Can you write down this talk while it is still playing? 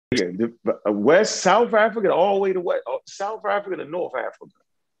Africa, West, South Africa, all the way to West, South Africa to North Africa.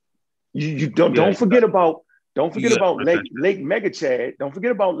 You don't forget about Lake Megachad. Don't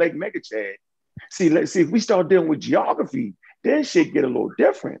forget about Lake Megachad. See, let's see if we start dealing with geography, then shit get a little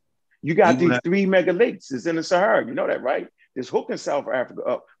different. You got these 3 mega lakes. It's in the Sahara. You know that, right? There's hooking South Africa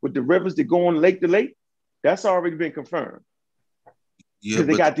up with the rivers that go on lake to lake. That's already been confirmed. Yeah, because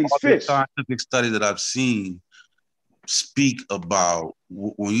they got these fish. The scientific study that I've seen speak about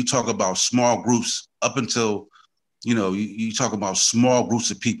when you talk about small groups up until, you talk about small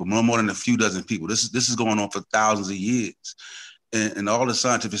groups of people, no more than a few dozen people. This is going on for thousands of years. And all the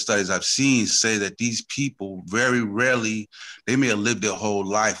scientific studies I've seen say that these people very rarely, they may have lived their whole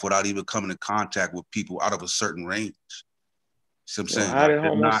life without even coming in contact with people out of a certain range. See what I'm saying? How did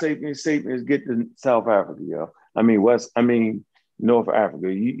Homo sapiens get to South Africa, yo? North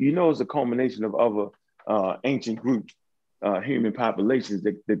Africa. You know, it's a culmination of other ancient groups, human populations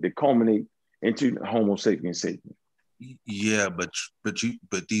that culminate into Homo sapiens. Yeah, but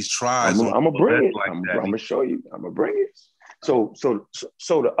these tribes. I'm gonna bring it. I'm gonna show you. I'm gonna bring it. So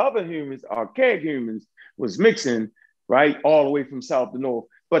the other humans, archaic humans, was mixing right all the way from south to north,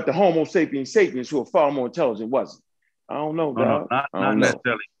 but the Homo sapiens who are far more intelligent wasn't. I don't know, dog. Not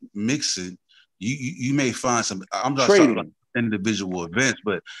necessarily mixing. You may find some. I'm just trading. talking about individual events,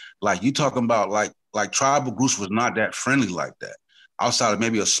 but like you talking about like tribal groups was not that friendly like that. Outside of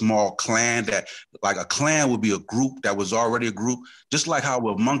maybe a small clan, that like a clan would be a group that was already a group, just like how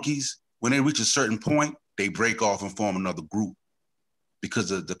with monkeys, when they reach a certain point, they break off and form another group because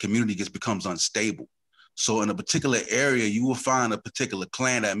the community becomes unstable. So in a particular area, you will find a particular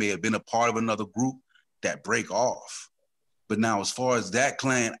clan that may have been a part of another group that break off. But now, as far as that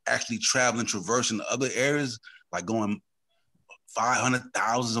clan actually traveling, traversing other areas, like going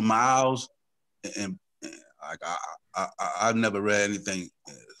 500,000 of miles, and like I've never read anything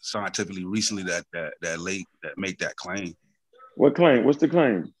scientifically recently that make that claim. What claim? What's the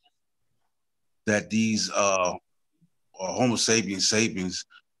claim? That these Homo sapiens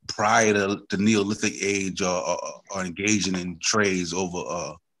prior to the Neolithic age are engaging in trades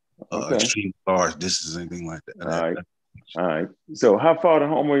over extreme large distances, anything like that. All right. So how far the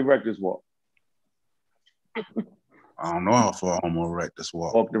Homo erectus walk? I don't know how far Homo erectus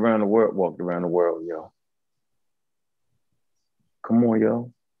walked. Walked around the world, yo. Come on,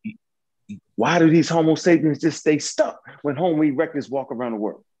 yo. Why do these Homo sapiens just stay stuck when Homo erectus walk around the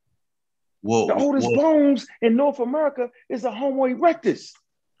world? The oldest bones in North America is a Homo erectus.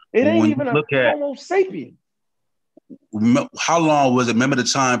 It ain't even a Homo sapien. How long was it? Remember the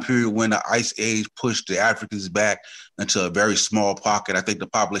time period when the Ice Age pushed the Africans back into a very small pocket? I think the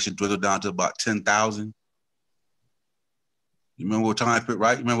population dwindled down to about 10,000. You remember what time period,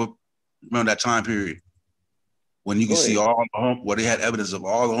 right? Remember that time period when you can see all where they had evidence of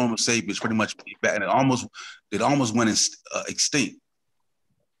all the Homo sapiens pretty much back, and it almost went extinct.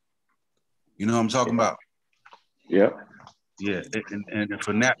 You know what I'm talking about? Yeah. Yeah, and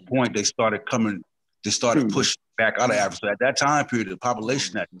from that point they started pushing back out of Africa. So at that time period, the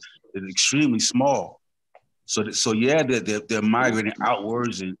population is extremely small. So yeah, they're migrating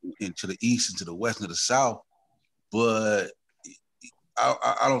outwards into the east, into the west, and to the south. But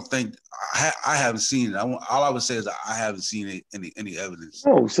I don't think I haven't seen it. All I would say is I haven't seen any evidence.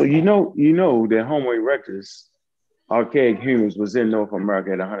 Oh, so you know that Homo erectus, archaic humans, was in North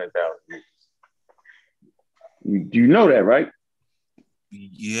America at 100,000 years. You know that, right?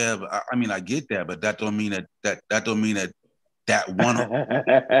 Yeah, but I get that, but that don't mean that don't mean that one.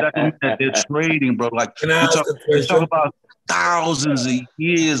 That don't mean that they're trading, bro. Like you talk about thousands of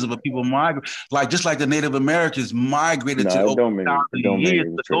years of people migrate, just like the Native Americans migrated to over thousands of years.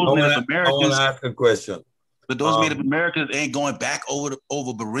 But those Native Americans, I want to ask a question. But those Native Americans ain't going back over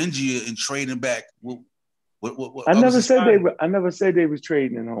Beringia and trading back. I never said they was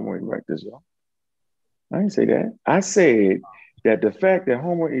trading in Homo erectus, yo. I didn't say that. I said that the fact that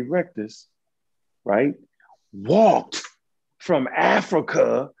Homo erectus, right, walked from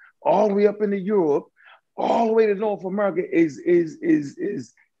Africa all the way up into Europe, all the way to North America is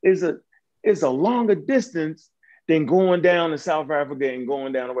a longer distance than going down to South Africa and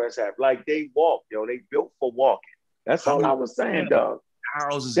going down to West Africa. Like they walk, yo. They built for walking. That's all I was saying, dog.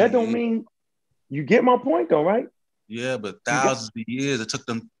 That don't mean you get my point, though, right? Yeah, but thousands of years. It took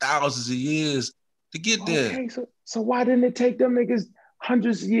them thousands of years to get there. Okay, so why didn't it take them niggas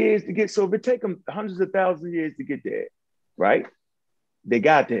hundreds of years to get? So if it take them hundreds of thousands of years to get there, right? They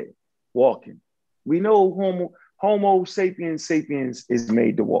got there walking. We know Homo sapiens is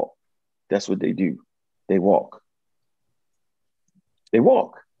made to walk. That's what they do. They walk. They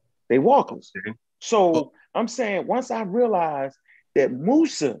walkers. So I'm saying once I realized that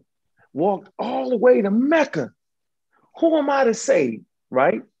Musa walked all the way to Mecca. Who am I to say,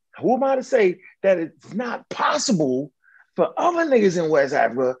 right? Who am I to say that it's not possible for other niggas in West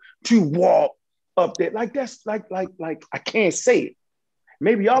Africa to walk up there? Like that's like I can't say it.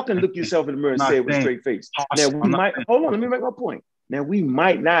 Maybe y'all can look yourself in the mirror and say it with a straight face. Now we might hold on, let me make my point. Now we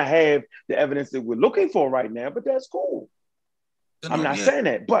might not have the evidence that we're looking for right now, but that's cool. I'm not saying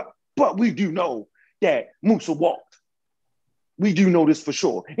that, but we do know that Musa walked. We do know this for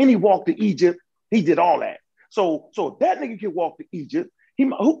sure. And he walked to Egypt. He did all that. So if that nigga can walk to Egypt,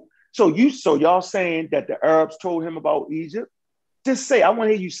 so y'all saying that the Arabs told him about Egypt? Just say, I want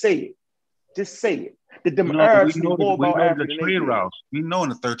to hear you say it. Just say it. That the Arabs knew more about Africa than trade routes. We know in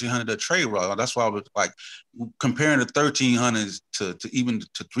the 1300 the trade route. That's why I was like comparing the 1300s to even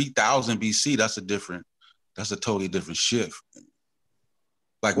to 3000 BC. That's a totally different shift.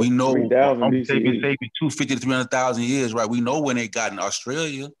 Like we know, maybe 250 to 300,000 years, right? We know when they got in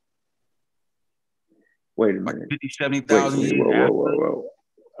Australia. Wait a minute. 50, 70,000 years. Whoa.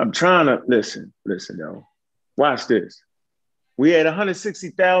 I'm trying to listen, yo. Watch this. We had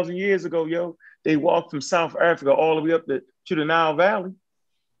 160,000 years ago, yo. They walked from South Africa all the way up to the Nile Valley.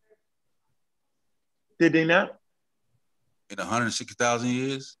 Did they not? In 160,000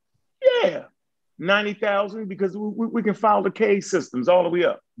 years? Yeah. 90,000 because we can follow the cave systems all the way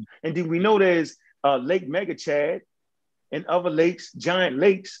up. And then we know there's Lake Megachad and other lakes, giant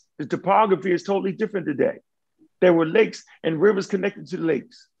lakes. The topography is totally different today. There were lakes and rivers connected to the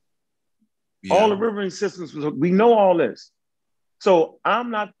lakes. Yeah. All the riverine systems, we know all this. So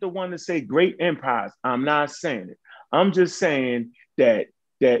I'm not the one to say great empires. I'm not saying it. I'm just saying that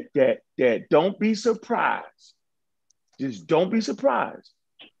don't be surprised. Just don't be surprised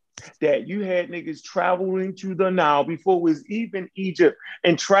that you had niggas traveling to the Nile before it was even Egypt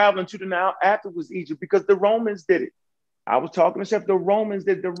and traveling to the Nile after it was Egypt because the Romans did it. I was talking to Chef, the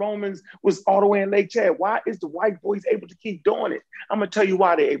Romans was all the way in Lake Chad. Why is the white boys able to keep doing it? I'm going to tell you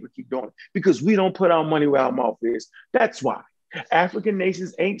why they're able to keep doing it. Because we don't put our money where our mouth is. That's why. African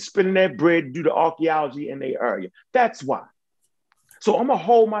nations ain't spending that bread due to archaeology in their area. That's why. So I'm going to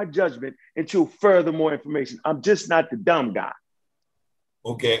hold my judgment until further more information. I'm just not the dumb guy.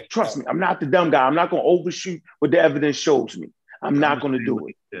 Okay. Trust me, I'm not the dumb guy. I'm not going to overshoot what the evidence shows me. I'm not going to do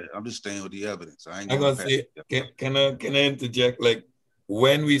it. Yeah, I'm just staying with the evidence. I'm going to say, can I interject? Like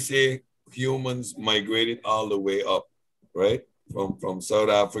when we say humans migrated all the way up, right? From South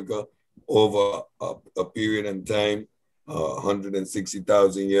Africa over a period in time,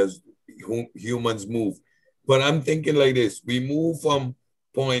 160,000 years, humans move. But I'm thinking like this, we move from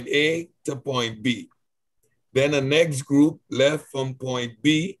point A to point B. Then the next group left from point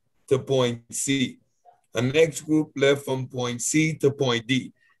B to point C. The next group left from point C to point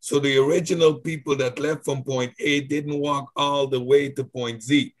D. So the original people that left from point A didn't walk all the way to point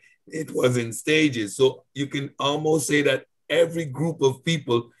Z. It was in stages. So you can almost say that every group of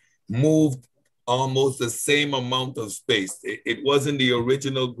people moved almost the same amount of space. It wasn't the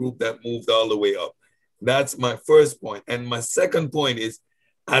original group that moved all the way up. That's my first point. And my second point is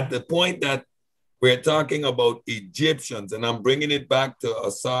at the point that we're talking about Egyptians, and I'm bringing it back to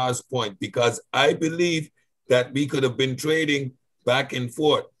Asar's point, because I believe that we could have been trading back and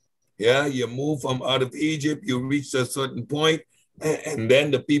forth. Yeah, you move from out of Egypt, you reach a certain point, and then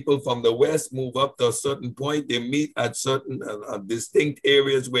the people from the West move up to a certain point. They meet at certain distinct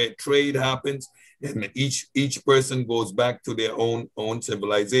areas where trade happens, and each person goes back to their own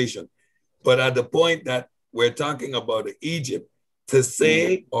civilization. But at the point that we're talking about Egypt, to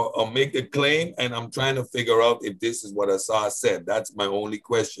say or make a claim, and I'm trying to figure out if this is what Asar said. That's my only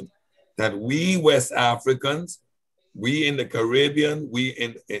question. That we West Africans, we in the Caribbean, we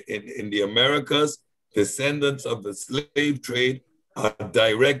in the Americas, descendants of the slave trade, are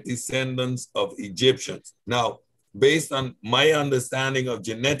direct descendants of Egyptians. Now, based on my understanding of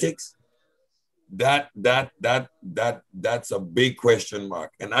genetics, that's a big question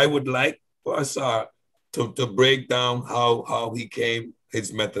mark. And I would like for Asar to break down how he came,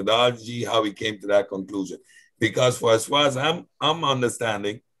 his methodology, how he came to that conclusion. Because for as far as I'm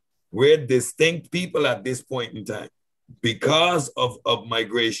understanding, we're distinct people at this point in time because of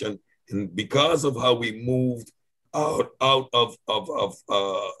migration and because of how we moved out of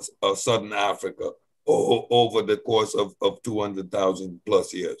Southern Africa over the course of 200,000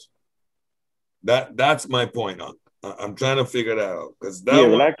 plus years. That's my point on. I'm trying to figure that out because that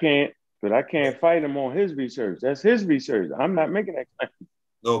one, but I can't fight him on his research. That's his research. I'm not making that claim.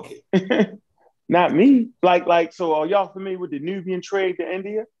 Okay. Not me. So are y'all familiar with the Nubian trade to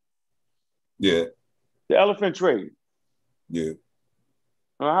India? Yeah. The elephant trade. Yeah.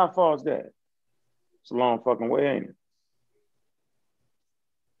 How far is that? It's a long fucking way, ain't it?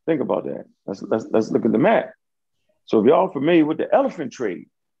 Think about that. Let's look at the map. So if y'all familiar with the elephant trade,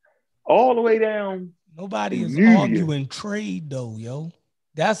 all the way down. Nobody is arguing trade though, yo.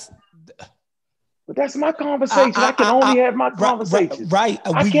 But that's my conversation. I can only have my conversation. Right.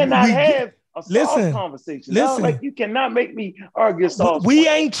 I cannot have a soft conversation. Listen, like you cannot make me argue a soft We point.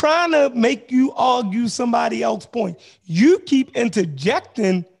 ain't trying to make you argue somebody else's point. You keep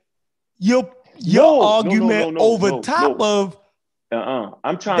interjecting your argument over top of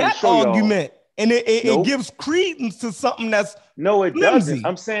I'm trying that to show argument. Y'all. And it gives credence to something that's no, it flimsy. doesn't.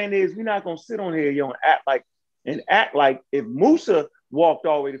 I'm saying is we're not gonna sit on here, yo, and act like if Musa walked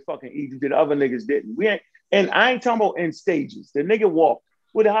all the way to fucking Egypt, the other niggas didn't. We ain't, and I ain't talking about in stages. The nigga walked.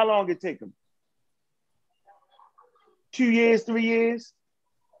 How long did it take him? 2 years, 3 years,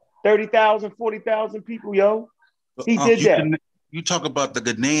 30,000, 40,000 people, yo. He did that. You talk about the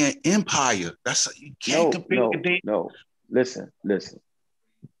Ghanaian Empire. You can't compare Ghanaian. No. Listen.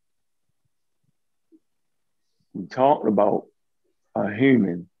 We talked about a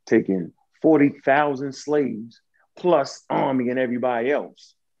human taking 40,000 slaves plus army and everybody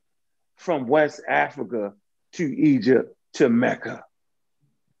else from West Africa to Egypt to Mecca.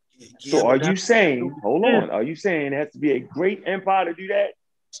 So are you saying, hold on, are you saying it has to be a great empire to do that?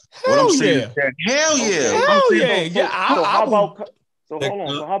 Hell yeah. Hell yeah. Hell yeah. How about this though?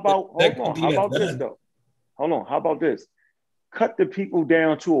 Hold on, how about this? Cut the people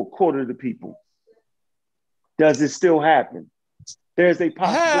down to a quarter of the people. Does it still happen? There's a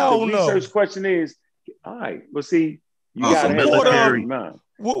possibility. The research question is, all right, well, see, you got to have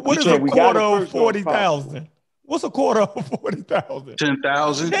what is a quarter of 40,000? What's a quarter of 40,000?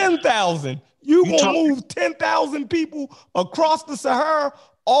 10,000. 10,000. You gonna move 10,000 people across the Sahara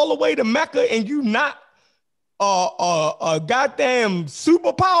all the way to Mecca, and you not a goddamn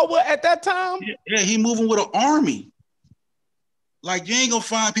superpower at that time? Yeah, he moving with an army. Like you ain't gonna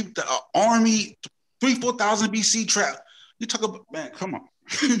find people that are army 3,000-4,000 BC trap. You talk about, man, come on.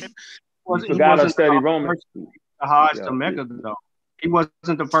 You forgot to study Roman. The Hajj to Mecca though. He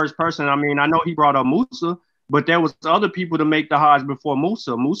wasn't the first person. I mean, I know he brought up Musa, but there was other people to make the Hajj before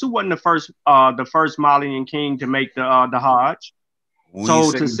Musa. Musa wasn't the first Malian king to make the Hajj.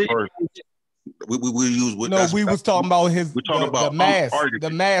 So to see, we use what? No, we was talking about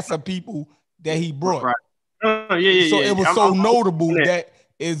the mass of people that he brought. Right. So it was notable that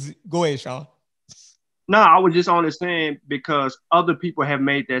is. Go ahead, Sean. No, I was just only saying because other people have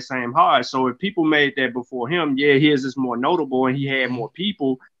made that same Hajj. So if people made that before him, his is more notable and he had more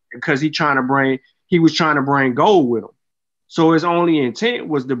people because he was trying to bring gold with him. So his only intent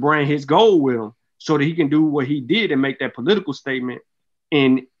was to bring his gold with him so that he can do what he did and make that political statement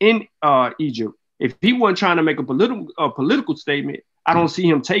in Egypt. If he wasn't trying to make a political statement, I don't see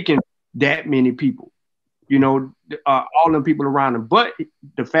him taking that many people, all them people around him. But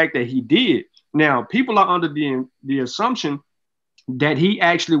the fact that he did. Now, people are under the assumption that he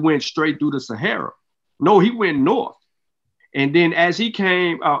actually went straight through the Sahara. No, he went north. And then as he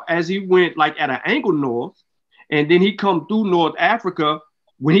went like at an angle north, and then he come through North Africa,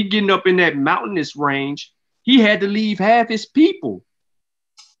 when he getting up in that mountainous range, he had to leave half his people.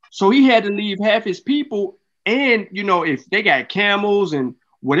 So he had to leave half his people. And, if they got camels and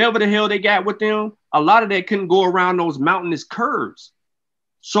whatever the hell they got with them, a lot of that couldn't go around those mountainous curves.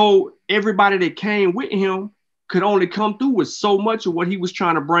 So everybody that came with him could only come through with so much of what he was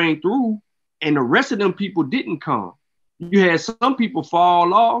trying to bring through. And the rest of them people didn't come. You had some people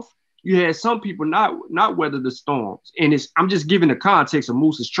fall off. You had some people not weather the storms. And I'm just giving the context of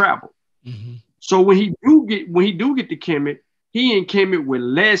Musa's travel. Mm-hmm. So when he do get to Kemet, he in Kemet with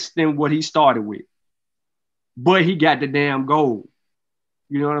less than what he started with. But he got the damn gold.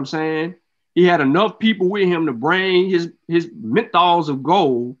 You know what I'm saying? He had enough people with him to bring his menthols of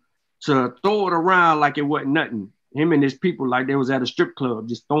gold to throw it around like it wasn't nothing. Him and his people like they was at a strip club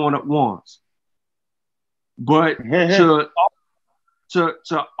just throwing up wands. But to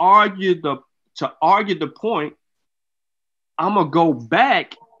argue the point, I'm gonna go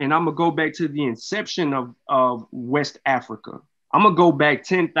back to the inception of West Africa. I'm gonna go back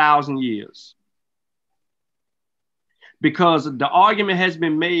 10,000 years. Because the argument has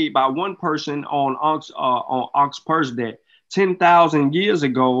been made by one person on Oxpers that 10,000 years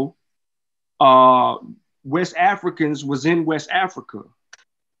ago, West Africans was in West Africa.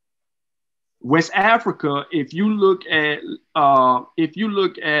 West Africa, if you look at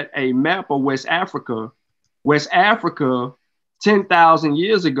a map of West Africa 10,000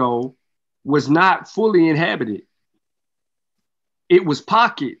 years ago was not fully inhabited. It was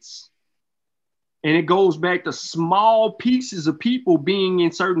pockets. And it goes back to small pieces of people being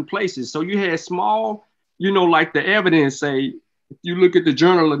in certain places. So you had small, like the evidence say, if you look at the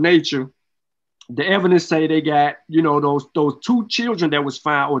Journal of Nature, the evidence say they got, you know, those two children that was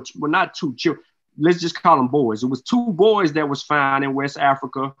found, or well, not two children, let's just call them boys. It was two boys that was found in West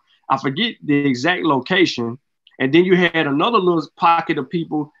Africa. I forget the exact location. And then you had another little pocket of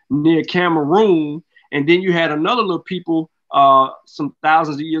people near Cameroon. And then you had another little people some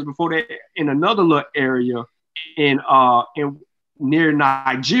thousands of years before that in another little area in near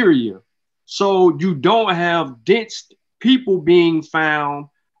Nigeria. So you don't have dense people being found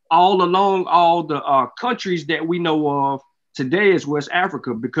all along all the countries that we know of today as West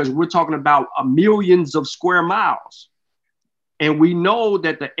Africa, because we're talking about millions of square miles. And we know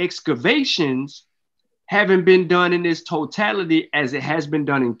that the excavations haven't been done in its totality as it has been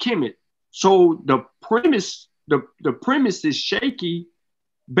done in Kemet. So the premise is shaky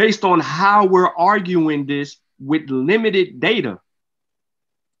based on how we're arguing this with limited data.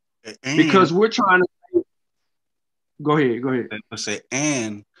 And because we're trying to go ahead. Let's say,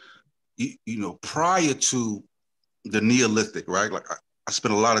 and you know, prior to the Neolithic, right? Like I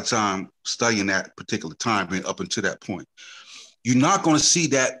spent a lot of time studying that particular time and up until that point. You're not going to see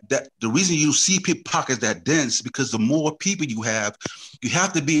that the reason you see pockets that dense because the more people you have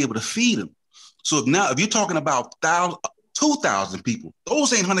to be able to feed them. So if you're talking about 2,000 people,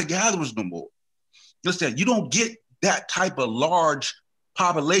 those ain't hunter-gatherers no more. You understand? You don't get that type of large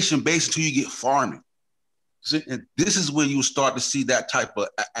population base until you get farming. See? And this is where you start to see that type of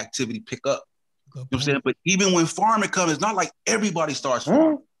activity pick up. You know what I'm saying? But even when farming comes, it's not like everybody starts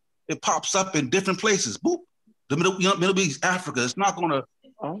farming. It pops up in different places. Boop. The Middle East, Africa. It's not gonna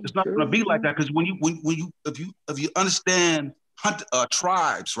be like that, because when you understand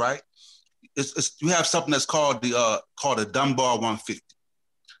tribes, right? You have something that's called the Dunbar 150.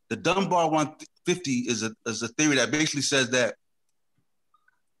 The Dunbar 150 is a theory that basically says that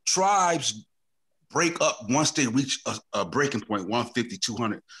tribes break up once they reach a breaking point, 150,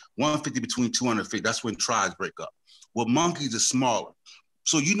 200, 150 between 250. That's when tribes break up. Well, monkeys are smaller.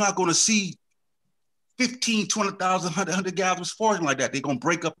 So you're not going to see 15, 200,000 hunter-gatherers foraging like that. They're going to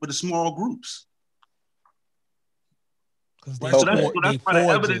break up into small groups. Right? So that's why the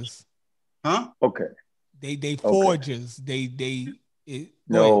evidence. Huh? Okay. They foragers.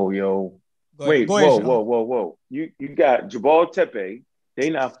 Wait, whoa. You got Jabal Tepe. They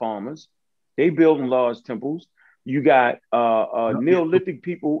not farmers. They building large temples. You got Neolithic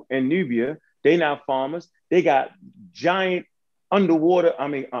people in Nubia. They not farmers. They got giant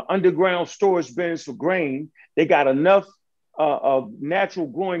underground storage bins for grain. They got enough of natural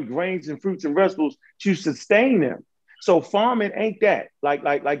growing grains and fruits and vegetables to sustain them. So farming ain't that. Like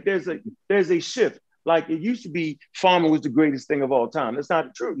there's a shift. Like it used to be, farming was the greatest thing of all time. That's not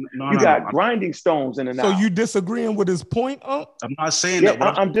the truth. You got grinding stones in the Nile. So you disagreeing with his point, Unc? I'm not saying that.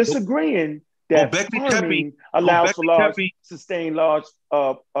 I'm disagreeing that farming allows for sustain large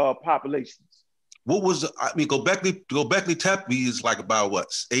populations. What was Gobekli Tepe is like about what,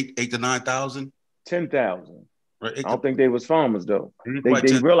 8 to 9,000? 10,000. Right? I don't think they was farmers though. They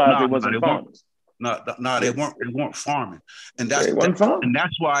realized they wasn't farmers. No, they weren't farming, and that's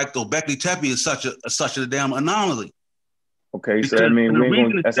why Gobekli Tepe is such a damn anomaly. Okay, so I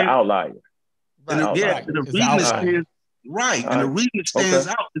mean, that's an outlier. And the reason it stands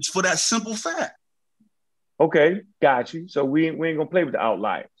out is for that simple fact. Okay, got you. So we ain't gonna play with the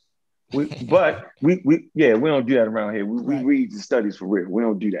outliers. We don't do that around here. We read the studies for real. We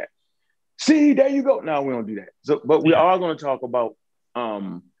don't do that. See, there you go. No, we don't do that. So, but we are going to talk about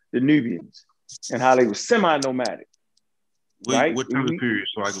the Nubians and how they were semi-nomadic. Right? What time of period?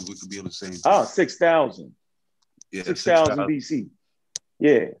 So we could be on the same. 6,000. Yeah, 6,000 BC.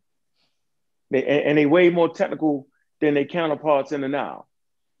 Yeah. They way more technical than their counterparts in the Nile.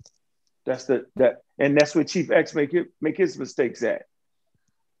 That's where Chief X make his mistakes at.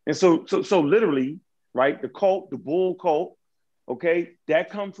 And so literally, right, the bull cult, okay, that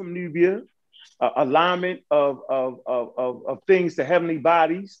comes from Nubia, alignment of things to heavenly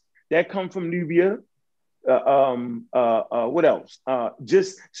bodies, that come from Nubia. What else?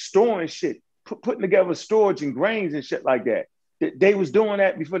 Just storing shit, putting together storage and grains and shit like that. They was doing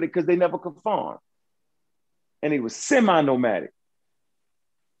that before because they never could farm. And they was semi-nomadic,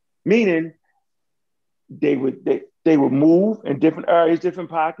 meaning they would move in different areas, different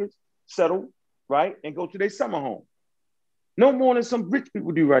pockets, settle, right, and go to their summer home. No more than some rich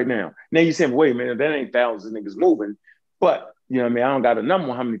people do right now. Now you saying, wait a minute, that ain't thousands of niggas moving. But, you know what I mean? I don't got a number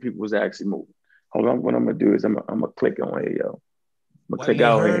on how many people was actually moving. Hold on, what I'm going to do is I'm going to click on here, yo. I'm going to click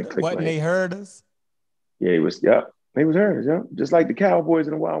out here and click on they heard us? Yeah, they was herders, yeah. Just like the cowboys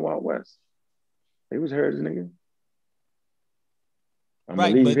in the Wild Wild West. They was herders, nigga. I'm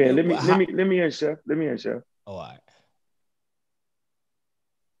going to leave here. Let me in, Chef. Let me in, Chef. All right.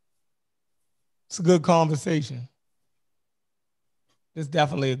 It's a good conversation. It's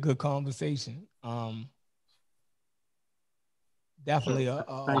definitely a good conversation. Definitely a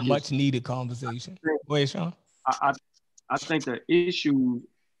much needed conversation. Go ahead, Sean. I think the issue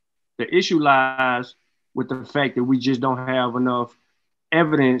lies with the fact that we just don't have enough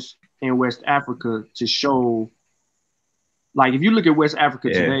evidence in West Africa to show. Like, if you look at West Africa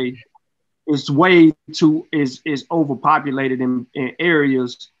today, it's is overpopulated in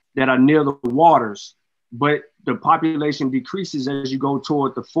areas that are near the waters, but the population decreases as you go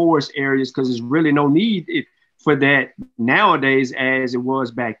toward the forest areas because there's really no need for that nowadays as it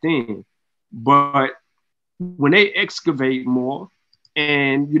was back then. But when they excavate more,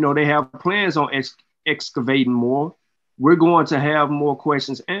 and they have plans on excavating more, we're going to have more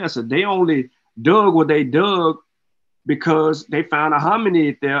questions answered. They only dug what they dug because they found a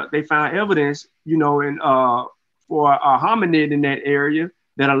hominid there. They found evidence, for a hominid in that area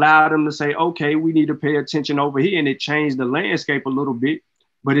that allowed them to say, okay, we need to pay attention over here. And it changed the landscape a little bit,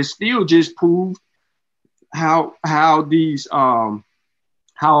 but it still just proved how our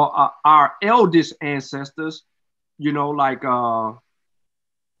eldest ancestors, like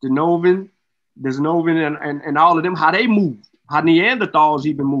Denovan and all of them, how they moved, how Neanderthals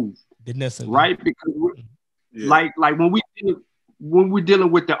even moved, right? Because like when we're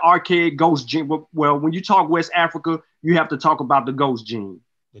dealing with the archaic ghost gene, well, when you talk West Africa, you have to talk about the ghost gene.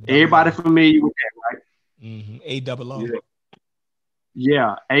 Everybody familiar with that, right? Mm-hmm. A-double-O.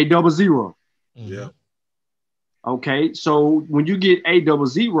 Yeah, A-double-zero. Yeah. Okay, so when you get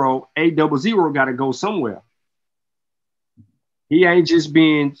A-double-zero got to go somewhere. He ain't just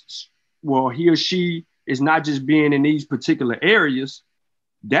being, he or she is not just being in these particular areas.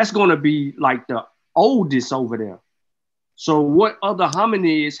 That's going to be like the oldest over there. So what other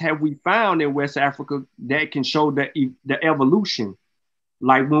hominids have we found in West Africa that can show the evolution?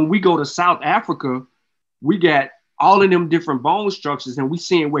 Like when we go to South Africa, we got all of them different bone structures, and we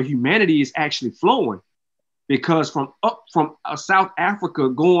seeing where humanity is actually flowing. Because from South Africa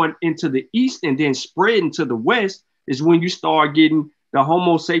going into the east and then spreading to the west is when you start getting the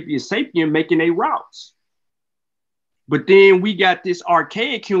Homo sapiens sapien making their routes. But then we got this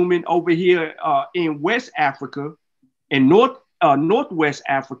archaic human over here in West Africa and Northwest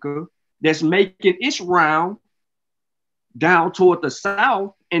Africa that's making its round down toward the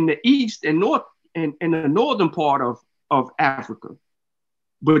south and the east and north and the northern part of Africa.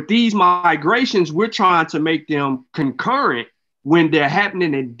 But these migrations, we're trying to make them concurrent when they're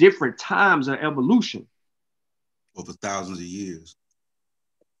happening at different times of evolution. Over thousands of years.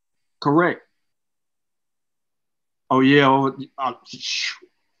 Correct. Oh, yeah, a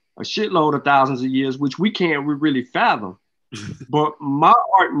shitload of thousands of years, which we can't really fathom. But my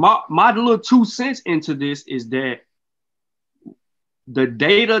little 2 cents into this is that the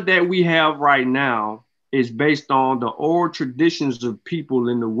data that we have right now is based on the oral traditions of people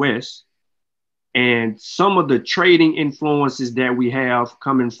in the West and some of the trading influences that we have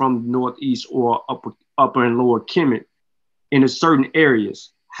coming from the Northeast or upper and lower Kemet in certain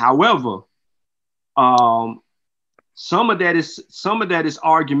areas. However, some of that is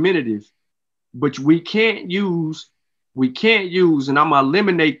argumentative, but we can't use, and I'm gonna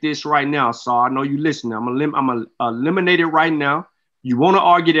eliminate this right now. So I know you listening. I'm gonna eliminate it right now. You want to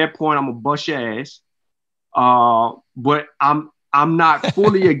argue that point, I'm gonna bust your ass. But I'm not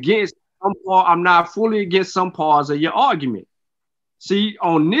fully against some parts of your argument. See,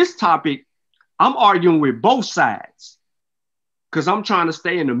 on this topic, I'm arguing with both sides because I'm trying to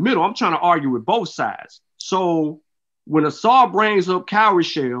stay in the middle. I'm trying to argue with both sides. So when Asar brings up cowrie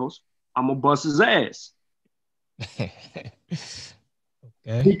shells, I'm gonna bust his ass. Okay.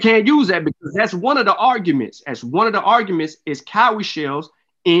 He can't use that because that's one of the arguments. Is cowrie shells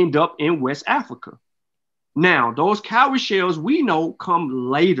end up in West Africa. Now, those cowrie shells we know come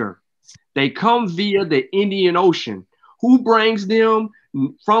later. They come via the Indian Ocean. Who brings them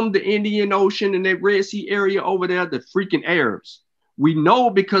from the Indian Ocean and that Red Sea area over there? The freaking Arabs. We know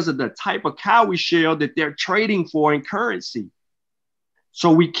because of the type of cowrie shell that they're trading for in currency.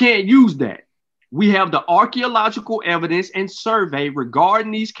 So we can't use that. We have the archaeological evidence and survey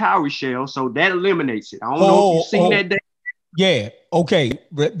regarding these cowrie shells, so that eliminates it. I don't know if you've seen that. Yeah, okay,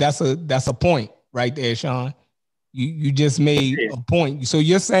 that's a point right there, Sean. You just made a point. So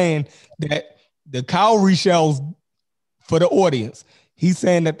you're saying that the cowrie shells, for the audience, he's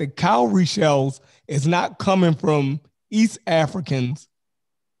saying that the cowrie shells is not coming from East Africans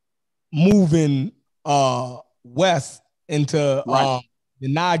moving west into the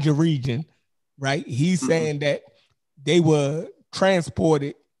Niger region, right? He's saying that they were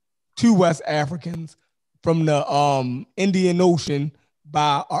transported to West Africans from the Indian Ocean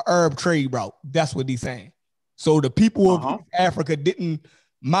by a Arab trade route. That's what he's saying. So the people of East Africa didn't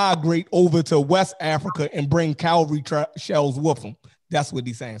migrate over to West Africa and bring cowrie shells with them. That's what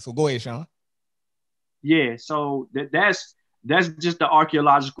he's saying. So go ahead, Sean. Yeah, so that's just the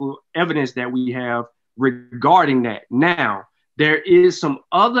archaeological evidence that we have regarding that. Now, there is some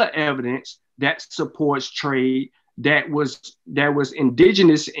other evidence that supports trade that was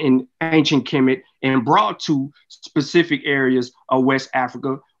indigenous in ancient Kemet and brought to specific areas of West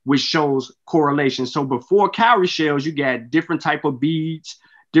Africa, which shows correlation. So before cowrie shells, you got different type of beads,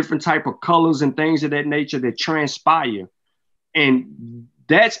 different type of colors and things of that nature that transpire. And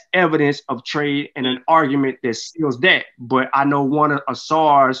that's evidence of trade and an argument that seals that. But I know one of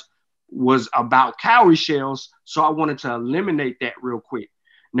Asar's was about cowrie shells, so I wanted to eliminate that real quick.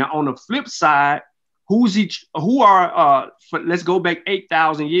 Now, on the flip side, let's go back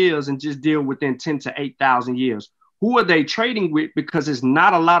 8,000 years and just deal within 10 to 8,000 years. Who are they trading with? Because there's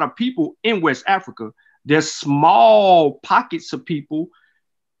not a lot of people in West Africa. There's small pockets of people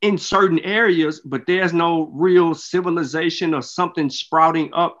in certain areas, but there's no real civilization or something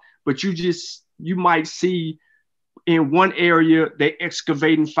sprouting up. But you might see in one area they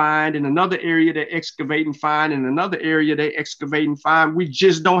excavate and find, in another area they excavate and find, in another area they excavate and find. We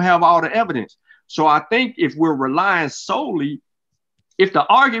just don't have all the evidence. So I think if we're relying solely, if the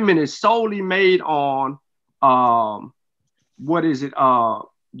argument is solely made on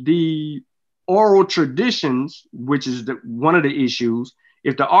the oral traditions, which is one of the issues,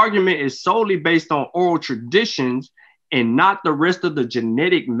 if the argument is solely based on oral traditions and not the rest of the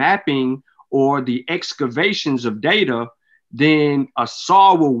genetic mapping or the excavations of data, then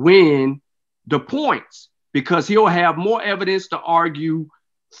Asar will win the points because he'll have more evidence to argue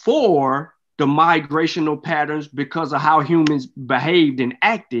for the migrational patterns because of how humans behaved and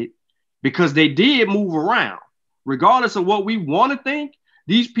acted, because they did move around. Regardless of what we want to think,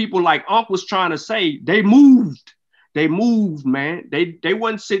 these people, like Unc was trying to say, they moved. They moved, man. They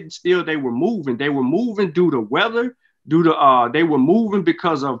weren't sitting still. They were moving. They were moving due to weather, they were moving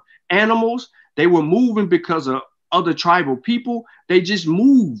because of animals. They were moving because of other tribal people. They just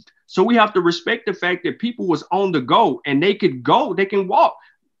moved. So we have to respect the fact that people was on the go and they could go, they can walk.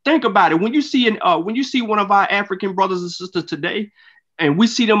 Think about it. When you see one of our African brothers and sisters today, and we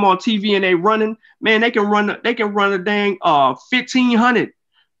see them on TV and they running, man, they can run a dang 1,500.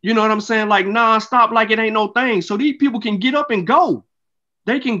 You know what I'm saying? Like nonstop, like it ain't no thing. So these people can get up and go.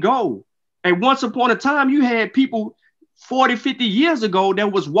 They can go. And once upon a time, you had people 40, 50 years ago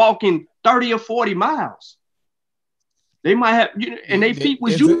that was walking 30 or 40 miles. They might have, and their feet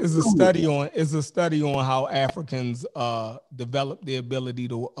was used. It's a study on how Africans developed the ability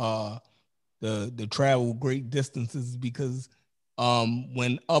to travel great distances, because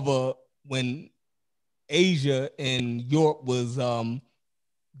when Asia and Europe was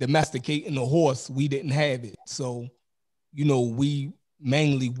domesticating the horse, we didn't have it. So, we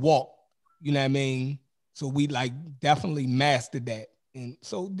mainly walked, you know what I mean? So we definitely mastered that. And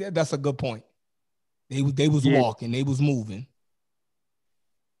so that's a good point. They was walking, they was moving.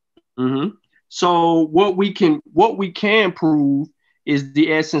 Mm-hmm. So what we can prove is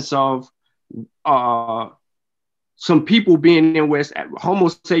the essence of some people being in West Homo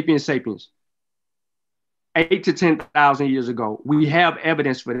sapiens sapiens 8 to 10,000 years ago. We have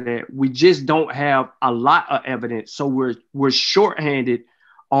evidence for that. We just don't have a lot of evidence. So we're shorthanded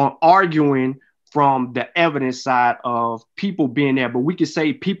on arguing from the evidence side of people being there, but we could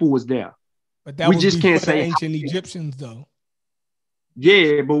say people was there. But that we just can't say ancient Egyptians, though.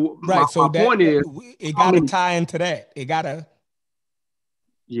 Yeah, but right. My point is, it got to tie into that. It got to.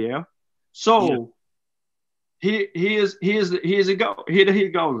 Yeah. So here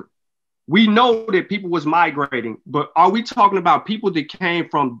it goes. We know that people was migrating, but are we talking about people that came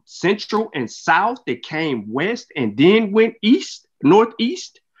from Central and South, that came west and then went east,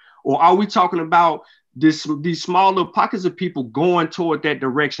 northeast? Or are we talking about these small little pockets of people going toward that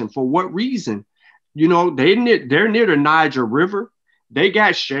direction? For what reason? They're near the Niger River. They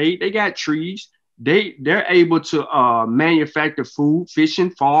got shade. They got trees. They're able to manufacture food, fishing,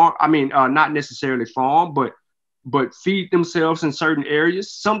 farm. I mean, not necessarily farm, but feed themselves in certain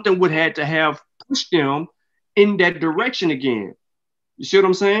areas. Something would have to have pushed them in that direction again. You see what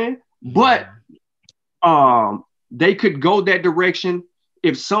I'm saying? But they could go that direction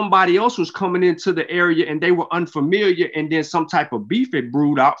if somebody else was coming into the area and they were unfamiliar, and then some type of beef had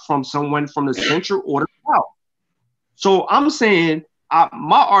brewed out from someone from the Central or the South. So I'm saying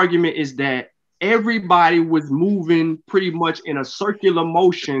my argument is that everybody was moving pretty much in a circular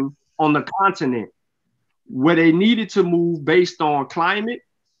motion on the continent, where they needed to move based on climate,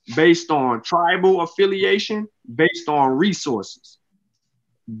 based on tribal affiliation, based on resources.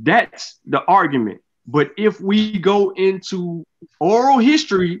 That's the argument. But if we go into oral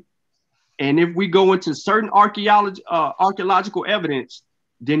history and if we go into certain archaeological evidence,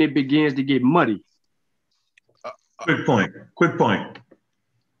 then it begins to get muddy. Quick point.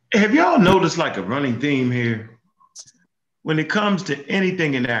 Have y'all noticed like a running theme here? When it comes to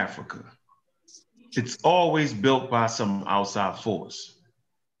anything in Africa, it's always built by some outside force.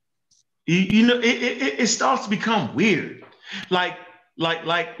 You know, it starts to become weird. Like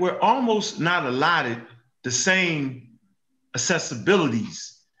we're almost not allotted the same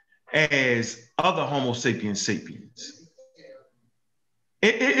accessibilities as other Homo sapiens sapiens.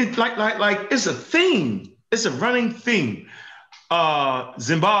 It's like it's a theme. It's a running theme.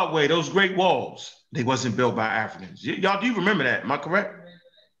 Zimbabwe, those Great Walls, they wasn't built by Africans. Y'all, do you remember that? Am I correct?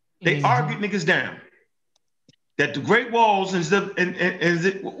 They argued niggas down. That the Great Walls and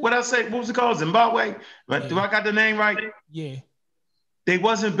what I say, what was it called? Zimbabwe? Right? Do I got the name right? Yeah. They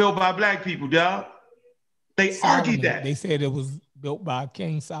wasn't built by black people, dog. They argued that. They said it was built by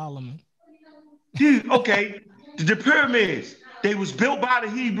King Solomon. Dude, okay. The pyramids, they was built by the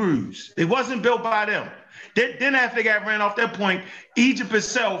Hebrews. They wasn't built by them. Then after they got ran off that point, Egypt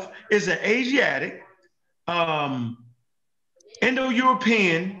itself is an Asiatic,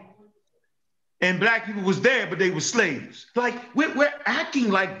 Indo-European, and black people was there, but they were slaves. Like we're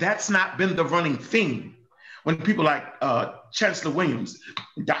acting like that's not been the running theme. When people like Chancellor Williams,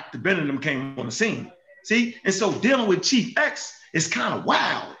 Dr. Benham came on the scene. See? And so dealing with Chief X is kind of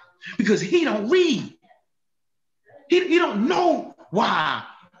wild because he don't read. He don't know why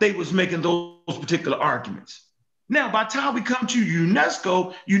they was making those particular arguments. Now, by the time we come to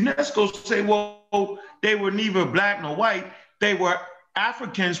UNESCO say, well, they were neither black nor white. They were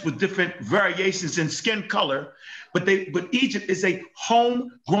Africans with different variations in skin color, but Egypt is a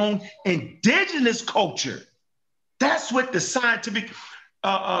homegrown indigenous culture. That's what the scientific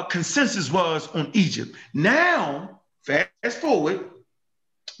consensus was on Egypt. Now, fast forward,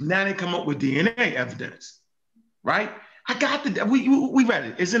 now they come up with DNA evidence, right? We read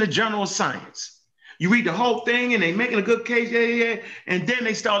it. It's in a journal of science. You read the whole thing and they making a good case, yeah. And then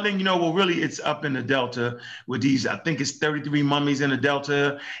they start letting you know, well, really it's up in the Delta with these, I think it's 33 mummies in the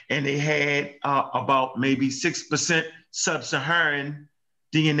Delta. And they had about maybe 6% sub-Saharan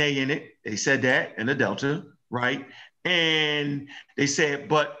DNA in it. They said that in the Delta, right? And they said,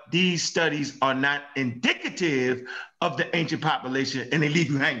 but these studies are not indicative of the ancient population, and they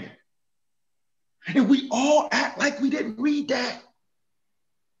leave you hanging. And we all act like we didn't read that.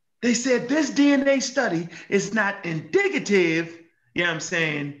 They said this DNA study is not indicative, you know what I'm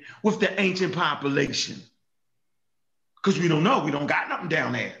saying, with the ancient population. Because we don't know, we don't got nothing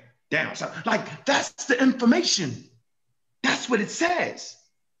down there, down south. Like, that's the information. That's what it says.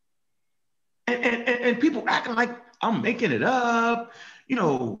 And people acting like I'm making it up, you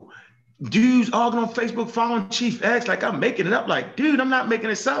know, dudes arguing on Facebook following Chief X, like I'm making it up. Like, dude, I'm not making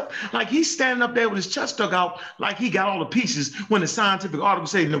this up. Like he's standing up there with his chest stuck out like he got all the pieces when the scientific article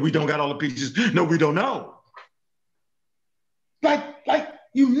say, no, we don't got all the pieces. No, we don't know. Like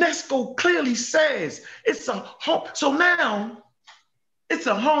UNESCO clearly says it's a home. So now it's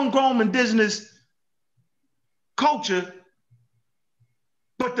a homegrown indigenous culture,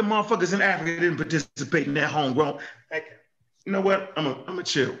 but the motherfuckers in Africa didn't participate in that homegrown. Like, you know what? I'm a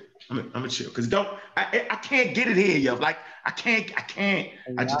chill. I'm gonna chill because I can't get it here, yo. Like I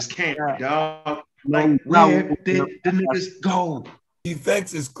just can't, dog. Like where did the niggas go?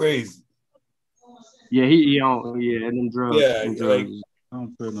 Effects is crazy. Yeah, he on them drugs. Yeah, drugs.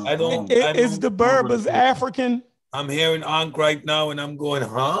 Is the Berbers African? I'm hearing Ankh right now, and I'm going,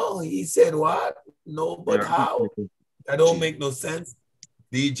 huh? He said what? No, but how? That don't make no sense.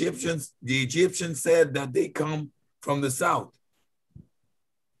 The Egyptians said that they come from the south.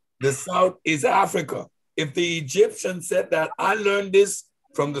 The South is Africa. If the Egyptians said that, I learned this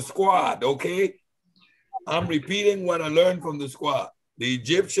from the squad, okay? I'm repeating what I learned from the squad. The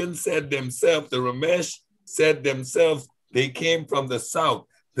Egyptians said themselves, the Ramesh said themselves, they came from the South.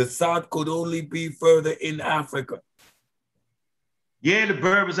 The South could only be further in Africa. Yeah, the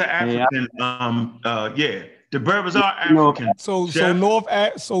Berbers are African. The Berbers are African. So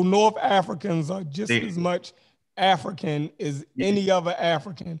North Africans are just as much African as any other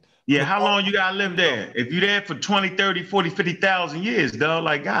African. Yeah, how long you gotta live there? If you're there for 20, 30, 40, 50,000 years, dog,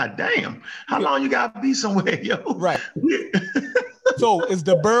 like, God damn, how long you gotta be somewhere, yo? Right. So is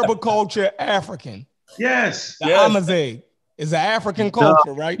the Berber culture African? Yes. The Amazigh is an African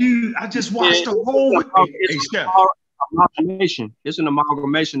culture, right? Dude, I just watched the whole amalgamation. It's an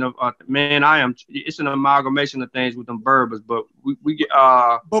amalgamation of it's an amalgamation of things with them Berbers, but we get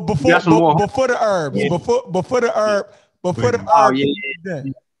but before the herbs, before the herb, Before the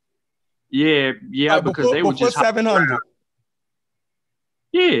Right, because they were just 700.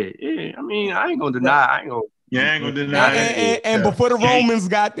 Yeah. I mean, I ain't gonna deny. I ain't gonna deny that. And before the Romans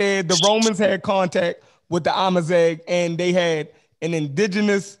got there, the Romans had contact with the Amazigh, and they had an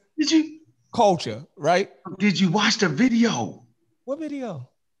indigenous culture, right? Did you watch the video? What video?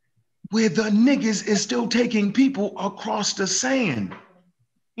 Where the niggas is still taking people across the sand.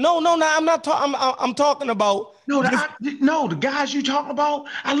 No, I'm not talking. I'm talking about the guys you talking about.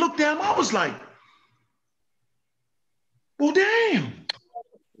 I looked at them. I was like, well, damn.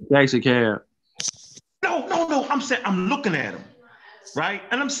 Taxi cab. No. I'm saying I'm looking at them, right?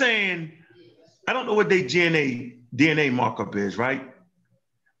 And I'm saying I don't know what their DNA markup is, right?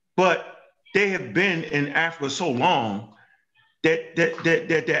 But they have been in Africa so long that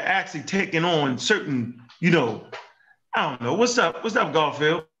they're actually taking on certain, I don't know. What's up,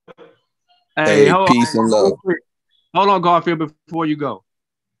 Garfield? Hey, peace and love. Hold on, Garfield, before you go.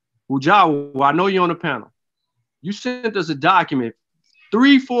 Ujawa, I know you're on the panel. You sent us a document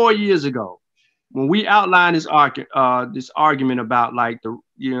 3-4 years ago when we outlined this argument about like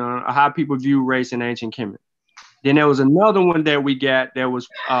how people view race in ancient Kemet. Then there was another one that we got that was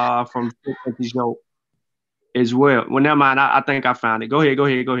from Joe as well. Well, never mind. I think I found it. Go ahead.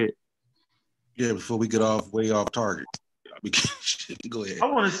 Yeah, before we get way off target. Go ahead. I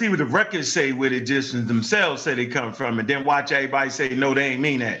want to see what the records say where the Egyptians themselves say they come from, and then watch everybody say no, they ain't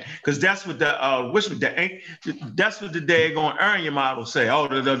mean that, because that's what the daggone Aryan model say. Oh,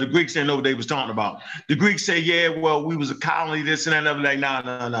 the Greeks didn't know what they was talking about. The Greeks say, yeah, well, we was a colony, this and that, and other. Like,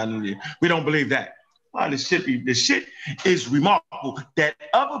 no, we don't believe that. Wow, this shit is remarkable that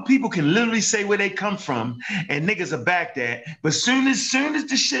other people can literally say where they come from and niggas are back there. But soon as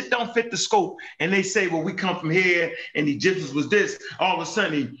the shit don't fit the scope and they say, well, we come from here and the Egyptians was this, all of a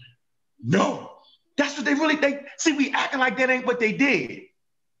sudden, no. That's what they see, we acting like that ain't what they did.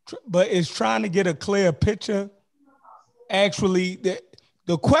 But it's trying to get a clear picture. Actually,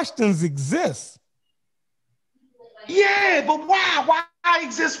 the questions exist. Yeah, but why? Why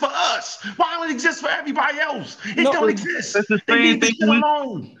exist for us? Why don't it exist for everybody else? It don't exist. That's the same thing. It's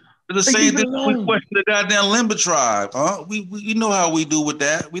the same thing we question the goddamn Limba tribe, huh? We know how we do with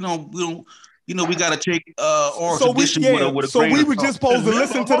that. We don't. We got to take oral tradition with a So we were just supposed to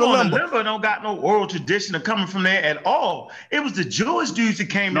listen to the Limba. The Limba don't got no oral tradition of coming from there at all. It was the Jewish dudes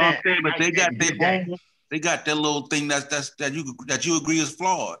that came there. But they got their own. They got that little thing that you agree is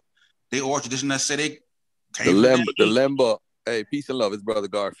flawed. They oral tradition that say they. The Limba, hey, peace and love, it's Brother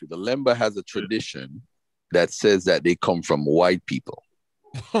Garfield. The Limba has a tradition that says that they come from white people.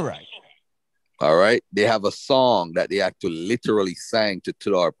 Right. All right. They have a song that they actually literally sang to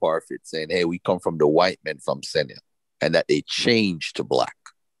Tudor Parfit saying, hey, we come from the white men from Senia, and that they changed to black.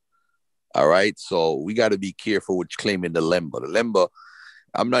 All right. So we got to be careful with claiming the Limba. The Limba,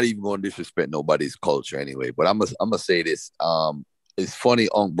 I'm not even going to disrespect nobody's culture anyway, but I'm gonna say this. It's funny,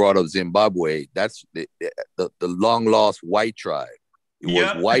 Unc brought up Zimbabwe. That's the long lost white tribe. It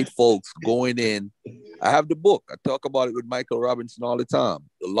was white folks going in. I have the book. I talk about it with Michael Robinson all the time.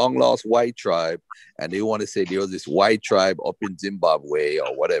 The long lost white tribe. And they want to say there was this white tribe up in Zimbabwe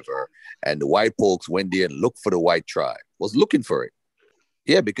or whatever. And the white folks went there and looked for the white tribe, was looking for it.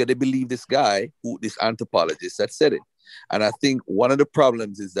 Yeah, because they believe this guy, this anthropologist that said it. And I think one of the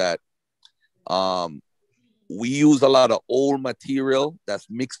problems is that we use a lot of old material that's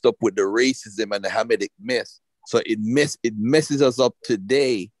mixed up with the racism and the Hamitic myth. So it messes us up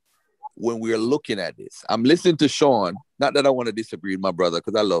today when we're looking at this. I'm listening to Sean. Not that I want to disagree with my brother,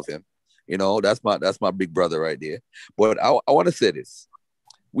 because I love him. That's my big brother right there. But I want to say this.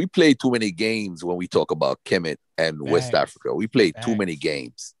 We play too many games when we talk about Kemet and West Africa. We play too many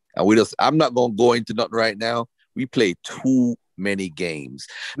games. And I'm not going to go into nothing right now. We play too many games.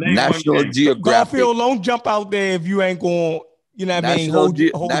 National Geographic. Garfield, don't jump out there if you ain't going, hold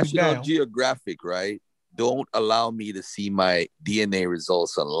National Geographic, right? Don't allow me to see my DNA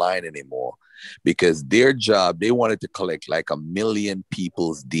results online anymore, because their job, they wanted to collect like 1 million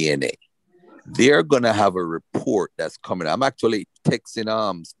people's DNA. They're going to have a report that's coming. I'm actually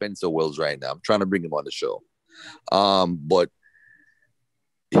texting Spencer Wells right now. I'm trying to bring him on the show. But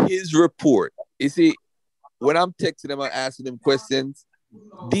his report, you see, when I'm texting him and asking him questions,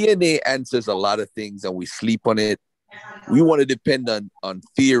 DNA answers a lot of things and we sleep on it. We want to depend on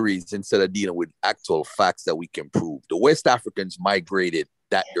theories instead of dealing with actual facts that we can prove. The West Africans migrated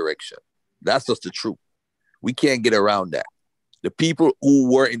that direction. That's just the truth. We can't get around that. The people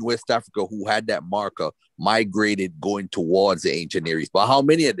who were in West Africa who had that marker migrated going towards the ancient Near East. But how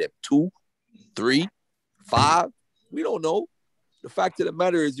many of them? 2, 3, 5? We don't know. The fact of the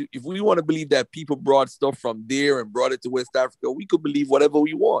matter is, if we want to believe that people brought stuff from there and brought it to West Africa, we could believe whatever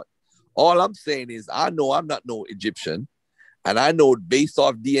we want. All I'm saying is, I know I'm not no Egyptian, and I know based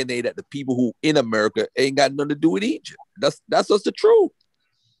off DNA that the people who in America ain't got nothing to do with Egypt. That's just the truth.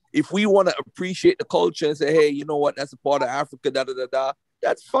 If we want to appreciate the culture and say, hey, you know what, that's a part of Africa,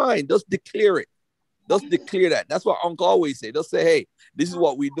 that's fine. Just declare it. Just declare that. That's what Uncle always say. They'll say, hey, this is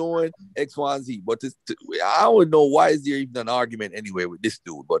what we're doing, X, Y, and Z. But I don't know why is there even an argument anyway with this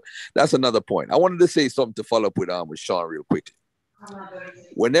dude, but that's another point. I wanted to say something to follow up with Sean real quickly.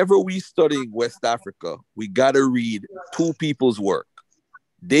 Whenever we studying West Africa, we got to read two people's work,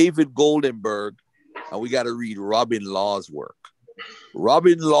 David Goldenberg, and we got to read Robin Law's work.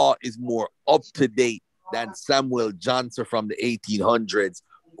 Robin Law is more up to date than Samuel Johnson from the 1800s,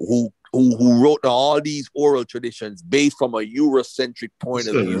 who wrote all these oral traditions based from a Eurocentric point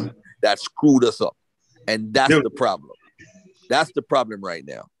of view that screwed us up. And that's the problem. That's the problem right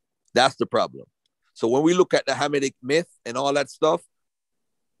now. That's the problem. So when we look at the Hamitic myth and all that stuff,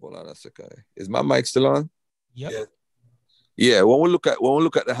 hold on a second. Is my mic still on? Yep. Yeah. When we look at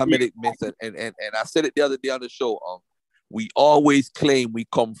the Hamitic myth, and I said it the other day on the show, we always claim we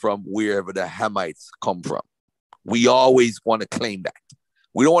come from wherever the Hamites come from. We always want to claim that.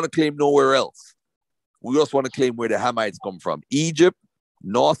 We don't want to claim nowhere else. We just want to claim where the Hamites come from. Egypt,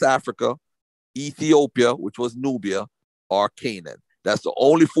 North Africa, Ethiopia, which was Nubia, or Canaan. That's the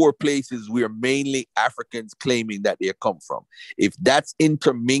only four places we are mainly Africans claiming that they come from. If that's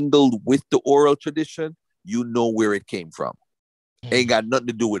intermingled with the oral tradition, you know where it came from. Ain't got nothing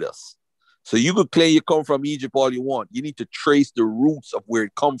to do with us. So you could claim you come from Egypt all you want. You need to trace the roots of where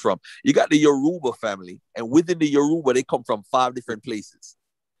it come from. You got the Yoruba family, and within the Yoruba, they come from 5 different places.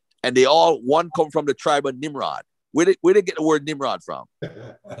 And one come from the tribe of Nimrod. Where they get the word Nimrod from?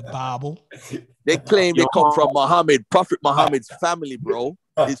 The Bible. They claim they come from Muhammad, Prophet Muhammad's family, bro.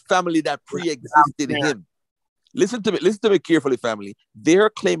 His family that pre-existed him. Listen to me carefully, family. They're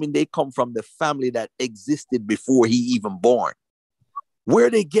claiming they come from the family that existed before he even born. Where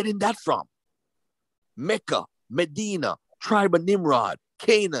are they getting that from? Mecca, Medina, tribe of Nimrod,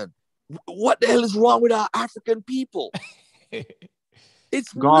 Canaan. What the hell is wrong with our African people?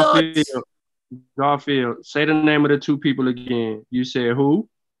 It's nuts. Garfield, say the name of the two people again. You said who?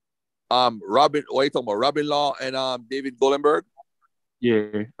 Robin, what are you talking about? Robin Law and David Goldenberg?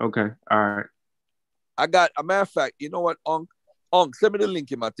 Yeah, okay. All right. I got a matter of fact, you know what, Unc, send me the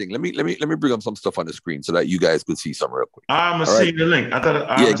link in my thing. Let me bring up some stuff on the screen so that you guys could see something real quick. I'm gonna see the link.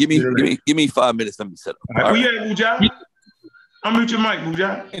 Give me 5 minutes. Let me set up. All right. Wuja. Unmute your mic,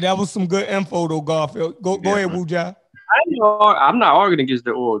 Wuja. Hey, that was some good info though, Garfield. Go ahead, Wuja. I'm not arguing against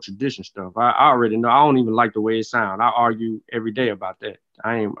the oral tradition stuff. I already know. I don't even like the way it sounds. I argue every day about that.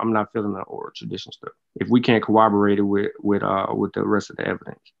 I'm not feeling the oral tradition stuff. If we can't corroborate it with the rest of the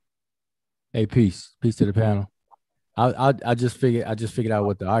evidence. Hey, peace to the panel. I just figured out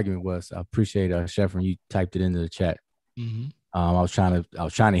what the argument was. I appreciate Chef when you typed it into the chat. Mm-hmm. I was trying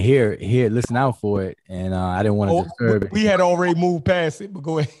to hear it, listen out for it, and I didn't want to disturb it. We had already moved past it, but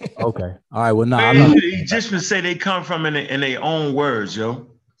go ahead. Okay, all right. Well, no, the Egyptians say they come from in their own words, yo.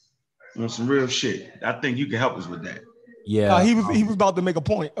 On some real shit. I think you can help us with that. Yeah, he was about to make a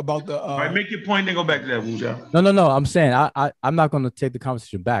point about the. All right, make your point, then go back to that, Wuja. No. I'm saying I'm not going to take the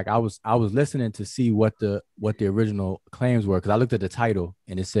conversation back. I was listening to see what the original claims were, because I looked at the title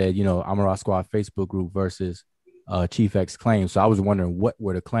and it said, Amara Squad Facebook group versus Chief X claims. So I was wondering what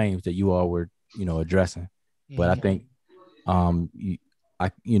were the claims that you all were addressing. But I think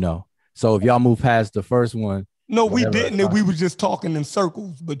so if y'all move past the first one. No, we didn't. We were just talking in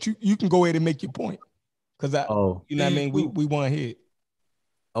circles. But you can go ahead and make your point. Because you know what I mean, we want to hit.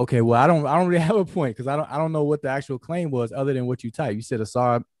 Okay, well, I don't really have a point, because I don't know what the actual claim was other than what you typed. You said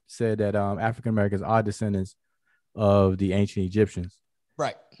Asar said that African Americans are descendants of the ancient Egyptians.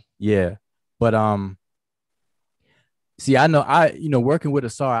 Right. Yeah, but see, I know working with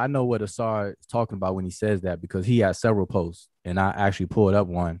Asar, I know what Asar is talking about when he says that, because he has several posts, and I actually pulled up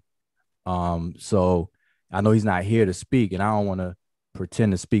one. So I know he's not here to speak, and I don't want to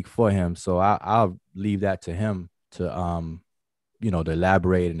pretend to speak for him, so I'll leave that to him to to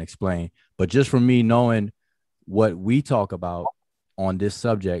elaborate and explain. But just from me knowing what we talk about on this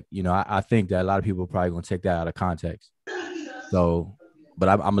subject, I think that a lot of people are probably gonna take that out of context. So, but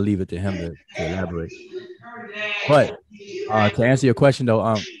I'm gonna leave it to him to elaborate. But to answer your question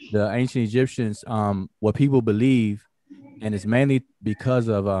though, the ancient Egyptians, what people believe, and it's mainly because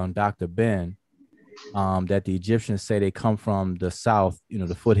of Dr. Ben, that the Egyptians say they come from the south,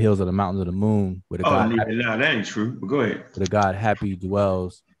 the foothills of the mountains of the moon, where the god Happy, that ain't true. But go ahead. Where the god Happy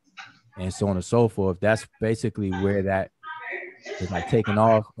dwells, and so on and so forth. That's basically where that is like taken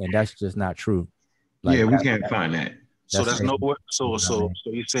off, and that's just not true. Like, yeah, we can't find that. So that's nowhere. So you know,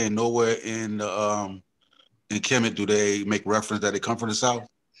 you're saying nowhere in Kemet do they make reference that they come from the South?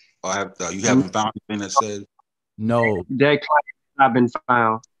 Or you haven't found anything that says no. That claim has not been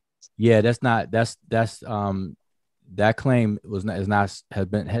found. Yeah, that's that claim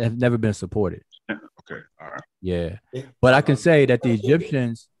has never been supported. Okay, all right. Yeah, but I can say that the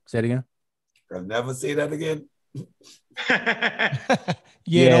Egyptians. Say it again. I'll never say that again.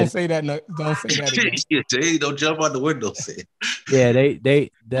 Yeah, don't say that. No, don't say that again. Jay, don't jump out the window. Say. Yeah,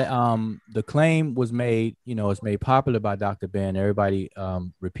 the claim was made. You know, it's made popular by Dr. Ben. Everybody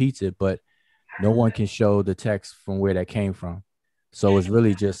repeats it, but no one can show the text from where that came from. So it's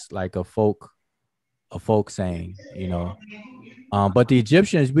really just like a folk saying, you know. But the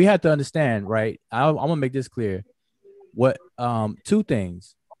Egyptians, we have to understand, right? I'm gonna make this clear. What two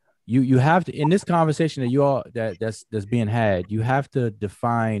things. You have to, in this conversation that's being had, you have to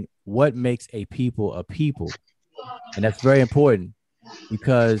define what makes a people, and that's very important,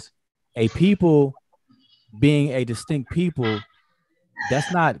 because a people being a distinct people,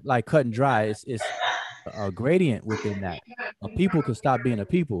 that's not like cut and dry. It's a gradient within that. A people can stop being a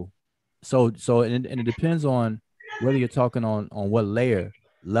people. So and it depends on whether you're talking on what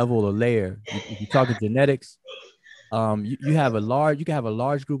level or layer. If you're talking genetics. You can have a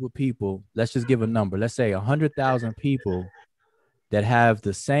large group of people. Let's just give a number. Let's say 100,000 people that have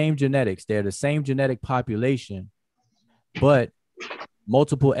the same genetics. They're the same genetic population, but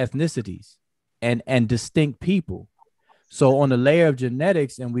multiple ethnicities and distinct people. So on the layer of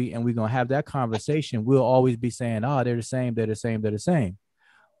genetics, and we're gonna have that conversation, we'll always be saying, oh, they're the same, they're the same, they're the same.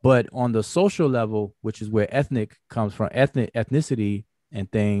 But on the social level, which is where ethnic comes from, ethnicity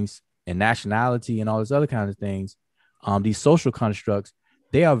and things, and nationality and all those other kinds of things. These social constructs,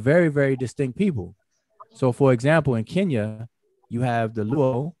 they are very, very distinct people. So, for example, in Kenya, you have the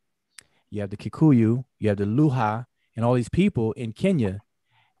Luo, you have the Kikuyu, you have the Luha, and all these people in Kenya.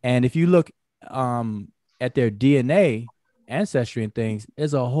 And if you look at their DNA, ancestry, and things,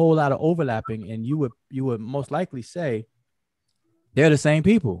 there's a whole lot of overlapping, and you would most likely say they're the same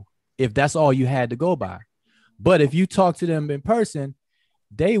people if that's all you had to go by. But if you talk to them in person,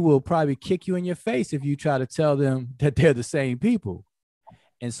 they will probably kick you in your face if you try to tell them that they're the same people.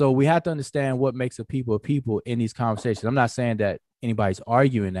 And so we have to understand what makes a people in these conversations. I'm not saying that anybody's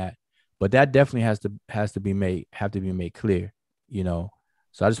arguing that, but that definitely has to be made clear, you know.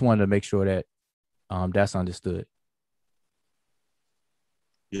 So I just wanted to make sure that that's understood.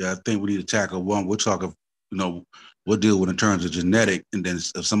 Yeah, I think we need to tackle one. We'll talk of, you know, we'll deal with in terms of genetic, and then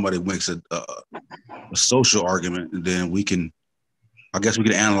if somebody makes a social argument, and then I guess we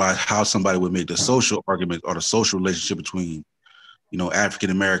can analyze how somebody would make the social argument or the social relationship between, you know,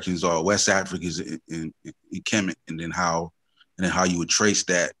 African Americans or West Africans in Kemet, and then how you would trace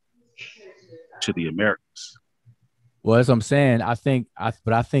that to the Americans. Well, as I'm saying, I think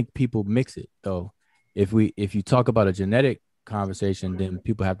people mix it though. If you talk about a genetic conversation, then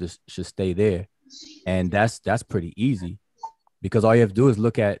people should stay there, and that's pretty easy, because all you have to do is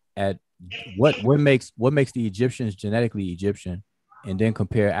look at what makes the Egyptians genetically Egyptian, and then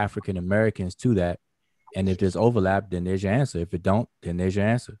compare African Americans to that. And if there's overlap, then there's your answer. If it don't, then there's your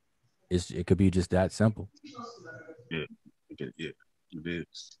answer. It could be just that simple. Yeah, it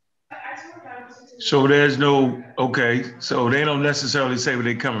is. So there's no, okay, so they don't necessarily say where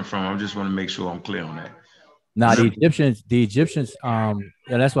they're coming from. I just want to make sure I'm clear on that. Now the Egyptians, and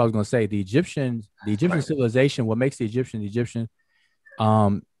that's what I was gonna say. The Egyptian civilization, what makes the Egyptian,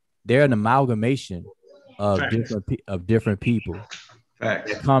 they're an amalgamation of different people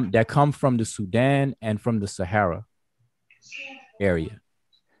that come from the Sudan and from the Sahara area.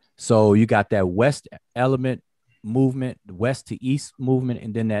 So you got that West element movement, West to East movement,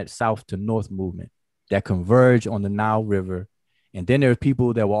 and then that South to North movement that converge on the Nile River. And then there are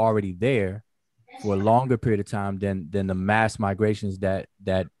people that were already there for a longer period of time than the mass migrations that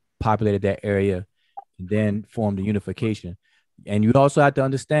populated that area and then formed the unification. And you also have to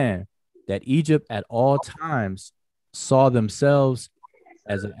understand that Egypt at all times saw themselves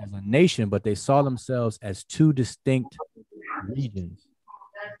as a nation, but they saw themselves as two distinct regions.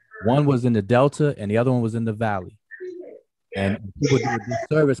 One was in the Delta and the other one was in the Valley. And people do a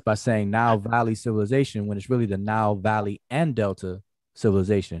disservice by saying Nile Valley civilization when it's really the Nile Valley and Delta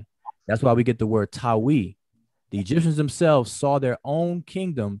civilization. That's why we get the word Tawi. The Egyptians themselves saw their own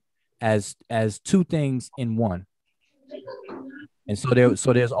kingdom as two things in one. And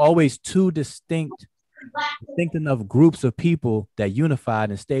so there's always two distinct enough groups of people that unified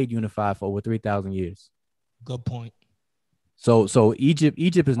and stayed unified for over 3,000 years. Good point. So Egypt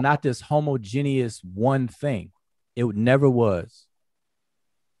is not this homogeneous one thing. It never was.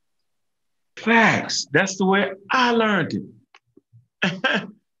 Facts. That's the way I learned it.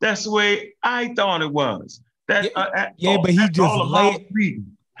 That's the way I thought it was. That but he just laid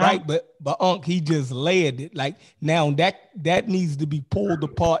reading. Right, but Unc, he just layered it. Like now that needs to be pulled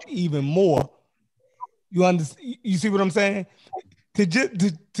apart even more. You understand? You see what I'm saying? To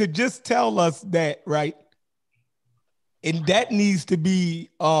just tell us that, right? And that needs to be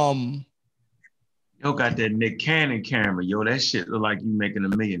Yo, got that Nick Cannon camera. Yo, that shit look like you making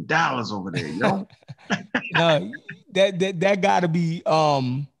 $1 million over there, yo. No, that gotta be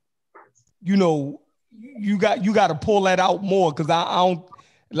you know, you got to pull that out more, because I don't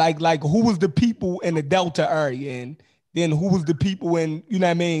like who was the people in the Delta area, and then who was the people in, you know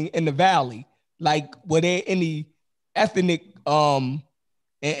what I mean, in the Valley? Like, were there any ethnic and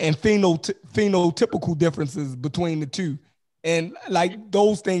phenotypical differences between the two? And like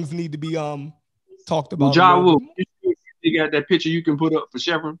those things need to be talked about. John Woo, you got that picture you can put up for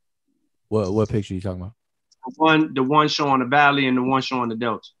Chevron? What picture are you talking about? The one showing the Valley and the one showing the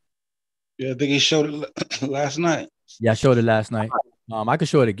Delta. Yeah, I think he showed it last night. Yeah, I showed it last night. I could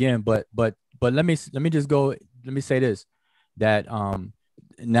show it again, but let me just go. Let me say this, that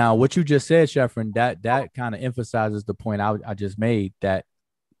now what you just said, Chevron, that kind of emphasizes the point I just made, that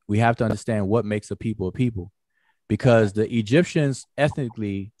we have to understand what makes a people, because the Egyptians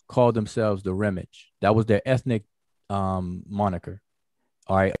ethnically called themselves the Remich. That was their ethnic moniker.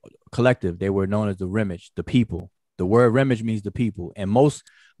 All right, collective. They were known as the Remich, the people. The word Remich means the people, and most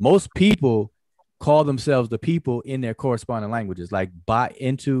people call themselves the people in their corresponding languages, like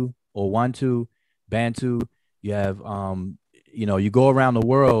Bantu or Wantu, Bantu. You have, you go around the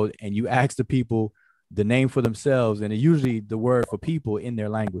world and you ask the people the name for themselves, and it's usually the word for people in their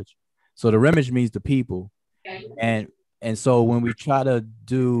language. So the Remich means the people, and so when we try to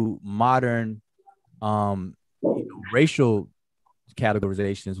do modern racial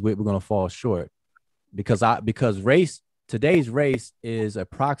categorizations, we're going to fall short, because today's race is a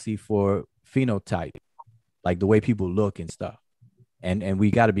proxy for phenotype, like the way people look and stuff, and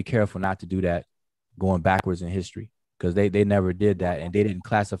we got to be careful not to do that going backwards in history, because they never did that, and they didn't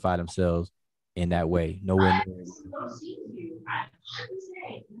classify themselves in that way, nowhere near.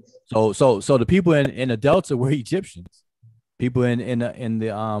 So the people in the Delta were Egyptians. People in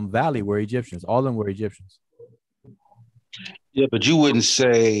the Valley were Egyptians. All of them were Egyptians. Yeah, but you wouldn't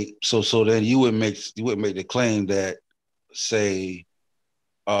say so. So then you would make the claim that, say,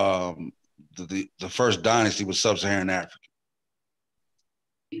 the first dynasty was sub-Saharan Africa.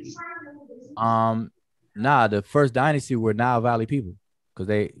 Nah, the first dynasty were Nile Valley people, because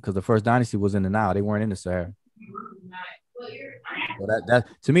the first dynasty was in the Nile. They weren't in the Sahara. So that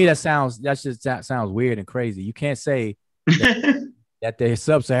to me that sounds weird and crazy. You can't say that they're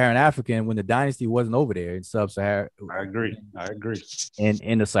sub-Saharan African when the dynasty wasn't over there in sub-Sahara. I agree.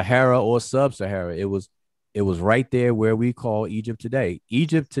 In the Sahara or sub-Sahara, it was right there where we call Egypt today.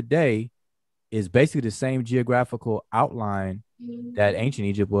 Egypt today is basically the same geographical outline that ancient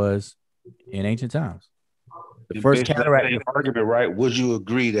Egypt was in ancient times. The first cataract argument, right? Would you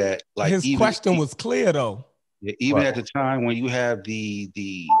agree that, like, his question was clear though? Even at the time when you have the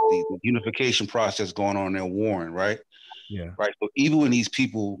unification process going on in Warren, right? Yeah. Right. So even when these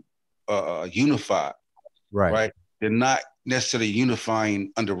people unify, right, they're not necessarily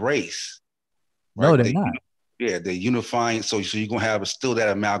unifying under race. Right? No, they're not. Yeah, they're unifying. So you're gonna have still that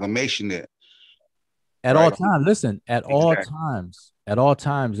amalgamation there. At all times, listen. At all times,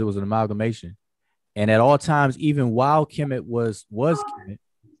 it was an amalgamation, and at all times, even while Kemet was Kemet.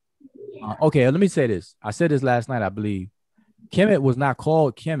 Okay, let me say this. I said this last night, I believe. Kemet was not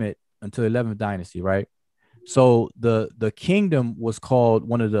called Kemet until 11th dynasty, right? So the kingdom was called,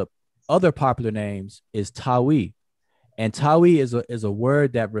 one of the other popular names is Tawi, and Tawi is a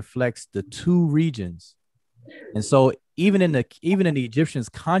word that reflects the two regions. And so even in the Egyptians'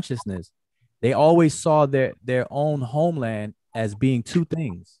 consciousness, they always saw their own homeland as being two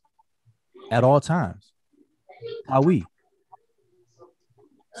things at all times. Tawi.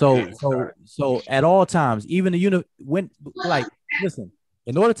 So at all times, even listen,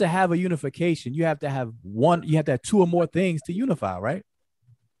 in order to have a unification, you have to have two or more things to unify, right?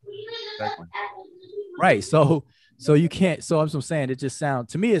 Exactly. Right. So you can't. So I'm saying, it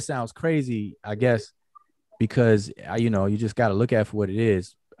sounds crazy, I guess, because you just got to look at it for what it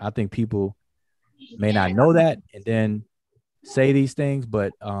is. I think people may not know that and then say these things,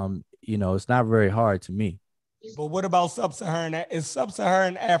 but it's not very hard to me. But what about sub-Saharan? Is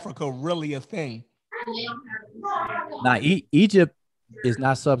sub-Saharan Africa really a thing? Now, Egypt is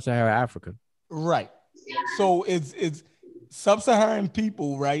not sub-Saharan Africa. Right. So sub-Saharan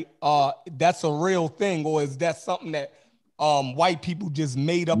people, right? That's a real thing, or is that something that white people just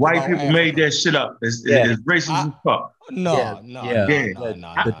made up White about people Africa? made that shit up. It's racist as fuck. No.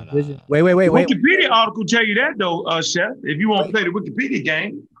 The division. Wait. Wikipedia article tell you that though, Chef. If you want to play the Wikipedia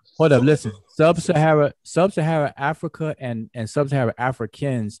game. Hold up, listen. Sub-Sahara Africa and Sub-Saharan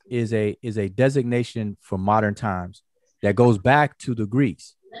Africans is a designation for modern times that goes back to the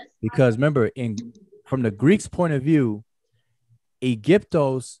Greeks. Because remember, from the Greeks' point of view,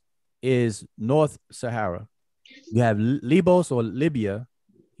 Egyptos is North Sahara. You have Libos or Libya,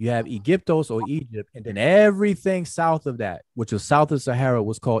 you have Egyptos or Egypt, and then everything south of that, which was south of Sahara,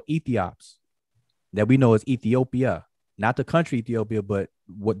 was called Ethiops, that we know as Ethiopia, not the country Ethiopia, but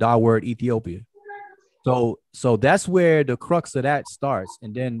what our word Ethiopia. So that's where the crux of that starts,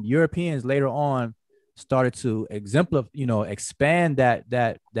 and then Europeans later on started to expand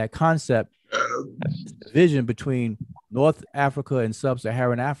that concept, division between North Africa and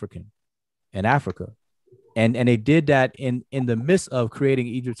Sub-Saharan Africa. And they did that in the midst of creating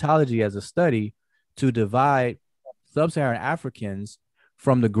Egyptology as a study to divide Sub-Saharan Africans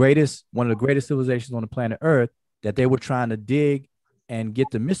from one of the greatest civilizations on the planet Earth that they were trying to dig and get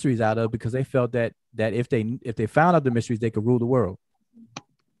the mysteries out of, because they felt that if they found out the mysteries, they could rule the world.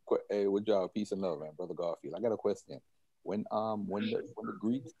 Hey, what y'all? Peace and love, man, brother Garfield. I got a question. When the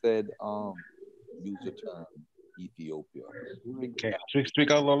Greeks said use the term Ethiopia,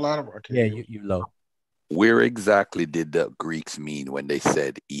 speak out a little louder. Yeah, you low. Where exactly did the Greeks mean when they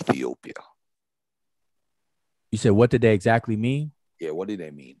said Ethiopia? You said, what did they exactly mean? Yeah, what did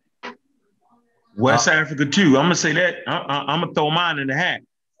they mean? West Africa too. I'm gonna say that. I'm gonna throw mine in the hat,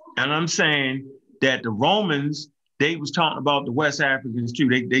 and I'm saying that the Romans, they was talking about the West Africans too.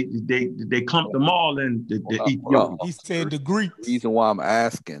 They clumped them all in the Ethiopians. He said the Greeks. The reason why I'm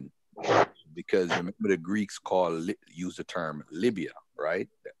asking, because remember the Greeks use the term Libya, right?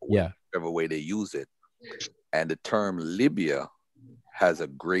 Yeah. Whichever way they use it. And the term Libya has a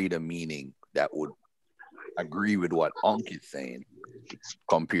greater meaning that would agree with what Ankh is saying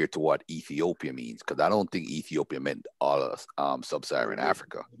compared to what Ethiopia means. Because I don't think Ethiopia meant all of sub-Saharan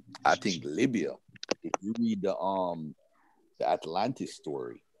Africa. I think Libya, if you read the Atlantis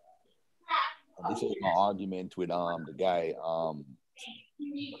story, and this is my argument with the guy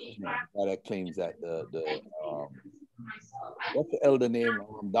that claims that the what's the elder name?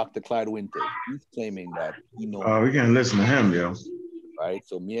 Dr. Clyde Winter. He's claiming that he knows. Oh, we can't listen to him, yo. Right.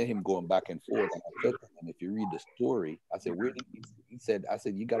 So me and him going back and forth. And I said to him, if you read the story, I said, where did he said, I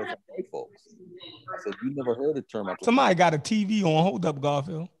said, you got it from white folks. I said, you never heard the term. Somebody got a TV on. Hold up,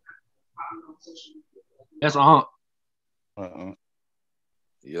 Garfield. That's a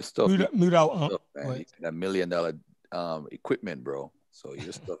Your stuff. Mute out. Man. That $1 million equipment, bro. So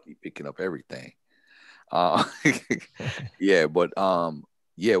your stuff, you picking up everything. Yeah, but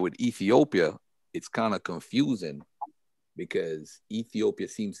with Ethiopia, it's kind of confusing because Ethiopia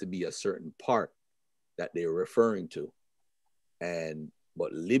seems to be a certain part that they're referring to,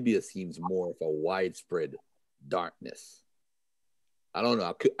 but Libya seems more of a widespread darkness. I don't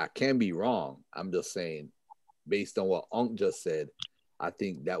know. I can be wrong. I'm just saying, based on what Ankh just said, I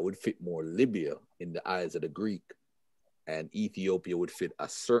think that would fit more Libya in the eyes of the Greek, and Ethiopia would fit a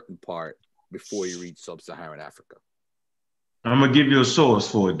certain part before you reach sub-Saharan Africa. I'm gonna give you a source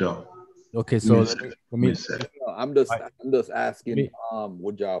for it though. Okay, so I'm just asking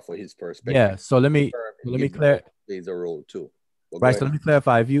Woodjaw for his perspective. Yeah, so let me clarify. Plays a role too. Right, so let me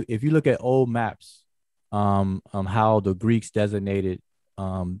clarify. If you look at old maps, how the Greeks designated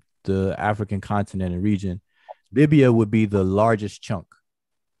the African continent and region, Libya would be the largest chunk.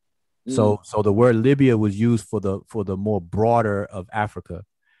 So the word Libya was used for the more broader of Africa.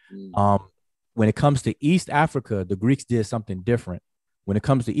 When it comes to East Africa, the Greeks did something different. When it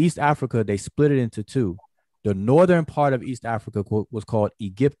comes to East Africa, they split it into two. The northern part of East Africa was called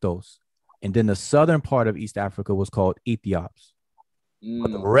Egyptos, and then the southern part of East Africa was called Ethiops.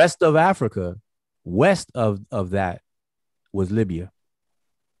 But the rest of Africa, west of that, was Libya.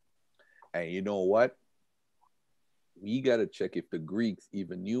 And you know what? We got to check if the Greeks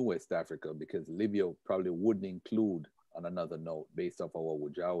even knew West Africa, because Libya probably wouldn't include, on another note, based off of what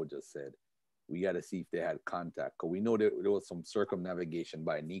Wujawa just said. We got to see if they had contact, because we know there was some circumnavigation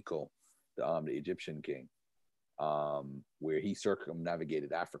by Necho, the Egyptian king, where he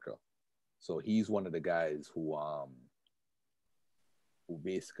circumnavigated Africa. So he's one of the guys who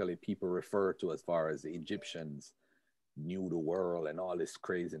basically people refer to as far as the Egyptians knew the world and all this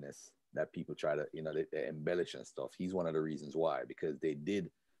craziness that people try to, they embellish and stuff. He's one of the reasons why, because they did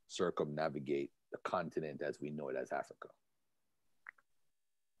circumnavigate the continent as we know it as Africa.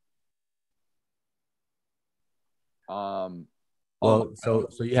 Well, so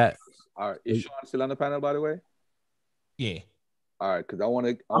you had. All right, is Sean still on the panel, by the way? Yeah. All right, because I want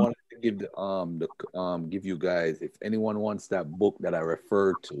to give give you guys, if anyone wants that book that I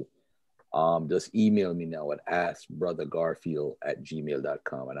referred to, just email me now at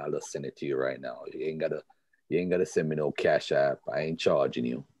askbrothergarfield@gmail.com and I'll just send it to you right now. You ain't gotta send me no Cash App. I ain't charging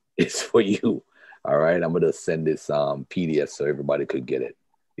you. It's for you. All right. I'm gonna send this PDF so everybody could get it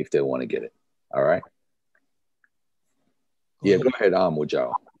if they want to get it. All right. Yeah, go ahead,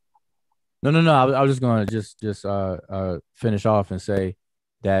 Mujao. No. I was just gonna just finish off and say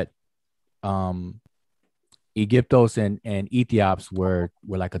that Egyptos and Ethiops were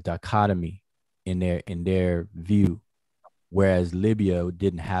like a dichotomy in their view, whereas Libya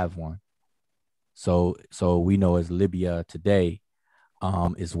didn't have one. So we know as Libya today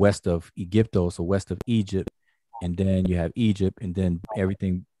is west of Egyptos, so west of Egypt, and then you have Egypt, and then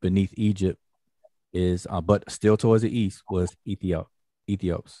everything beneath Egypt is, but still towards the east was Ethiops,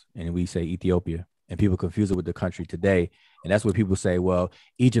 and we say Ethiopia, and people confuse it with the country today, and that's what people say. Well,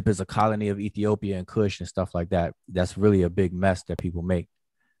 Egypt is a colony of Ethiopia and Kush and stuff like that. That's really a big mess that people make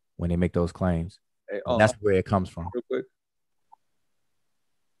when they make those claims. Hey, that's where it comes from. Real quick,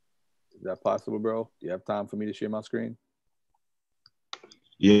 is that possible, bro? Do you have time for me to share my screen?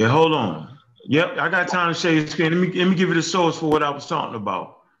 Yeah, hold on. Yep, I got time to share your screen. Let me give you the source for what I was talking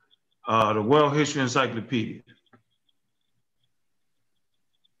about. The World History Encyclopedia.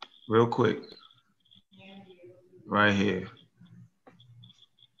 Real quick. Right here.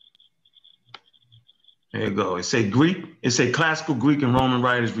 There you go. It say Greek. It say classical Greek and Roman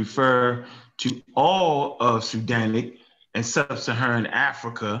writers refer to all of Sudanic and sub-Saharan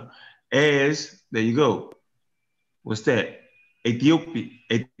Africa as, there you go. What's that? Ethiopica.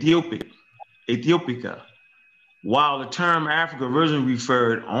 While the term Africa originally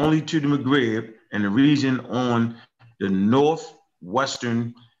referred only to the Maghreb and the region on the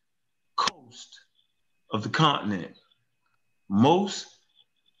northwestern coast of the continent. Most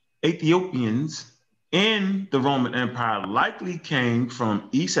Ethiopians in the Roman Empire likely came from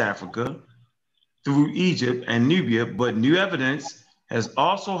East Africa through Egypt and Nubia, but new evidence has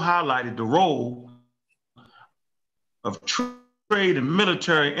also highlighted the role of trade and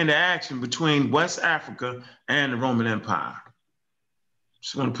military interaction between West Africa and the Roman Empire.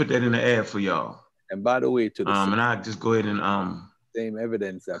 Just want to put that in the ad for y'all. And by the way, to the and I just go ahead and same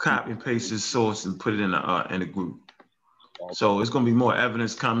evidence that copy and paste this source and put it in the group. Okay. So it's gonna be more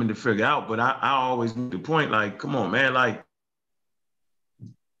evidence coming to figure out. But I always make the point, like, come on, man, like.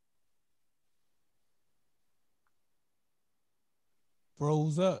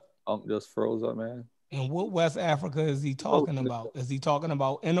 Froze up. Just froze up, man. And what West Africa is he talking about? Is he talking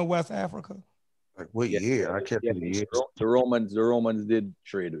about inner West Africa? Like what year? I kept the year. The Romans did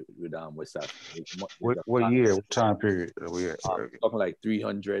trade with West Africa. What year? What time period are we at? Talking like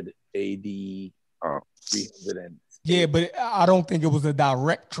 300 AD. 300 and yeah, but I don't think it was a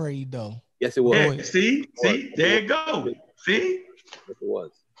direct trade though. Yes, it was. Yeah, see, there you go. See, it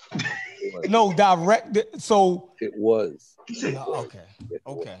was. No, direct. So it was. No,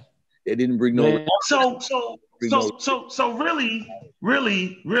 okay. They didn't bring no. So really,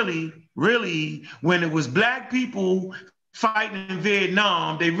 when it was black people fighting in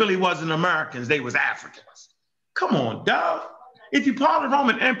Vietnam, they really wasn't Americans. They was Africans. Come on, dog. If you're part of the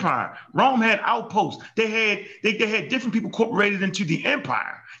Roman Empire, Rome had outposts. They had different people incorporated into the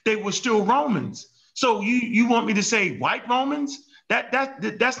empire. They were still Romans. So you want me to say white Romans?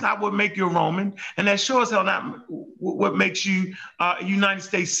 That's not what make you a Roman, and that sure as hell not what makes you a United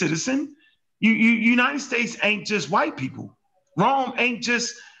States citizen. United States ain't just white people. Rome ain't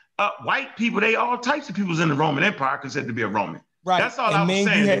just white people. They all types of people's in the Roman Empire considered to be a Roman. Right. That's all and I was then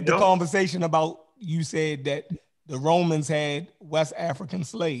saying. You had the conversation about, you said that the Romans had West African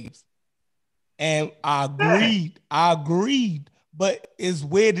slaves, and I agreed. But is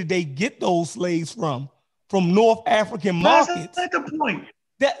where did they get those slaves from? From North African markets. That's the point.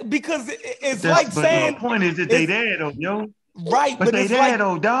 Because it's like saying. The point is that they there though, yo. Right, but they it's there like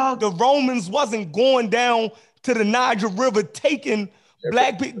though, dog. The Romans wasn't going down to the Niger River taking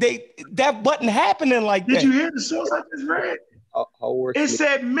black people. That wasn't happening like that. Did you hear the source I just read? It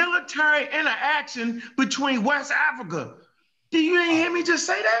said military interaction between West Africa. Did you ain't hear me just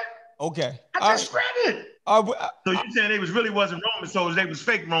say that? Okay. I just read it. So you saying they wasn't Roman soldiers, they was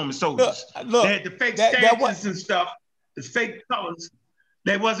fake Roman soldiers. Look, they had the fake stances and stuff, the fake colors.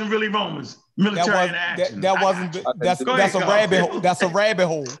 They wasn't really Romans. Military interaction. That's a rabbit hole. That's a rabbit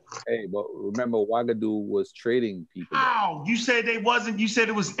hole. Hey, but remember Ouagadougou was trading people. How? You said they wasn't, you said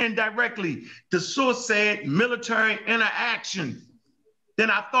it was indirectly. The source said military interaction.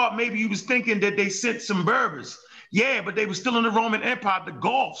 Then I thought maybe you was thinking that they sent some Berbers. Yeah, but they were still in the Roman Empire. The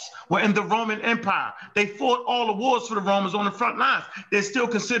Goths were in the Roman Empire. They fought all the wars for the Romans on the front lines. They're still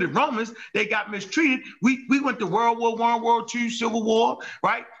considered Romans. They got mistreated. We went to World War I, World War II, Civil War,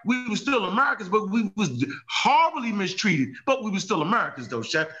 right? We were still Americans, but we was horribly mistreated. But we were still Americans, though,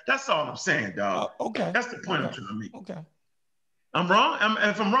 Chef. That's all I'm saying, dog. Okay. That's the point I'm trying to make. Okay. I'm wrong.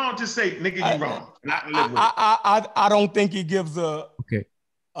 If I'm wrong, just say, nigga, you wrong. I don't think he gives a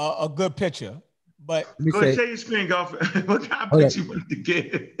good picture. But go ahead, say your screen, golf. What kind of picture you want to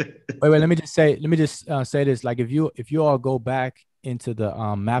get? Wait. Let me just say this. Like, if you all go back into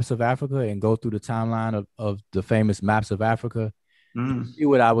the maps of Africa and go through the timeline of the famous maps of Africa, you see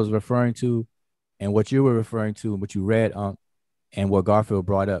what I was referring to, and what you were referring to, and what you read, and what Garfield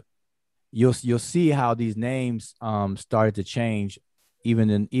brought up. You'll see how these names started to change, even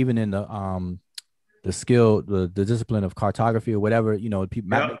in the skill, the discipline of cartography or whatever,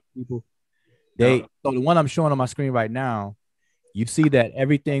 people. So the one I'm showing on my screen right now, you see that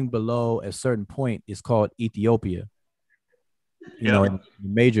everything below a certain point is called Ethiopia. In the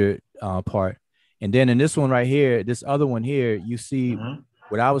major part. And then in this one right here, this other one here, you see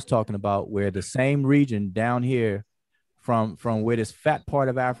what I was talking about, where the same region down here from where this fat part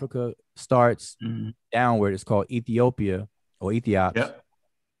of Africa starts downward is called Ethiopia or Ethiops.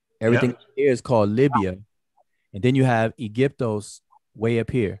 Everything here is called Libya. And then you have Egyptos way up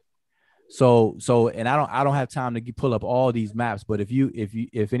here. So and I don't have time to pull up all these maps, but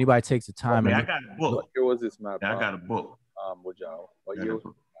if anybody takes the time, I got a book. Here was this map. I got a book. What year?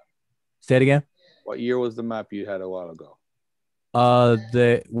 Say it again. What year was the map you had a while ago?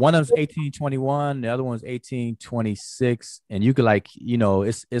 The one of them's 1821, the other one's 1826, and you could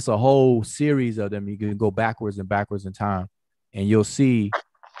it's a whole series of them. You can go backwards and backwards in time, and you'll see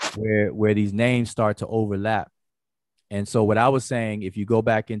where these names start to overlap. And so what I was saying, if you go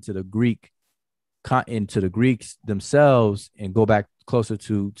back into the Greeks themselves and go back closer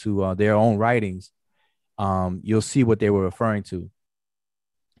to their own writings, you'll see what they were referring to,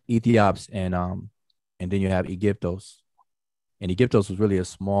 Ethiops, and then you have Egyptos, and Egyptos was really a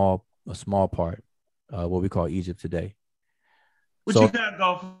small part, what we call Egypt today. What you got,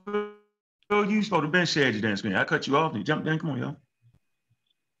 golf? You supposed to been shared your damn screen. I cut you off and you jumped in. Come on, yo.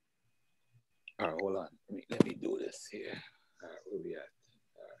 All right, hold on. Let me do this here. All right, where we at?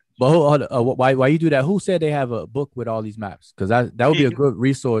 But hold on, why you do that? Who said they have a book with all these maps? Because that would be a good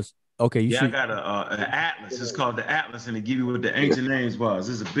resource. Okay, I got an atlas. It's called the Atlas, and they give you what the ancient names was.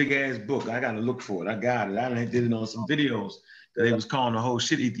 This is a big ass book. I got to look for it. I got it. I did it on some videos that they was calling the whole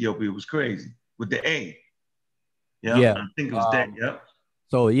shit Ethiopia. It was crazy with the A. Yeah, I think it was that. Yep.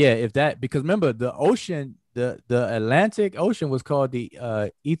 So because remember the ocean, the Atlantic Ocean was called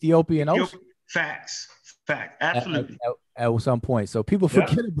the Ethiopian Ocean. Fact, absolutely. At some point, so people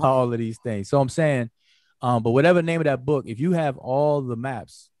forget about all of these things. So I'm saying, but whatever name of that book, if you have all the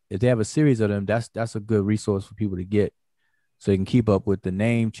maps, if they have a series of them, that's a good resource for people to get, so you can keep up with the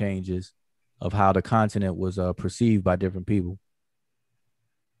name changes of how the continent was perceived by different people.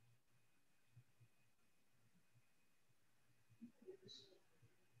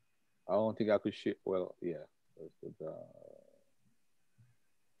 I don't think I could share. Well, yeah.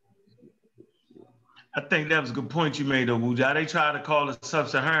 I think that was a good point you made, though, Wuja. They try to call it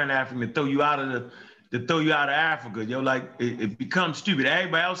sub-Saharan Africa to throw you out of Africa. Yo, like it becomes stupid.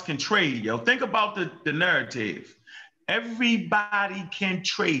 Everybody else can trade. Yo, think about the narrative. Everybody can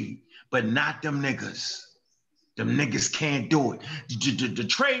trade, but not them niggas. Them niggas can't do it. The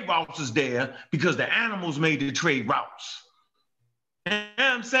trade routes is there because the animals made the trade routes. You know what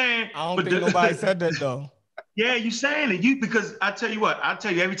I'm saying? I don't think nobody said that though. Yeah, you saying it. Because I tell you what, I'll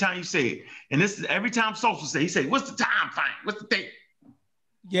tell you every time you say it. And this is every time Social say, he say, what's the time frame? What's the date?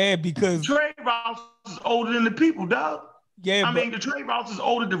 Yeah, because trade routes is older than the people, dog. Yeah, I mean the trade routes is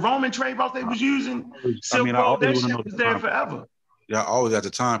older. The Roman trade routes they was using, Silk Road, that shit was there forever. Yeah, always at the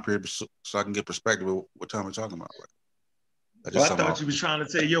time period, so I can get perspective of what time we're talking about. I thought you was trying to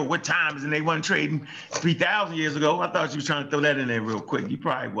say, yo, what time is, and they wasn't trading 3,000 years ago. I thought you was trying to throw that in there real quick. You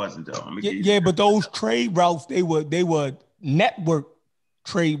probably wasn't, though. Yeah, but those trade routes, they were network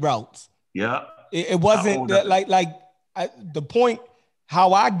trade routes. Yeah. It wasn't that, the point,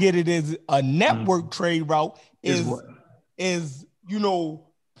 how I get it is a network trade route is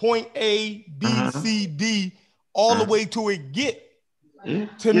point A, B, C, D, all the way to it get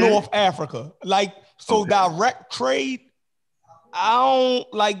to North Africa. Direct trade, I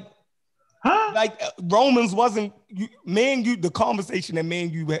don't Romans wasn't the conversation that me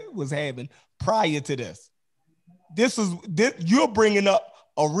and you was having prior to this. You're bringing up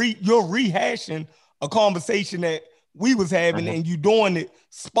you're rehashing a conversation that we was having, and you doing it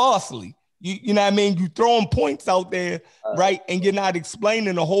sparsely. You know what I mean? You throwing points out there, right? And you're not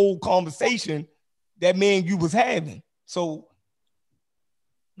explaining the whole conversation that me and you was having. So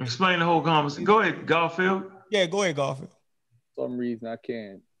explain the whole conversation. Go ahead, Garfield. Yeah, go ahead, Garfield. For some reason I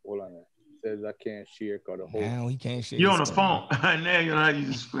can't. Hold on. It says I can't share because the whole. Now he can't share. You're on the phone. Now you know how you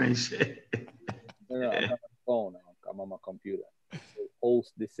explain shit. No, I'm on the phone. I'm on my computer.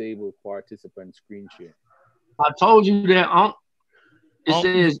 Host disabled participant screen share. I told you that. It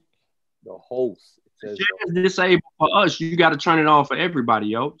says the host. It says disabled for us. You got to turn it on for everybody,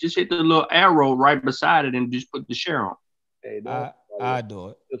 yo. Just hit the little arrow right beside it and just put the share on. Hey, I do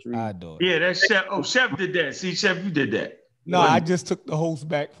it. I do it. Yeah, that's Chef. Oh, Chef did that. See, Chef, you did that. No, I just took the host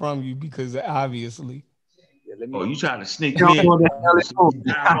back from you because obviously. Yeah, you trying to sneak me in.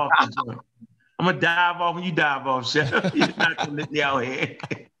 I'm gonna dive off when you dive off, Chef. You're not gonna let me out here.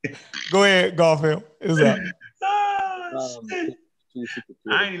 Go ahead, Garfield. It's up.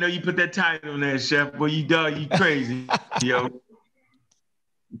 I didn't know you put that title on there, Chef. Boy, you dog, you crazy, yo.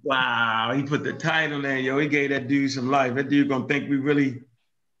 Wow, he put the title on there, yo. He gave that dude some life. That dude gonna think we really.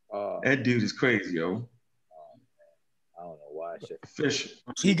 That dude is crazy, yo. I don't know why. Fisher.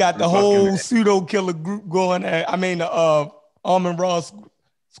 He got the whole pseudo killer group going. The Almond Ross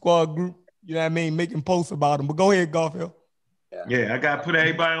squad group. You know what I mean? Making posts about him. But go ahead, Garfield. Yeah, I gotta put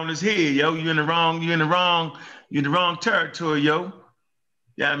everybody on his head, yo. You're in the wrong territory, yo.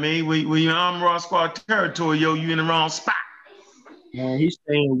 Yeah, I mean, when you're in Almond Ross squad territory, yo, you in the wrong spot. Man, he's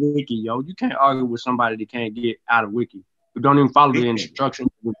staying wiki, yo. You can't argue with somebody that can't get out of wiki. You don't even follow the instructions.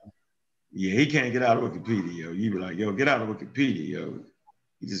 Yeah, he can't get out of Wikipedia, yo. You be like, yo, get out of Wikipedia, yo.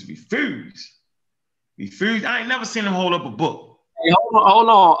 He just refused. I ain't never seen him hold up a book. Hey, hold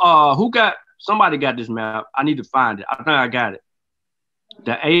on. Somebody got this map. I need to find it. I think I got it.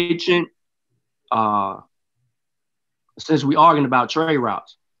 The ancient, since we arguing about trade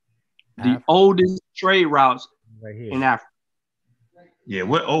routes, the oldest trade routes right here in Africa. Yeah,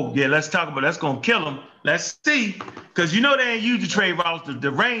 let's talk about that's gonna kill them. Let's see. Because you know they ain't used the trade routes.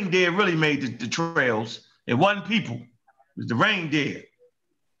 The reindeer really made the trails. It wasn't people. It was the reindeer.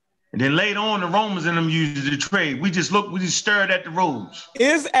 And then later on, the Romans and them used the trade. We just stared at the roads.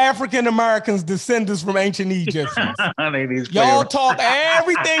 Is African Americans descendants from ancient Egyptians? Y'all talk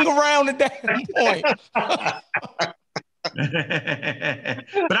everything around the damn point.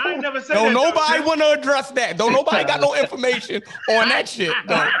 But I ain't never said Don't that. Nobody want to address that. Don't nobody got no information on that shit.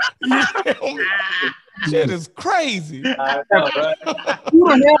 Shit is crazy.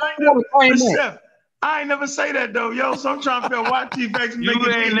 I ain't never say that though, yo. So I'm trying to figure out why T-Vex make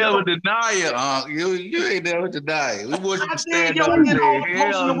You ain't never deny it, You ain't never deny it. We want you to stand up and say,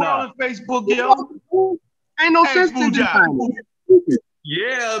 hell no. On Facebook, yo. Ain't no sense in that.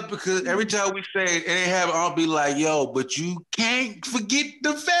 Yeah, because every time we say it, they have I'll be like, yo, but you can't forget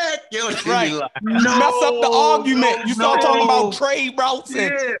the fact, yo. Right. Like, Mess up the argument. You start talking about trade routes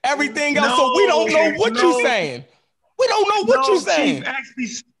and everything else. So we don't know what you're saying. We don't know what you're saying.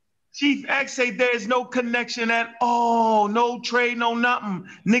 Chief X say there's no connection at all. No trade, no nothing.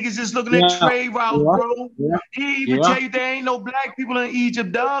 Niggas just looking at trade routes, bro. He even tell you there ain't no black people in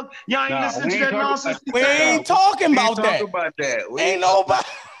Egypt, dog. Y'all ain't listening to that nonsense. We ain't talking about that. Ain't nobody.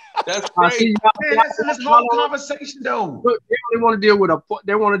 That's crazy. That's in this whole conversation, though. Look, they want to deal with what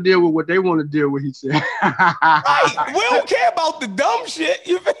they want to deal with. He said, "Right, we don't care about the dumb shit."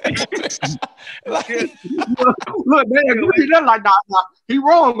 You like, look, they agree. They're like, nah, he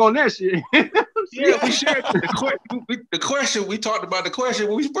wrong on that shit. Yeah, we shared the question. We talked about the question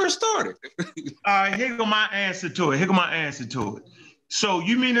when we first started. All right, here go my answer to it. So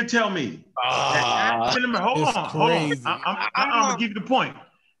you mean to tell me? Hold on. I'm gonna give you the point.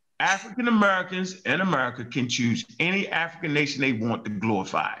 African Americans in America can choose any African nation they want to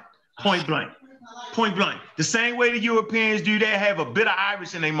glorify. Point blank. The same way the Europeans do, they have a bit of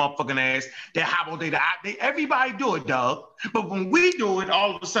Irish in their motherfucking ass. Everybody do it, dog. But when we do it,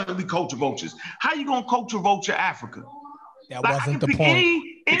 all of a sudden we culture vultures. How you gonna culture vulture Africa? That wasn't the point.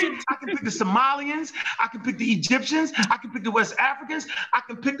 I can pick the Somalians. I can pick the Egyptians. I can pick the West Africans. I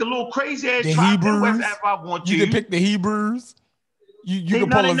can pick the little crazy ass tribe in West Africa. I want you can pick the Hebrews. You can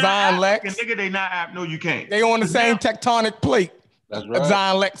pull a Zion Lex. Nigga, they not. No, you can't. They on the same tectonic plate. That's right.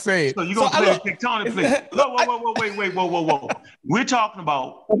 Zion Lex said. So you gonna play a tectonic plate? Whoa. We're talking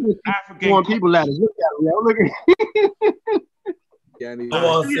about African people. At us. Look at them. Look at. I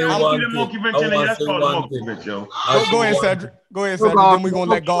want to say one thing. Go ahead, Cedric. Then we're gonna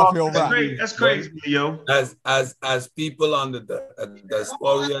let Garfield rock. That's crazy, yo. As people on the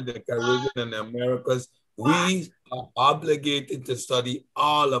diaspora, the Caribbean, and the Americas, we are obligated to study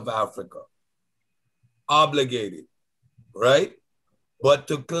all of Africa. Obligated, right? But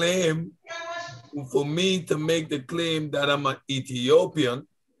to claim for me to make the claim that I'm an Ethiopian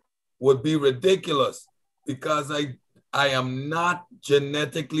would be ridiculous because I am not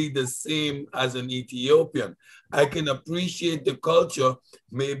genetically the same as an Ethiopian. I can appreciate the culture,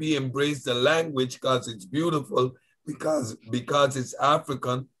 maybe embrace the language because it's beautiful, because it's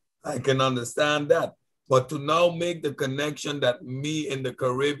African. I can understand that. But to now make the connection that me in the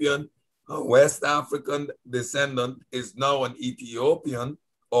Caribbean, West African descendant is now an Ethiopian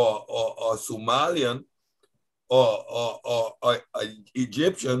or Somalian or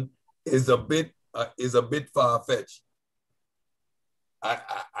Egyptian is a bit far-fetched.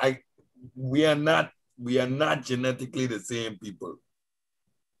 We are not genetically the same people.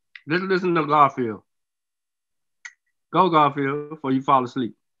 Listen to Garfield. Go, Garfield, before you fall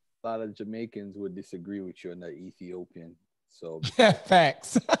asleep. A lot of Jamaicans would disagree with you on the Ethiopian. So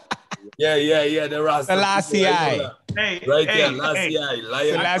facts. Yeah. The Rasta. Selassie. Hey, right hey, there, Lassie.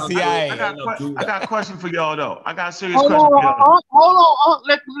 Selassie. I got a question for y'all though. I got a serious Hold question for y'all. on.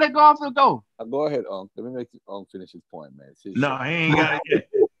 Let Garfield go. go ahead, Unc. Let me make Unc finish his point, man. No, he ain't got it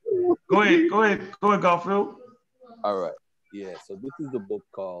yet. Go ahead, Garfield. All right. Yeah. So this is the book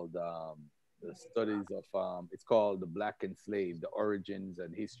called The Studies of it's called The Black Enslaved: The Origins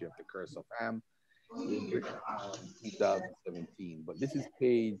and History of the Curse of Ham. It was written in 2017, but this is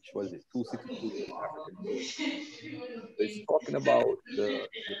page, what is it, 262 African. It's talking about the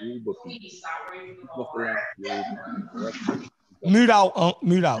Yoruba people. Mute out,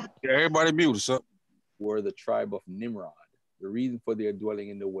 mute out. Yeah, everybody mute. What's up? Were the tribe of Nimrod. The reason for their dwelling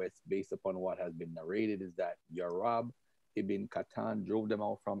in the West, based upon what has been narrated, is that Yarab ibn Qatan drove them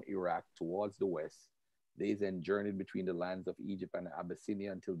out from Iraq towards the West. They then journeyed between the lands of Egypt and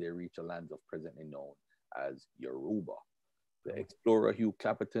Abyssinia until they reached the lands of presently known as Yoruba. The explorer Hugh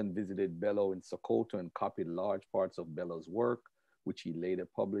Clapperton visited Bello in Sokoto and copied large parts of Bello's work, which he later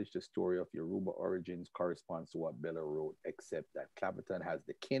published. The story of Yoruba origins corresponds to what Bello wrote, except that Clapperton has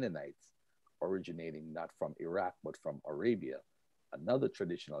the Canaanites originating not from Iraq, but from Arabia. Another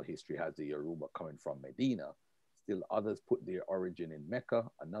traditional history has the Yoruba coming from Medina. Still others put their origin in Mecca.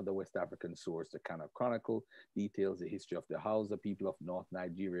 Another West African source, the Kana Chronicle, details the history of the Hausa people of North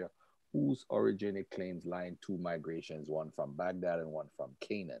Nigeria, whose origin it claims lie in two migrations, one from Baghdad and one from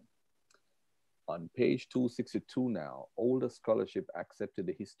Canaan. On page 262 now, older scholarship accepted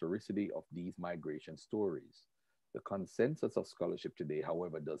the historicity of these migration stories. The consensus of scholarship today,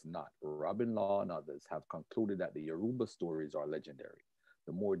 however, does not. Robin Law and others have concluded that the Yoruba stories are legendary.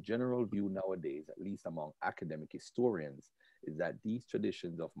 The more general view nowadays, at least among academic historians, is that these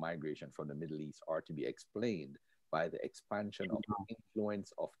traditions of migration from the Middle East are to be explained by the expansion of the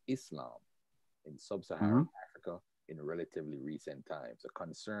influence of Islam in sub-Saharan Africa in relatively recent times. The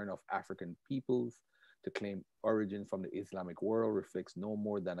concern of African peoples to claim origin from the Islamic world reflects no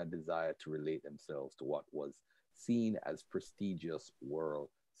more than a desire to relate themselves to what was seen as prestigious world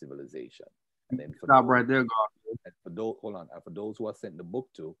civilization. And then for Stop those, right there, and for those, hold on, and for those who I sent the book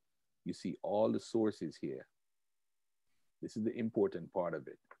to, you see all the sources here. This is the important part of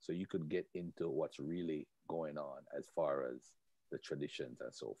it. So you could get into what's really going on as far as the traditions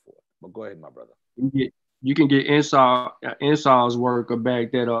and so forth. But go ahead, my brother. You can get Insal's work to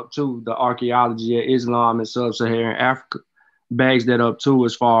back that up too. The archaeology of Islam in sub-Saharan Africa backs that up too,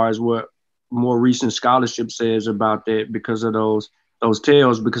 as far as what more recent scholarship says about that, because of those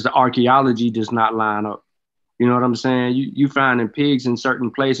tales, because the archaeology does not line up. You know what I'm saying? You finding pigs in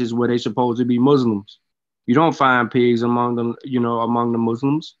certain places where they supposed to be Muslims. You don't find pigs among them, among the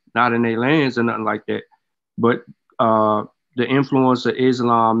Muslims, not in their lands or nothing like that. But the influence of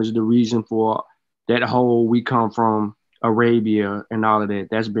Islam is the reason for that whole we come from Arabia and all of that.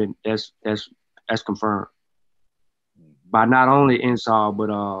 That's confirmed by not only Insal,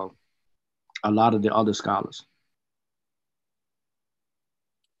 but a lot of the other scholars.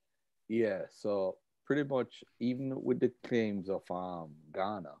 Yeah, so pretty much even with the claims of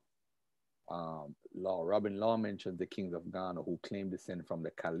Ghana, Robin Law mentions the kings of Ghana who claim descent from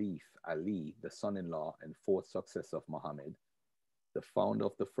the Caliph Ali, the son-in-law and fourth successor of Muhammad, the founder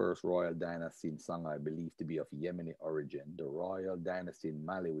of the first royal dynasty in Songhai, believed to be of Yemeni origin, the royal dynasty in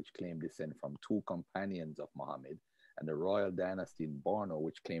Mali, which claimed descent from two companions of Muhammad, and the royal dynasty in Borno,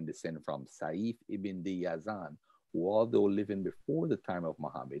 which claimed descent from Saif ibn di Yazan, who, although living before the time of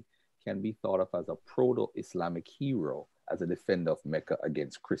Muhammad, can be thought of as a proto-Islamic hero as a defender of Mecca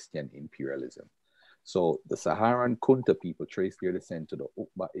against Christian imperialism. So the Saharan Kunta people trace their descent to the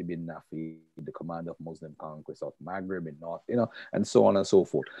Uqba ibn Nafi, the commander of Muslim conquest of Maghreb in North, and so on and so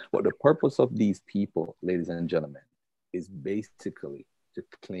forth. But the purpose of these people, ladies and gentlemen, is basically to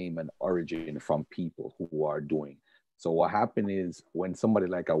claim an origin from people who are doing So what happened is when somebody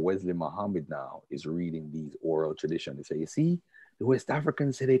like a Wesley Muhammad now is reading these oral traditions, they say, you see, the West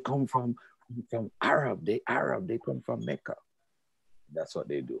Africans say they come from Arab, they come from Mecca. That's what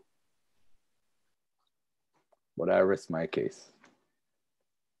they do. But I rest my case.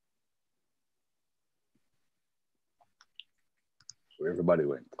 Where everybody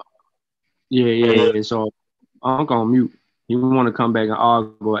went. Yeah. So I'm gonna mute. You want to come back and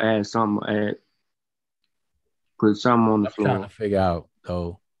argue or add something, put something on the floor. Trying to figure out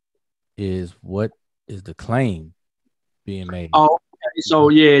though is what is the claim being made? Oh, okay. So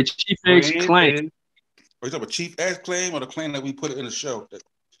yeah, Chief X claim. Are you talking about Chief X claim or the claim that we put in the show? The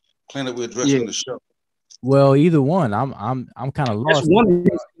claim that we addressed in the show. Well, either one. I'm kind of lost. That's one of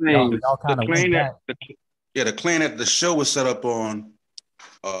these claims. The claim that the show was set up on.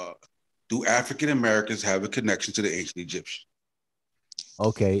 Do African Americans have a connection to the ancient Egyptians?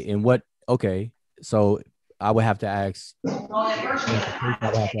 Okay, and what? Okay, so I would have to ask. In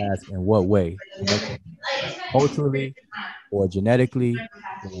what way? Culturally, or genetically,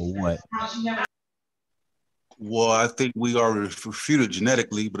 or what? Well, I think we are refuted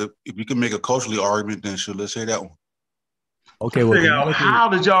genetically, but if you can make a culturally argument, then sure, let's say that one. Okay, well, how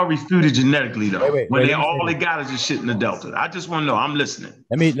did y'all refute it genetically though? When they got is just shit in the Delta. I just want to know. I'm listening.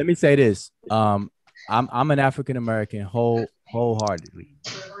 Let me say this. I'm an African American wholeheartedly,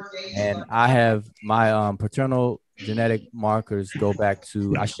 and I have my paternal genetic markers go back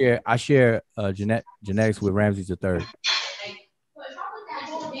to I share genetics with Ramses III.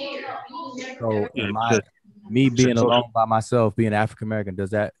 So me being alone by myself, being African American, does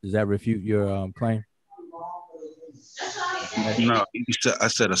that refute your claim? No, I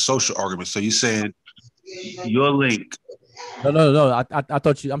said a social argument. So you're saying your link? No. I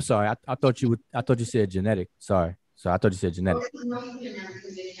thought you. I'm sorry. I thought you said genetic. Sorry. So I thought you said genetic.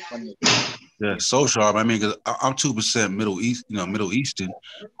 Yeah, social argument. I mean, because I'm 2% Middle East. Middle Eastern.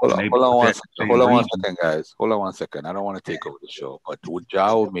 Hold on one second, guys. Hold on one second. I don't want to take over the show, but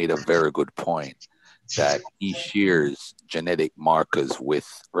Jao made a very good point that he shares genetic markers with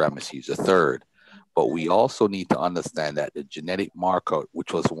Ramesses III. But we also need to understand that the genetic marker,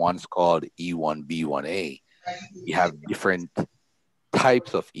 which was once called E1B1A, you have different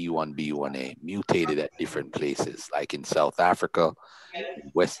types of E1B1A mutated at different places, like in South Africa,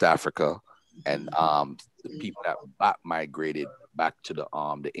 West Africa, and the people that migrated back to the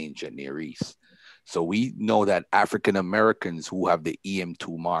ancient Near East. So we know that African Americans who have the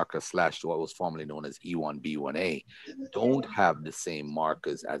EM2 marker / what was formerly known as E1B1A don't have the same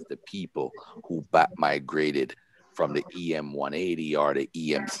markers as the people who back migrated from the EM180 or the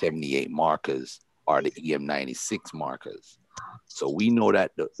EM78 markers or the EM96 markers. So we know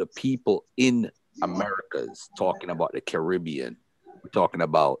that the people in Americas, talking about the Caribbean, we're talking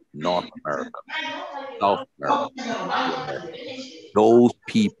about North America, South America. Those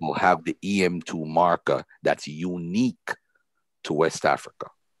people have the EM2 marker that's unique to West Africa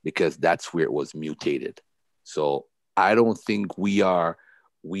because that's where it was mutated. So I don't think we are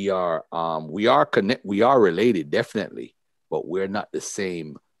related, definitely, but we're not the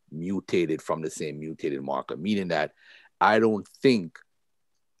same mutated from the same mutated marker, meaning that I don't think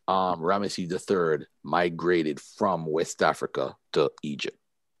Ramesses III migrated from West Africa to Egypt.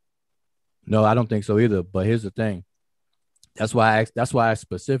 No, I don't think so either. But here's the thing. That's why I asked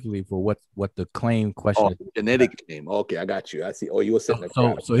specifically for what the claim question is. Genetic claim. Okay, I got you. I see. Oh, you were saying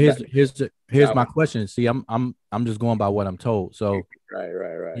so here's my question. See, I'm just going by what I'm told. So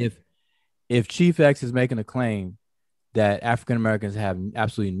right. If Chief X is making a claim that African Americans have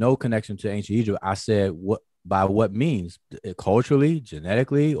absolutely no connection to ancient Egypt, I said by what means? Culturally,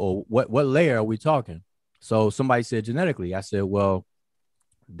 genetically, or what layer are we talking? So somebody said genetically. I said, well,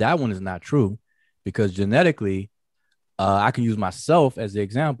 that one is not true because genetically, I can use myself as the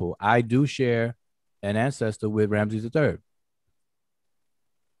example. I do share an ancestor with Ramses III.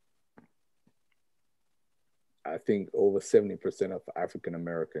 I think over 70% of African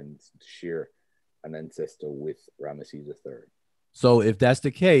Americans share an ancestor with Ramesses III. So if that's the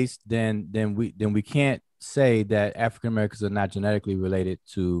case, then we can't say that African Americans are not genetically related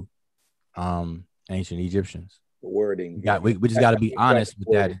to ancient Egyptians. The wording. We just got to be honest with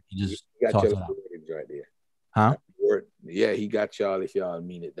that. And just toss it out. Right there. Huh? Yeah, he got y'all if y'all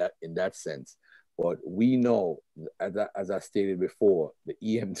mean it that in that sense. But we know, as I stated before, the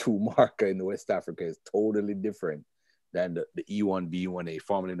EM2 marker in West Africa is totally different than the E1B1A,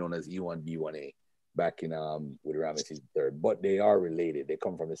 formerly known as E1B1A, back in with Ramesses III. But they are related. They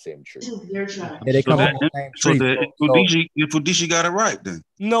come from the same tree. Yeah, they come from the same tree. Fudishi got it right then.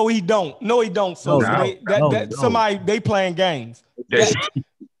 No, he don't. So somebody they playing games.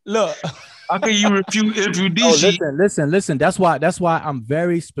 Look. How can you refute Listen. That's why I'm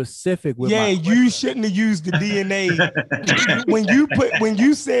very specific with my you shouldn't have used the DNA when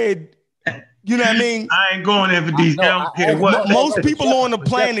you said, you know what I mean? I ain't going in for these. I don't care what. Most people on the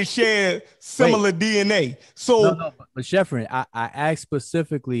planet share similar DNA. So but Sheffrin, I asked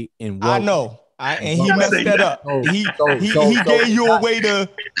specifically in what I know. And he messed that up. He gave you a way to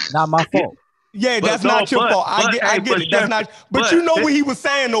not my fault. Yeah, that's not your fault. I get it. That's not. But you know what he was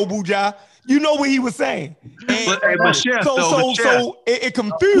saying, though, Buja. You know what he was saying. So it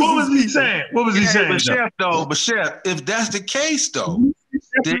confuses. What was he saying? What was he saying? But Chef, if that's the case, though,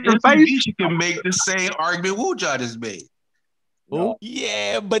 then Infidisci can make the same argument Wuja just made. No.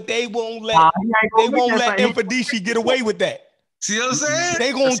 Yeah, but they won't let Infidisci get away with that. See what I'm saying?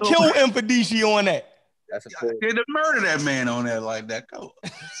 They gonna kill Infidisci on that. That's a they didn't murder that man on that like that. Go.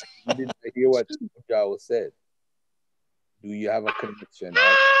 You didn't hear what Wuja said. Do you have a connection?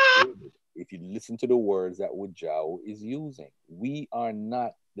 If you listen to the words that Wuja is using, we are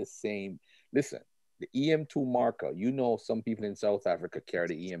not the same. Listen, the EM2 marker, you know, some people in South Africa carry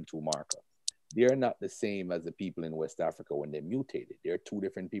the EM2 marker. They're not the same as the people in West Africa when they're mutated. They're two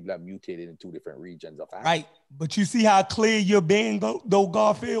different people that mutated in two different regions of Africa. Right. But you see how clear you're being, though,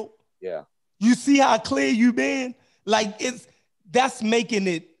 Garfield? Yeah. You see how clear you been? Like, that's making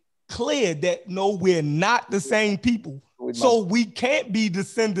it clear that no, we're not the same people. So we can't be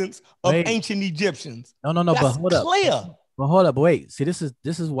descendants of ancient Egyptians. No, that's but hold clear. up. But hold up, wait. See, this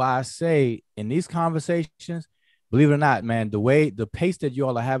is why I say in these conversations, believe it or not, man, the pace that you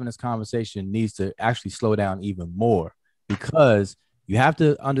all are having this conversation needs to actually slow down even more, because you have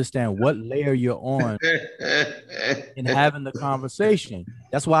to understand what layer you're on in having the conversation.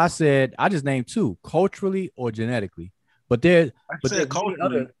 That's why I said I just named two, culturally or genetically. But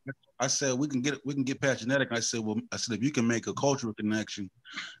culturally. I said we can get past genetic. I said if you can make a cultural connection,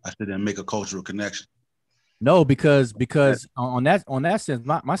 I said then make a cultural connection. No, because on that sense,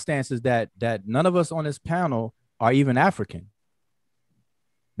 my stance is that none of us on this panel are even African.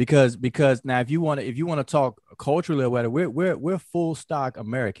 Because now if you want to talk culturally or whatever, we're full stock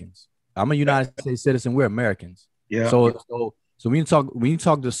Americans. I'm a United States citizen. We're Americans. Yeah. So when you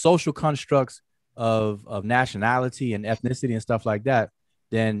talk the social constructs of nationality and ethnicity and stuff like that,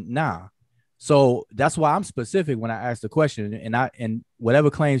 then nah. So that's why I'm specific when I ask the question, and whatever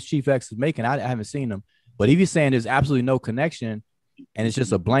claims Chief X is making, I haven't seen them. But if you're saying there's absolutely no connection and it's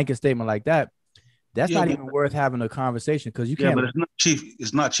just a blanket statement like that, that's not even worth having a conversation, because you can't. But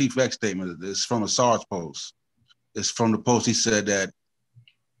it's not Chief X statement. It's from a SARS post. It's from the post. He said that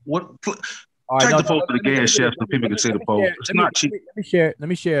check the post again, Chef, so people can see the post. It's not Chief. Let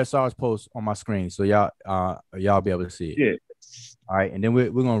me share a SARS post on my screen so y'all be able to see it. Yeah. All right, and then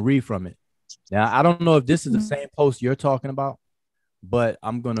we're gonna read from it. Now I don't know if this is the same post you're talking about, but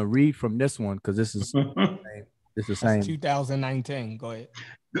I'm gonna read from this one because this is the same. 2019. Go ahead.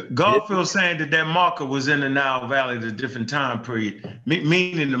 Garfield saying that marker was in the Nile Valley at a different time period,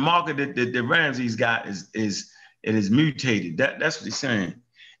 meaning the marker that Ramses got is mutated. That's what he's saying.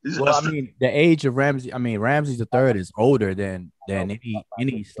 Well, I mean, the age of Ramses. I mean, Ramses III is older than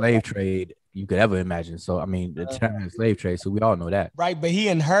any slave trade you could ever imagine. So, I mean, the term slave trade. So we all know that, right? But he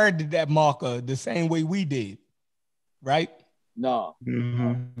inherited that marker the same way we did, right? No.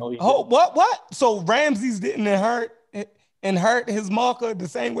 Mm-hmm. No, what? So Ramses didn't inherit his marker the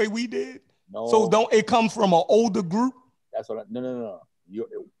same way we did? No. So don't it come from an older group? That's what. No. You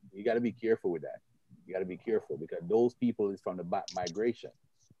got to be careful with that. You got to be careful because those people is from the back migration,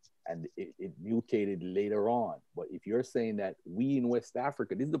 and it mutated later on. But if you're saying that we in West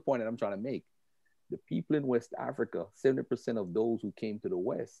Africa, this is the point that I'm trying to make. The people in West Africa, 70% of those who came to the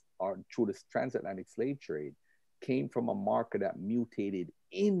West are through the transatlantic slave trade, came from a marker that mutated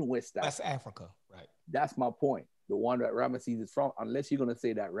in West Africa. Right. That's my point. The one that Ramesses is from, unless you're going to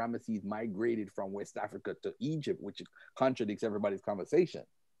say that Ramesses migrated from West Africa to Egypt, which contradicts everybody's conversation.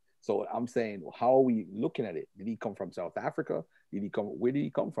 So I'm saying, how are we looking at it? Did he come from South Africa? Where did he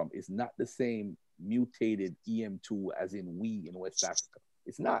come from? It's not the same mutated EM2 as in we in West Africa.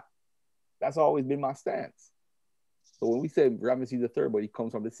 It's not. That's always been my stance. So when we say Ramesses III, but he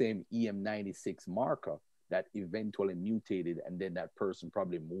comes from the same EM96 marker that eventually mutated, and then that person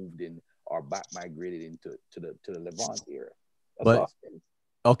probably moved in or back migrated into the Levant era.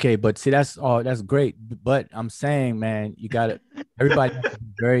 But see, that's great. But I'm saying, man, everybody has to be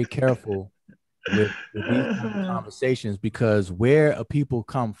very careful with these conversations, because where a people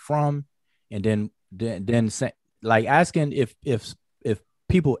come from, and then say, like asking if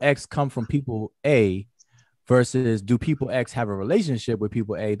people X come from people A versus do people X have a relationship with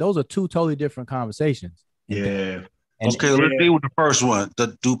people A, those are two totally different conversations. Yeah. Okay, let's deal with the first one.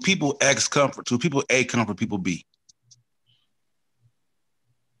 Do people X comfort? Do people A comfort people B?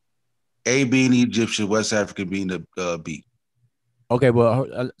 A being the Egyptian, West African being the B. Okay,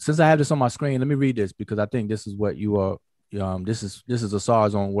 well, since I have this on my screen, let me read this because I think this is what you are. This is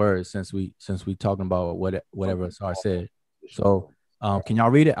Asar's own words since we talking about whatever Asar said. So, can y'all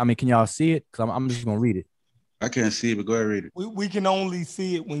read it? I mean, can y'all see it? Because I'm just gonna read it. I can't see it, but go ahead and read it. We can only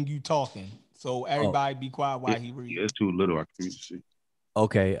see it when you talking. So everybody be quiet while he reads. It's too little. I can't see.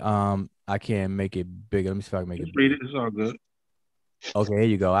 Okay. I can't make it bigger. Let me see if I can make it bigger. Read it. It's all good. Okay, here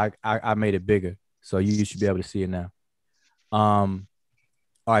you go. I made it bigger, so you should be able to see it now. All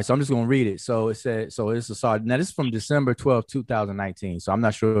right, so I'm just gonna read it. So it said, so it's Asar. Now this is from December 12th, 2019. So I'm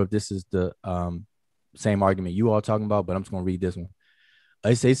not sure if this is the same argument you all talking about, but I'm just gonna read this one.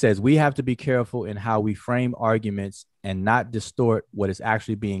 It says, we have to be careful in how we frame arguments and not distort what is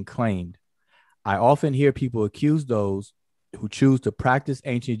actually being claimed. I often hear people accuse those who choose to practice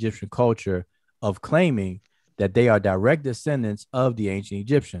ancient Egyptian culture of claiming that they are direct descendants of the ancient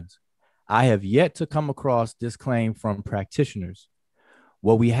Egyptians. I have yet to come across this claim from practitioners.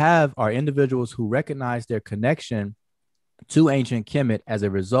 What we have are individuals who recognize their connection to ancient Kemet as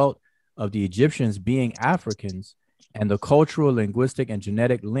a result of the Egyptians being Africans and the cultural, linguistic, and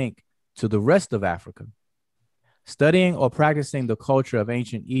genetic link to the rest of Africa. Studying or practicing the culture of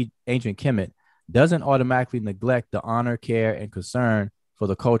ancient Kemet doesn't automatically neglect the honor, care, and concern for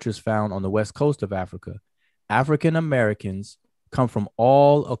the cultures found on the west coast of Africa. African Americans come from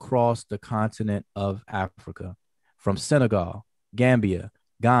all across the continent of Africa, from Senegal, Gambia,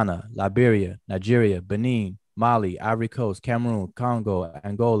 Ghana, Liberia, Nigeria, Benin, Mali, Ivory Coast, Cameroon, Congo,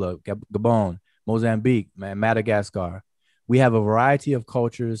 Angola, Gabon, Mozambique, and Madagascar. We have a variety of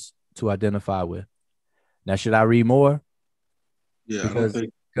cultures to identify with. Now, should I read more? Yeah,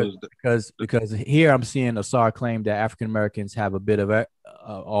 because here I'm seeing Asar claim that African Americans have a bit of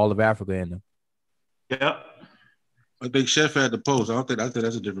all of Africa in them. Yeah. I think Chef had the post. I think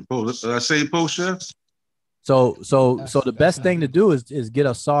that's a different post. That same post, Chef? So the best thing to do is get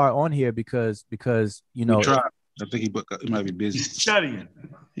Asar on here because you know. I think he might be busy.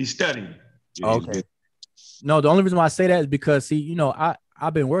 He's studying. Yeah, okay. No, the only reason why I say that is because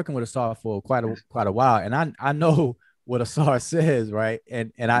I've been working with Asar for quite a while, and I know what Asar says, right?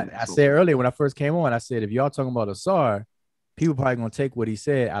 And I said earlier when I first came on, I said if y'all talking about Asar, people probably gonna take what he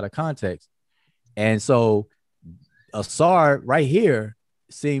said out of context, and so Asar right here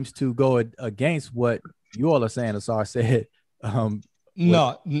seems to go against what you all are saying. Asar said.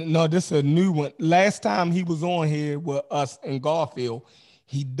 No, this is a new one. Last time he was on here with us in Garfield,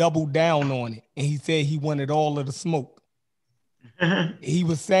 he doubled down on it and he said he wanted all of the smoke. He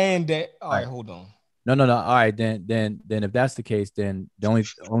was saying that. All right, hold on. No. All right, then if that's the case, then the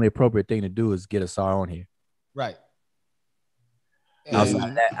only appropriate thing to do is get Asar on here. Right.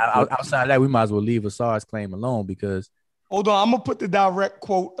 Outside of that, we might as well leave Asar's claim alone because. Hold on, I'm gonna put the direct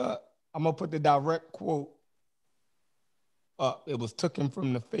quote up. It was taken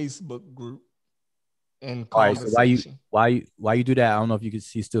from the Facebook group. And all right, so why you do that? I don't know if you can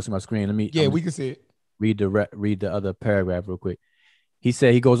still see my screen. Let me. Yeah, we can see it. Read the other paragraph real quick.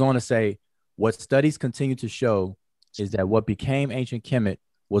 He goes on to say, what studies continue to show is that what became ancient Kemet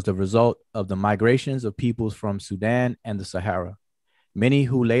was the result of the migrations of peoples from Sudan and the Sahara, many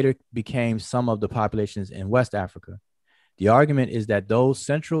who later became some of the populations in West Africa. The argument is that those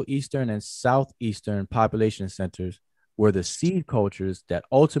Central Eastern and Southeastern population centers were the seed cultures that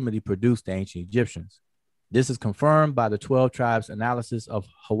ultimately produced the ancient Egyptians. This is confirmed by the 12 tribes analysis of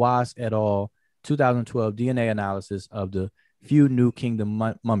Hawass et al. 2012 DNA analysis of the few New Kingdom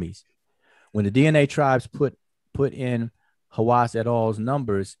mummies. When the DNA tribes put in Hawass et al.'s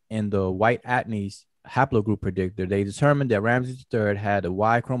numbers in the white Atnes haplogroup predictor, they determined that Ramses III had a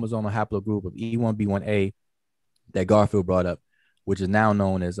Y chromosomal haplogroup of E1B1A that Garfield brought up, which is now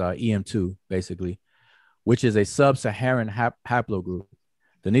known as EM2, basically, which is a sub-Saharan haplogroup.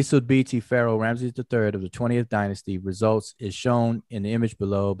 The Nisud BT pharaoh Ramses III of the 20th dynasty results is shown in the image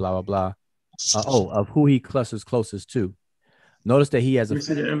below, blah, blah, blah. Of who he clusters closest to. Notice that he has a...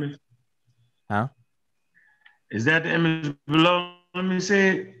 see the image. Huh? Is that the image below? Let me see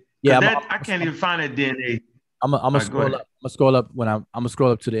it. Yeah, I can't even find that DNA. I'm gonna scroll up. I'm gonna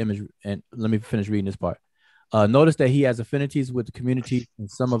scroll up to the image and let me finish reading this part. Notice that he has affinities with the community in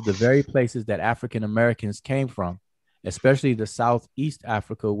some of the very places that African Americans came from, especially the Southeast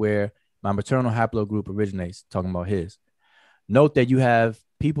Africa, where my maternal haplogroup originates, talking about his. Note that you have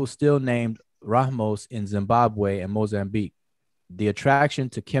people still named Rahmos in Zimbabwe and Mozambique. The attraction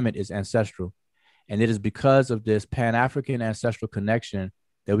to Kemet is ancestral, and it is because of this Pan-African ancestral connection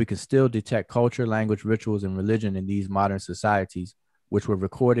that we can still detect culture, language, rituals, and religion in these modern societies, which were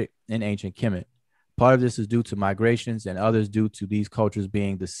recorded in ancient Kemet. Part of this is due to migrations and others due to these cultures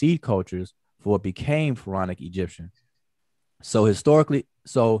being the seed cultures for what became Pharaonic Egyptian. So historical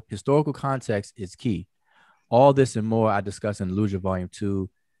context is key. All this and more I discuss in Illusion Volume 2,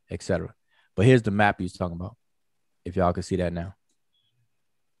 etc. But here's the map he's talking about, if y'all can see that now.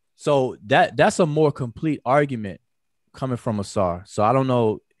 So that's a more complete argument coming from Asar. So I don't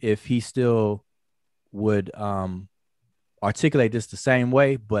know if he still would articulate this the same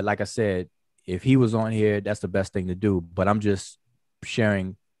way, but like I said, if he was on here, that's the best thing to do. But I'm just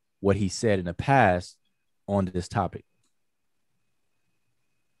sharing what he said in the past on this topic.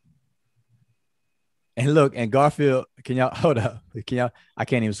 And look, and Garfield, can y'all hold up? I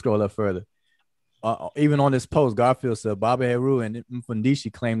can't even scroll up further. Even on this post, Garfield said Baba Heru and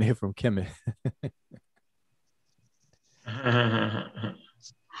Mfundishi claim they're from Kemet.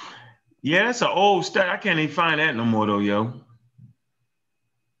 Yeah, that's an old study. I can't even find that no more though, yo.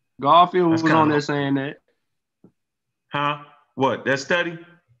 Garfield was on there saying that. Huh? What? That study?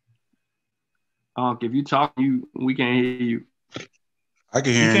 If you talk, we can't hear you. I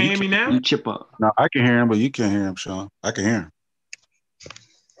can hear him. You can't hear me now? You chip up. No, I can hear him, but you can't hear him, Sean. I can hear him.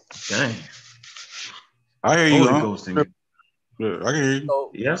 Dang. I hear you. Yeah, I can hear you.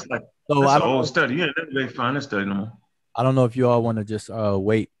 So, yeah, that's an old study. You ain't never really find that study no more. I don't know if you all want to just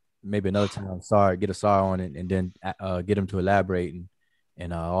wait maybe another time. Sorry, get a SAR on it and then get him to elaborate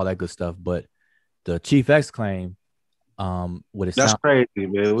and all that good stuff. But the Chief X claim, that's crazy,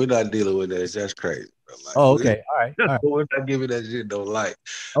 man. We're not dealing with that. That's crazy. Like, okay. All right. We're not giving that shit no light.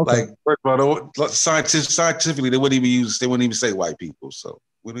 Okay. Like, first of all, scientifically, they wouldn't even say white people. So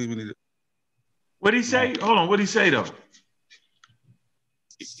we don't even need it. What'd he say? Hold on. What'd he say though?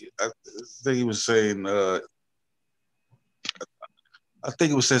 I think he was saying. I think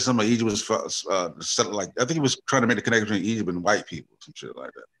he was saying something like Egypt was like. I think he was trying to make the connection between Egypt and white people, some shit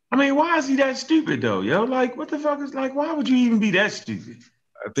like that. I mean, why is he that stupid though, yo? Like, what the fuck is like? Why would you even be that stupid?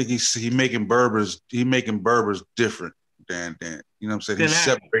 I think he making Berbers different than you know what I'm saying. He's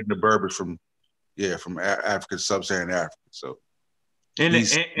separating the Berbers from African, sub-Saharan Africa. So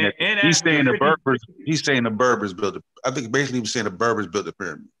he's saying the Berbers. He's saying the Berbers built. I think basically he was saying the Berbers built the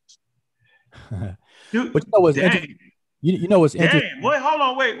pyramids. Dude, but you know what's interesting? You know what's interesting? Wait, hold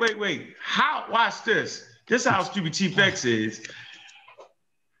on, wait. Watch this. This is how stupid Chief X is.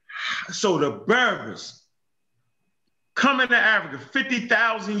 So the Berbers coming to Africa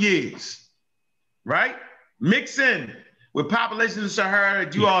 50,000 years, right? Mix in with population of Sahara,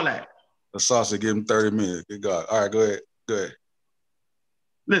 do all that. The sauce give him 30 minutes. Good God. All right, go ahead.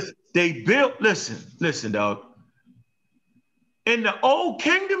 Listen, they built, listen, dog. In the old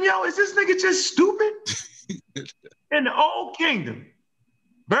kingdom, yo, is this nigga just stupid? In the old kingdom,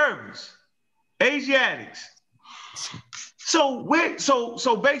 Berbers, Asiatics. So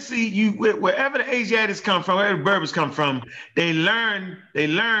basically, wherever the Asiatics come from, wherever the Berbers come from, they learn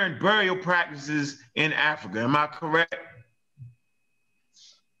burial practices in Africa. Am I correct?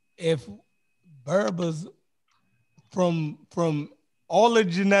 If Berbers, from all the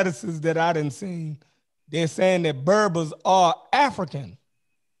geneticists that I done seen, they're saying that Berbers are African.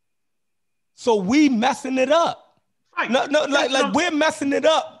 So we messing it up. Right. No, we're messing it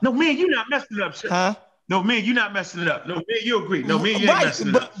up. No, me and you not messing it up, shit. Huh? No, me and you not messing it up. No, me and you agree. No, me and you ain't messing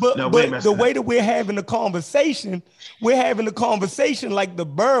it up. But the way that we're having the conversation, like the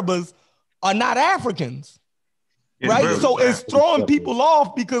Berbers are not Africans. Right? So it's throwing people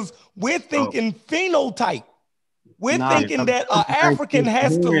off because we're thinking phenotype. We're thinking that an African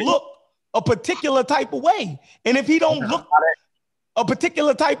has to look a particular type of way. And if he don't look a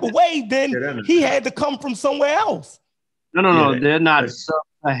particular type of way, then he had to come from somewhere else. No, they're not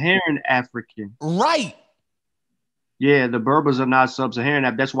sub-Saharan African. Right. Yeah, the Berbers are not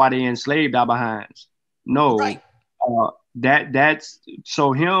sub-Saharan. That's why they enslaved our behinds. No. Right. That's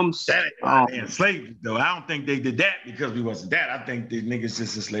so him. That ain't why they enslaved though. I don't think they did that because we wasn't that. I think the niggas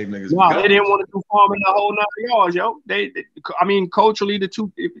just enslaved niggas. No, they didn't want to do farming the whole 9 yards, yo. They culturally, they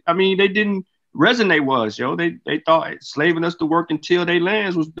didn't resonate with us, yo. They thought enslaving us to work until their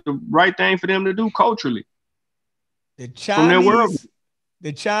lands was the right thing for them to do culturally. The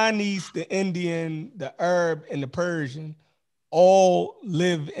Chinese, the Indian, the Arab, and the Persian all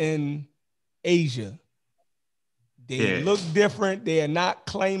live in Asia. They look different. They are not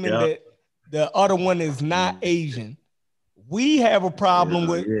claiming that the other one is not Asian. We have a problem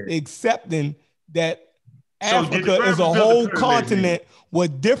with accepting that Africa is a whole continent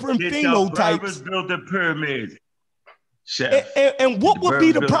with different phenotypes. The Berbers built the pyramids. Chef. And what would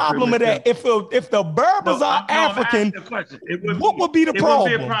be the problem of that? If the Berbers are African, what would be the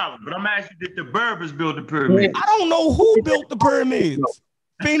problem? It wouldn't be a problem. But I'm asking, did the Berbers build the pyramids? I don't know who built the pyramids,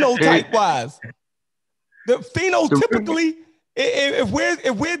 phenotype wise. The phenotypically, if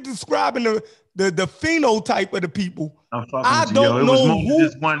we're describing the phenotype of the people, I don't know who.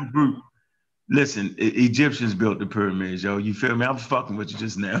 Just one group. Listen, Egyptians built the pyramids, yo. You feel me? I'm fucking with you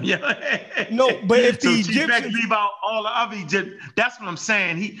just now. No, but if the Egyptians leave out all the other Egyptians, that's what I'm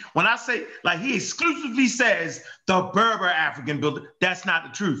saying. When I say, like, he exclusively says the Berber African built it, that's not the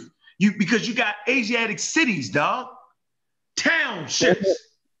truth. Because you got Asiatic cities, dog, townships,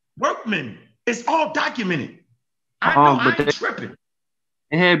 workmen. It's all documented. I ain't tripping.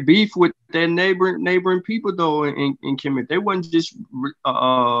 They had beef with their neighboring people though in Kemet. They wasn't just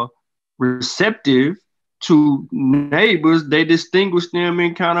receptive to neighbors. They distinguished them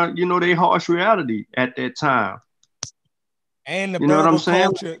in kind of, their harsh reality at that time. And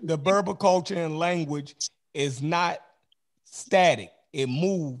the Berber culture and language is not static. It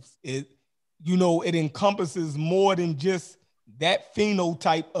moves. It encompasses more than just that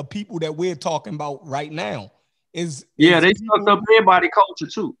phenotype of people that we're talking about right now. They sucked up everybody's culture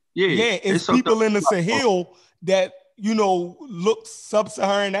too. It's people in the Sahel that look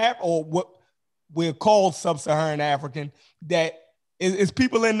sub-Saharan or what we're called sub-Saharan African, that is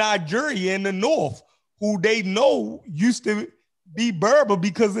people in Nigeria in the north who they know used to be Berber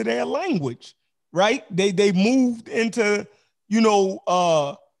because of their language, right? They moved into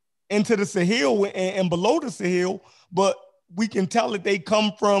the Sahel and below the Sahel, but we can tell that they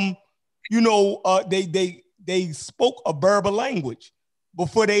come from, they spoke a Berber language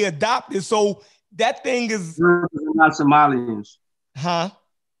before they adopted. So that thing is not Somalians. Huh?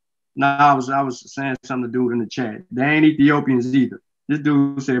 No, I was saying something to do in the chat. They ain't Ethiopians either. This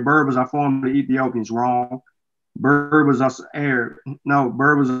dude said Berbers are formerly Ethiopians. Wrong. Berbers are Arab. No,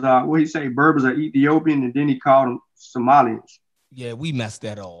 Berbers are, what he say? Berbers are Ethiopian, and then he called them Somalians. Yeah, we messed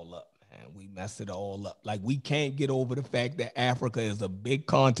that all up, man. We messed it all up. Like, we can't get over the fact that Africa is a big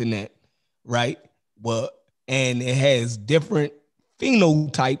continent, right? And it has different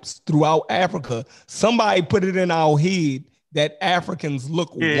phenotypes throughout Africa. Somebody put it in our head that Africans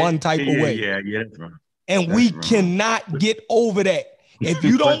look one type of way. Yeah, that's right. And we cannot get over that. If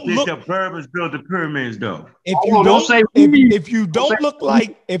you don't look, the Berbers built the pyramids, though. If you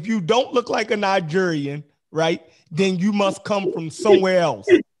don't look like a Nigerian, right, then you must come from somewhere else.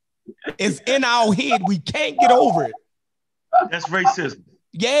 It's in our head. We can't get over it. That's racism.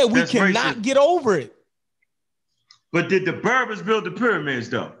 Yeah, we cannot get over it. But did the Berbers build the pyramids,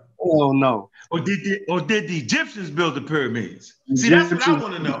 though? Oh no. Or did the Egyptians build the pyramids? See, that's what I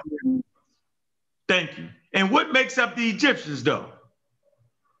want to know. Thank you. And what makes up the Egyptians, though?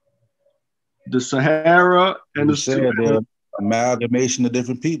 The Sahara and the amalgamation of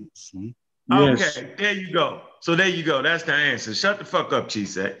different peoples. Yes. Okay, there you go. So there you go. That's the answer. Shut the fuck up,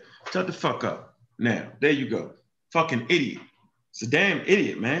 Chisak. Shut the fuck up. Now, there you go. Fucking idiot. It's a damn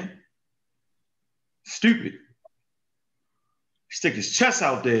idiot, man. Stupid. Stick his chest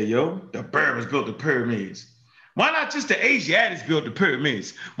out there, yo. The Berbers built the pyramids. Why not just the Asiatics built the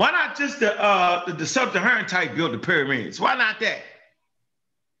pyramids? Why not just the sub-Saharan type built the pyramids? Why not that?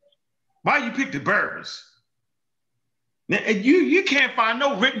 Why you pick the Berbers? Now, you can't find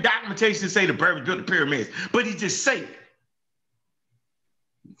no written documentation to say the Berbers built the pyramids, but he just say it.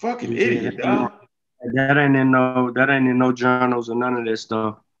 Fucking idiot, dog. That ain't in no journals or none of that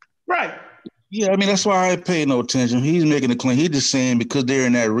stuff. Right. Yeah, I mean, that's why I pay no attention. He's making a claim. He's just saying because they're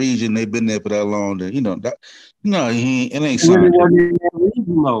in that region, they've been there for that long. That it ain't something.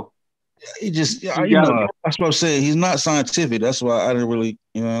 He just, that's what I'm saying. He's not scientific. That's why I didn't really,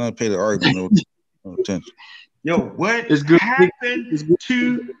 I didn't pay the argument no attention. Yo, what happened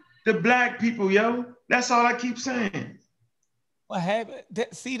to the black people, yo? That's all I keep saying. What happened?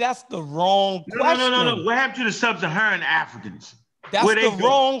 See, that's the wrong question. No. What happened to the sub-Saharan Africans? That's the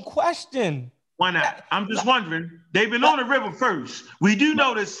wrong question. Why not? I'm just wondering. They've been on the river first. We do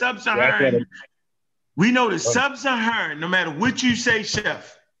know that sub-Saharan. We know that sub-Saharan, no matter what you say,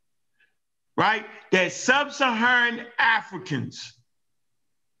 Chef, right? That sub-Saharan Africans,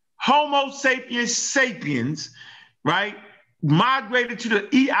 Homo sapiens, right, migrated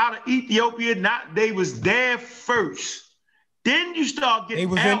out of Ethiopia. They was there first. Then you start getting.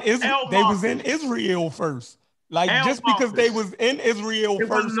 They was in Israel first. Like just because they was in Israel first.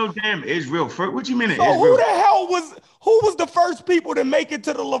 Wasn't no damn Israel first. What you mean? So who the hell who was the first people to make it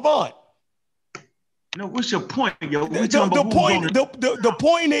to the Levant? No, what's your point, yo? The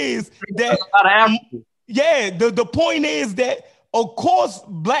point is that the point is that of course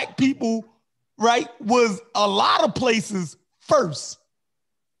black people, right, was a lot of places first.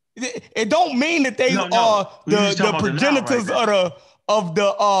 It don't mean that they are the progenitors of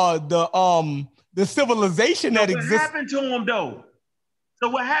the civilization that exists. What happened to them though? So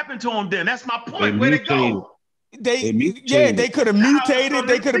what happened to them then? That's my point. Where'd they go? They could have mutated.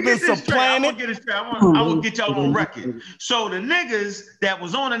 They could have been supplanted. I will get y'all on record. So the niggas that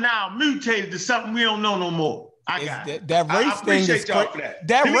was on the Nile mutated to something we don't know no more. I got it. That race thing is crazy.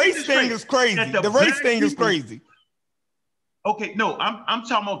 That race thing is crazy. The race thing is crazy. Okay, no, I'm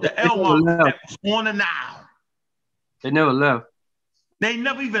talking about the Elmo that was on the Nile. They never left. They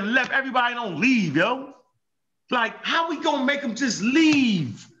never even left. Everybody don't leave, yo. Like, how we gonna make them just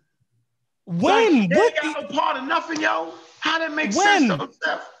leave? When? Like, they got no part of nothing, yo. How that make sense?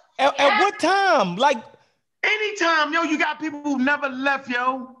 At what time? Like, anytime, yo. You got people who never left,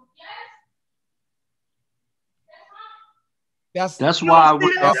 yo. That's why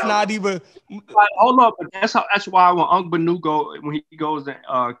that's not even. Hold up, but that's why when Uncle Banu when he goes to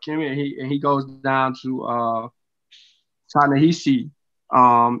Kemet and he goes down to Ta-Nehisi,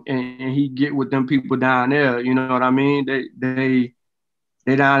 and he get with them people down there. You know what I mean? They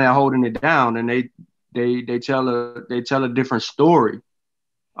down there holding it down, and they tell a different story,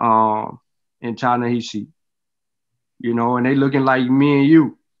 in Ta-Nehisi. You know, and they looking like me and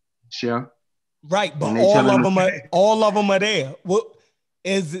you, Chef. Right, but all of them are there. What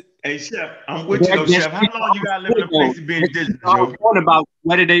is it? Hey, Chef, I'm with you, though, Chef. How long you gotta live in a place to be indigenous? I'm talking about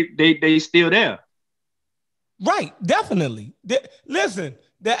whether they still there. Right, definitely. Listen,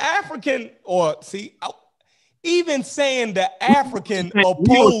 the African, even saying the African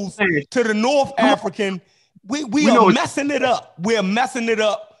opposed to the North African, we are messing it up. We're messing it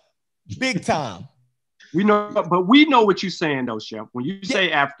up big time. We know, but we know what you're saying though, Chef. When you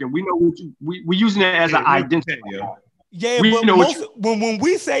say African, we know what we're using it as an identity. Yeah, but when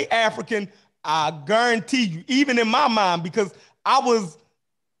we say African, I guarantee you, even in my mind, because I was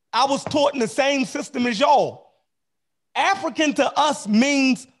taught in the same system as y'all. African to us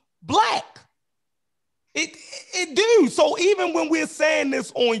means black. It do. So even when we're saying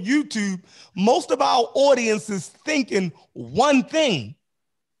this on YouTube, most of our audience is thinking one thing.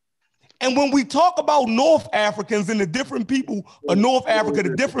 And when we talk about North Africans and the different people of North Africa,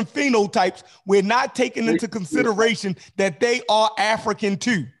 the different phenotypes, we're not taking into consideration that they are African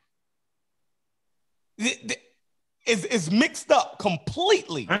too. It's mixed up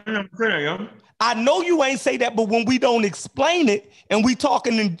completely. I know you ain't say that, but when we don't explain it and we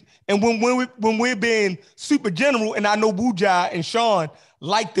talking and when we're being super general, and I know Wuja and Sean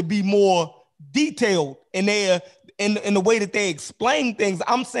like to be more detailed in the way that they explain things,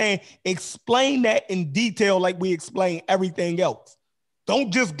 I'm saying explain that in detail like we explain everything else.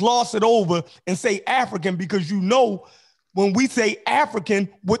 Don't just gloss it over and say African, because you know when we say African,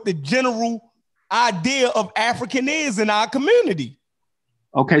 what the general idea of African is in our community.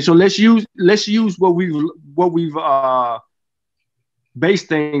 Okay, so let's use what we've based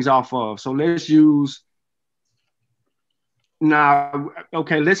things off of. So let's use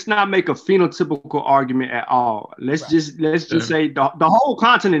let's not make a phenotypical argument at all. Let's just say the whole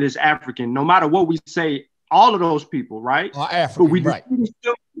continent is African. No matter what we say, all of those people, right? Are African,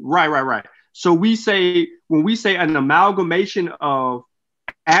 right? Right. So when we say an amalgamation of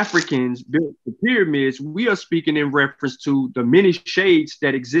Africans built the pyramids, we are speaking in reference to the many shades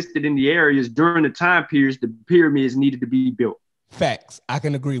that existed in the areas during the time periods the pyramids needed to be built. Facts. I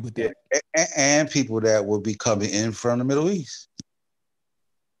can agree with that. And people that will be coming in from the Middle East.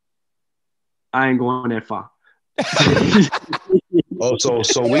 I ain't going that far.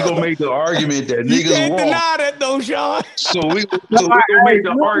 So we gonna make the argument that niggas you can't walk. deny that though, Sean. So we gonna make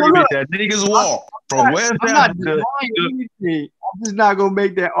the argument that niggas walk from West Africa. I'm just not gonna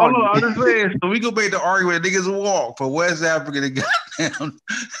make that argument. I'm just saying. So we gonna make the argument that niggas walk from West Africa to goddamn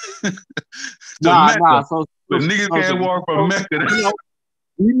Mecca. But niggas can't walk from Mecca.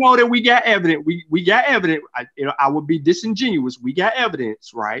 We know that we got evidence. We got evidence. I would be disingenuous. We got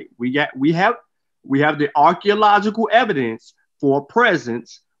evidence, right? We have the archaeological evidence for a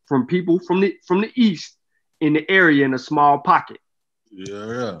presence from people from the east in the area in a small pocket.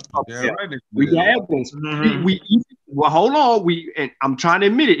 Yeah. Right. We got evidence. Well, hold on. And I'm trying to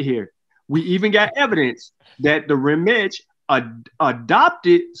admit it here. We even got evidence that the Remech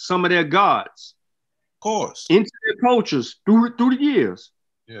adopted some of their gods, of course, into their cultures through the years.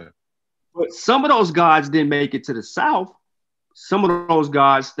 Yeah. But some of those gods didn't make it to the south. Some of those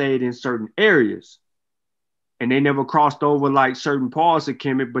gods stayed in certain areas, and they never crossed over like certain parts of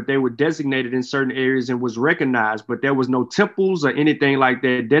Kemet, but they were designated in certain areas and was recognized. But there was no temples or anything like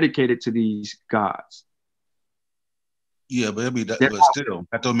that dedicated to these gods. Yeah, but still,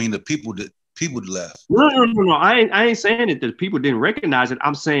 that don't mean the people people left. No. I ain't saying that the people didn't recognize it.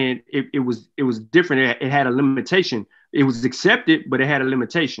 I'm saying it was different. It had a limitation. It was accepted, but it had a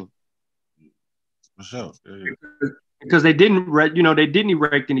limitation. For sure. Yeah. Because they didn't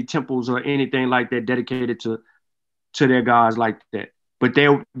erect any temples or anything like that dedicated to their gods like that. But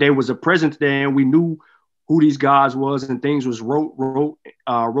there was a presence there, and we knew who these gods was, and things was wrote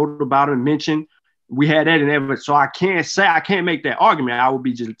about and mentioned. We had that in evidence. So I can't make that argument. I would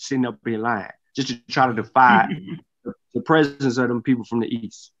be just sitting up here lying, just to try to defy the presence of them people from the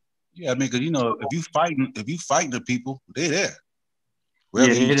East. Yeah, I mean, because if you fighting the people, they're there.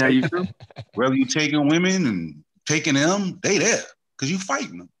 Wherever you taking women and taking them, they there because you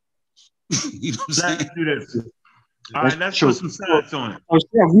fighting them. You know what I'm saying? Let's do this. All right, let's put some stats on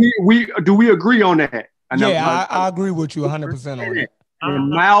it. Do we agree on that? I agree with you 100% on that.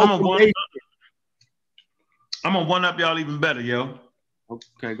 I'm gonna one up y'all even better, yo.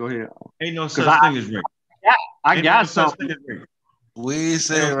 Okay, go ahead. Ain't no such thing as rape. I got something. We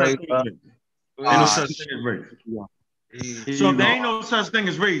say rape. Ain't no such thing as rape. So if there ain't no such thing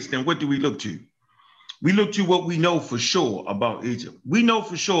as race, then what do we look to? We look to what we know for sure about Egypt. We know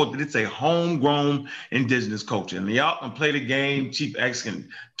for sure that it's a homegrown indigenous culture. And y'all can play the game, Chief X can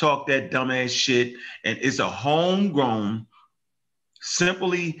talk that dumbass shit, and it's a homegrown,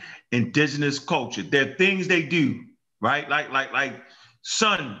 simply indigenous culture. There are things they do, right? Like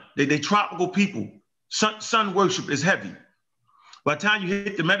sun, they tropical people. Sun worship is heavy. By the time you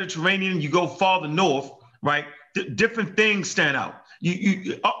hit the Mediterranean, you go farther north, right? Different things stand out.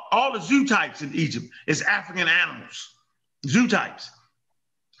 You all the zoo types in Egypt is African animals, zoo types.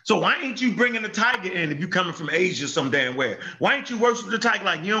 So why ain't you bringing the tiger in if you're coming from Asia some damn where? Why ain't you worship the tiger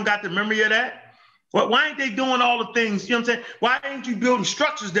like you don't got the memory of that? Why ain't they doing all the things, you know what I'm saying? Why ain't you building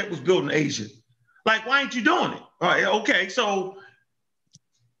structures that was built in Asia? Like, why ain't you doing it? All right, okay, so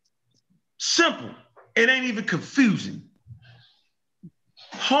simple. It ain't even confusing.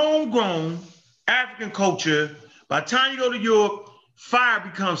 Homegrown African culture, by the time you go to Europe, fire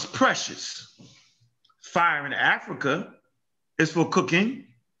becomes precious. Fire in Africa is for cooking.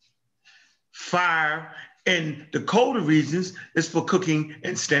 Fire in the colder regions is for cooking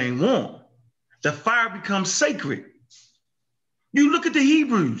and staying warm. The fire becomes sacred. You look at the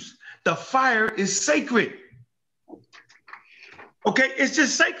Hebrews, the fire is sacred. Okay, it's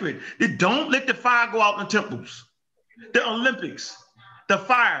just sacred. Don't let the fire go out in the temples. The Olympics, the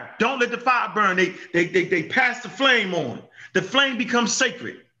fire, don't let the fire burn. They pass the flame on. The flame becomes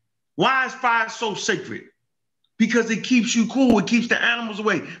sacred. Why is fire so sacred? Because it keeps you cool. It keeps the animals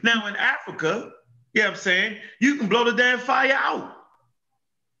away. Now in Africa, you know what I'm saying? You can blow the damn fire out.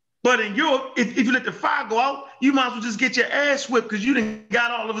 But in Europe, if you let the fire go out, you might as well just get your ass whipped because you done got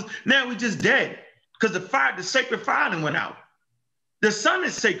all of us. Now we just dead because the sacred fire done went out. The sun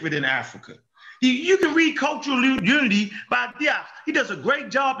is sacred in Africa. You can read Cultural Unity by Diop. He does a great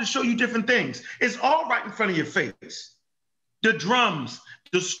job to show you different things. It's all right in front of your face. The drums,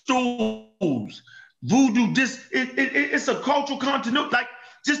 the stools, voodoo, it's a cultural continuity. Like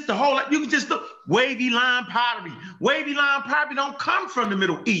just the whole, you can just look, wavy line pottery. Wavy line pottery don't come from the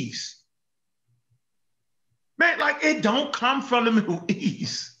Middle East. Man, like it don't come from the Middle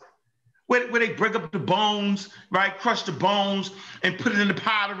East. Where they break up the bones, right? Crush the bones and put it in the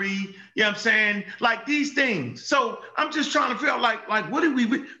pottery. You know what I'm saying? Like these things. So I'm just trying to figure out like what are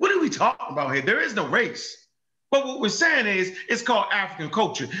we talking about here? There is no race. But what we're saying is it's called African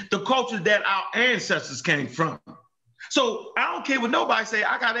culture, the culture that our ancestors came from. So I don't care what nobody say.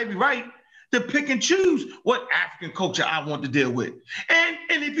 I got every right to pick and choose what African culture I want to deal with. And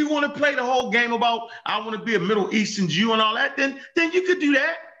if you want to play the whole game about I want to be a Middle Eastern Jew and all that, then you could do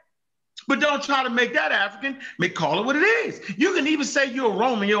that. But don't try to make that African. Call it what it is. You can even say you're a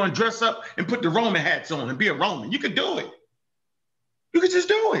Roman, and dress up and put the Roman hats on and be a Roman. You can do it. You can just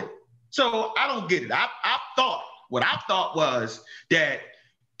do it. So I don't get it. What I thought was that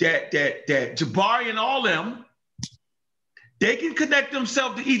Jabari and all them, they can connect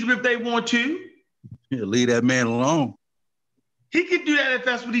themselves to Egypt if they want to. Yeah, leave that man alone. He can do that if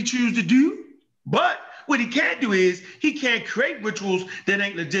that's what he chooses to do. But what he can't do is he can't create rituals that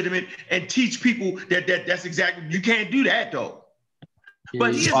ain't legitimate and teach people that's exactly, you can't do that though. Yeah,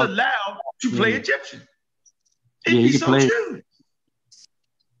 but he is allowed to play Egyptian. He can play. Choose.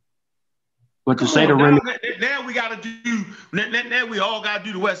 But to say now we gotta do, now we all gotta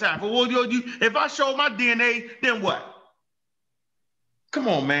do the West Africa. Well, if I show my DNA, then what? Come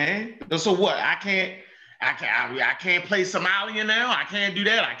on, man. So what? I can't play Somalian now. I can't do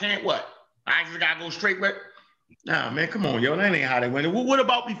that. I can't what? I just gotta go straight with. Nah, man, come on, yo. That ain't how they went. What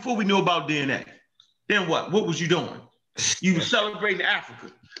about before we knew about DNA? Then what? What was you doing? You were celebrating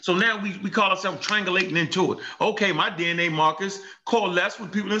Africa. So now we call ourselves triangulating into it. Okay, my DNA markers coalesce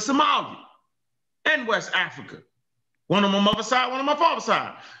with people in Somalia and West Africa. One on my mother's side, one on my father's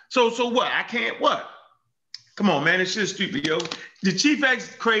side. So what? I can't what? Come on, man, it's just stupid, yo. The Chief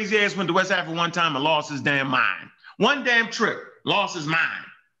X crazy ass went to West Africa one time and lost his damn mind. One damn trip, lost his mind.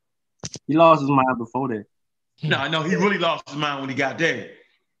 He lost his mind before that. No, he really lost his mind when he got there.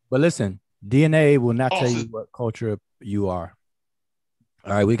 But listen, DNA will not tell you what culture you are.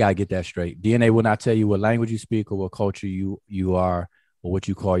 All right, we gotta get that straight. DNA will not tell you what language you speak or what culture you are or what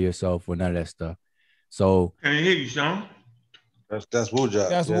you call yourself or none of that stuff. So can you hear you, Sean? That's Wujat.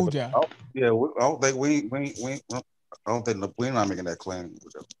 That's Wujat. Yeah, I don't think we're not making that claim.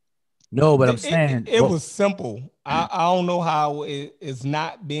 No, but I'm saying it was simple. I don't know how it's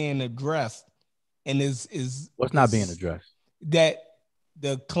not being addressed, and is what's not being addressed. That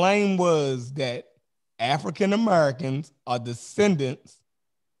the claim was that African Americans are descendants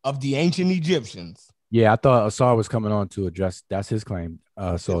of the ancient Egyptians. Yeah, I thought Asar was coming on to address. That's his claim.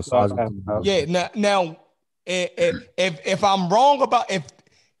 So Asar's now, if I'm wrong about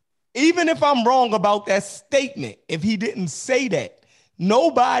even if I'm wrong about that statement, if he didn't say that,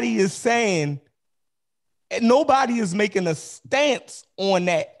 nobody is making a stance on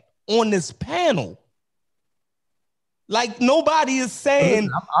that on this panel. Like nobody is saying.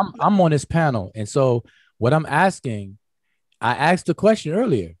 I'm on this panel, and so what I'm asking, I asked the question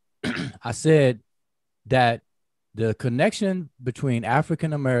earlier. I said that the connection between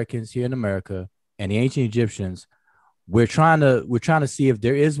African Americans here in America and the ancient Egyptians, we're trying to see if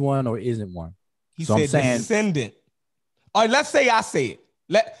there is one or isn't one. He said descendant. All right, let's say I say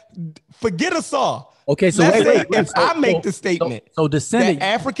it. Forget Asar. Okay, so I make the statement. So descendant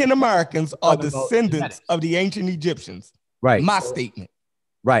African Americans are descendants of the ancient Egyptians. Right. My statement.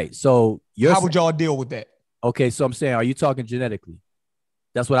 Right. So how would y'all deal with that? Okay, so I'm saying, are you talking genetically?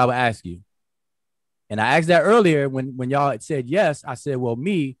 That's what I would ask you. And I asked that earlier when y'all said yes. I said, well,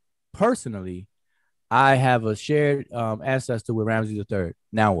 me personally, I have a shared ancestor with Ramses III.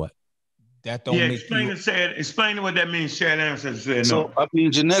 Now what? That don't make explain what that means. Shared ancestor. So I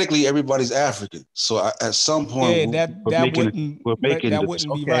mean, genetically, everybody's African. So at some point, that wouldn't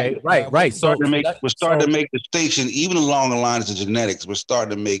be right. Right. So we're starting to make distinction, even along the lines of genetics. We're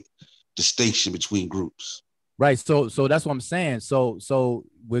starting to make distinction between groups. Right. So that's what I'm saying. So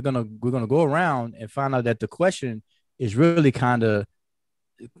we're gonna go around and find out that the question is really kind of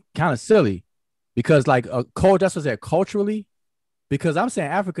silly, because like that's what I said, culturally, because I'm saying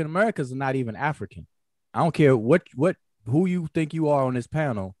African Americans are not even African. I don't care who you think you are on this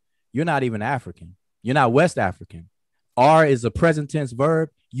panel. You're not even African. You're not West African. Are is a present tense verb.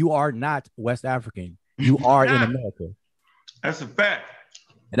 You are not West African. You are in America. That's a fact.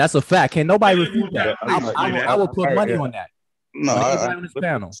 And that's a fact. Can't nobody refute that. I will put money on that. No, on this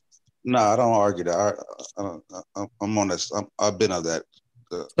panel. No, I don't argue that. I'm on this. I've been on that.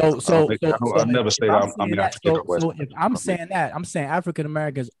 I never say I'm African or West. So if I'm saying that, I'm saying African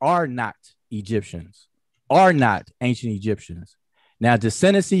Americans are not Egyptians, are not ancient Egyptians. Now,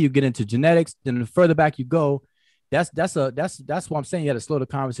 descendancy, you get into genetics. Then the further back you go, that's why I'm saying you had to slow the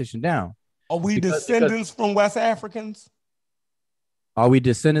conversation down. Are we descendants from West Africans? Are we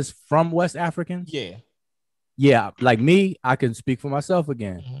descendants from West Africans? Yeah. Yeah, like me, I can speak for myself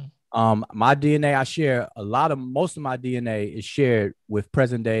again. Mm-hmm. My DNA, I share most of my DNA is shared with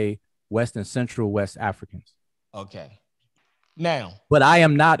present day West and Central West Africans. Okay. Now. But I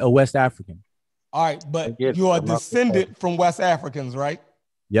am not a West African. All right, but you are descendant from West Africans, right?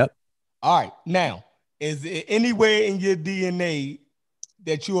 Yep. All right. Now, is there anywhere in your DNA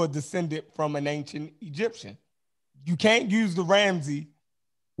that you are descendant from an ancient Egyptian? You can't use the Ramsey.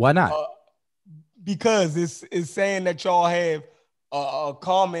 Why not? Because it's saying that y'all have a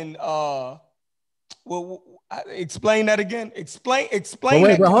common. Explain that again. Explain.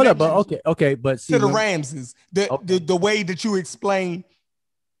 Wait, but hold up. But okay. But see, to the Ramses, the way that you explain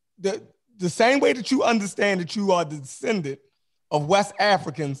the same way that you understand that you are the descendant of West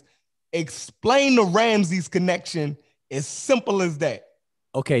Africans. Explain the Ramses connection as simple as that.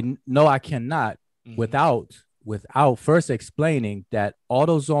 Okay. No, I cannot. Mm-hmm. Without first explaining that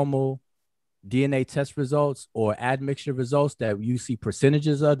autosomal DNA test results or admixture results that you see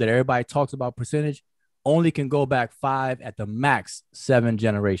percentages of, that everybody talks about percentage, only can go back 5 at the max 7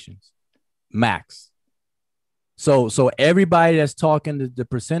 generations. Max. So everybody that's talking the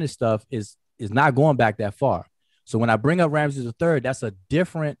percentage stuff is not going back that far. So when I bring up Ramses III, that's a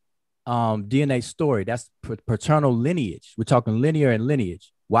different DNA story. That's paternal lineage. We're talking linear and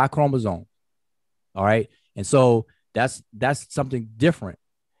lineage. Y chromosome. All right. And so that's something different.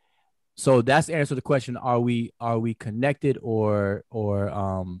 So that's the answer to the question. Are we connected or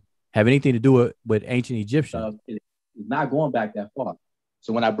have anything to do with ancient Egyptians? It's not going back that far.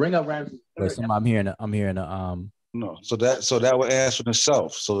 So when I bring up Ramses III, I'm hearing No, so that would answer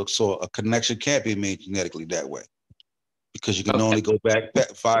itself. So a connection can't be made genetically that way, because you can only go back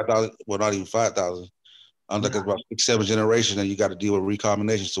 5,000, well, not even 5,000, like about 6-7 generations, and you got to deal with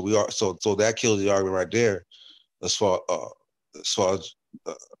recombination. So so that kills the argument right there, as far as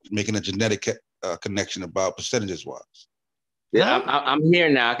making a genetic connection about percentages wise. Yeah, I'm here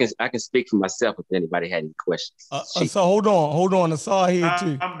now. I can speak for myself if anybody had any questions. So hold on. I saw here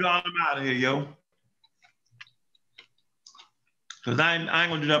too. I'm gone. I'm out of here, yo. Cause I ain't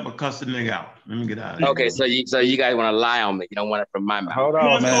gonna do that but cuss the nigga out. Let me get out of here. Okay, so you guys want to lie on me? You don't want it from my mouth. Hold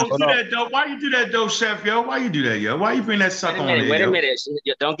on, man. Hold on. Why you do that, though, Chef? Yo, why you do that, yo? Why you bring that sucker on here? Wait a minute.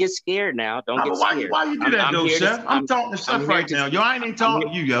 Don't get scared now. Don't get scared. Why you do that, though, Chef? I'm talking to Chef right now. Yo, I ain't even talking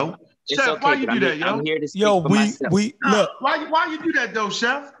to you, yo. Chef, why you do that, yo? I'm here to speak for myself. Look. Why you do that, though,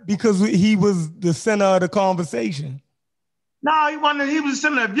 Chef? Because he was the center of the conversation. No, he wasn't. He was the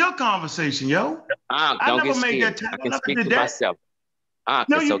center of your conversation, yo. I never made that time. I can speak for myself.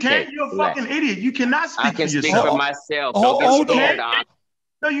 No, you can't. You're a fucking idiot. You cannot speak for yourself. I can speak for myself. Don't get scared.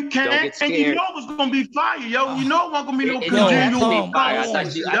 No, you can't. And you know it was gonna be fire, yo. You know it wasn't gonna be no congenial. I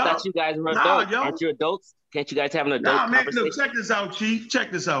thought you guys were adults. Aren't you adults? Can't you guys have an adult conversation? No, check this out, Chief.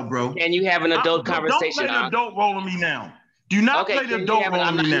 Check this out, bro. Can you have an adult conversation? Don't play the adult role on me now. Do not play the adult role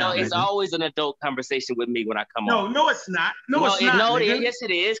on me now. It's always an adult conversation with me when I come on. No, it's not. No, it's not. Yes,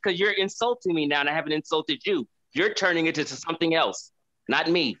 it is, because you're insulting me now, and I haven't insulted you. You're turning it into something else. Not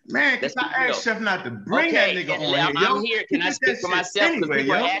me. Man, because I asked Chef not to bring that nigga on here. I'm here. Can I speak for myself? Anyway,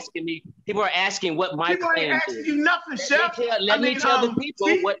 people are asking what my claim is. You nothing, Chef. Let me tell the people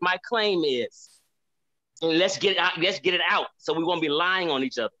what my claim is. And let's get it out so we won't be lying on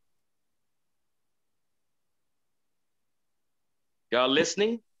each other. Y'all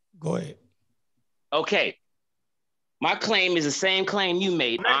listening? Go ahead. Okay. My claim is the same claim you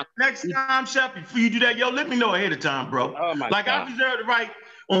made. Next time, Chef, before you do that, yo, let me know ahead of time, bro. Oh my God. I reserve the right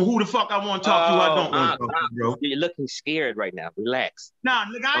on who the fuck I want to talk to, I don't want to talk to, bro. You're looking scared right now. Relax. Nah,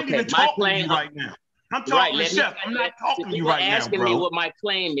 nigga, I ain't even talking to you right now. I'm talking to Chef. I'm not talking to you right now, bro. Asking me what my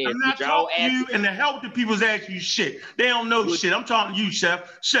claim is. I'm not talking to you, and the hell the people's asking you shit. They don't know shit. I'm talking to you,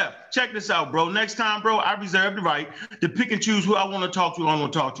 Chef. Chef, check this out, bro. Next time, bro, I reserve the right to pick and choose who I want to talk to. I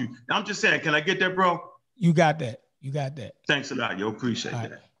want to talk to you. I'm just saying, can I get that, bro? You got that. Thanks a lot, yo. Appreciate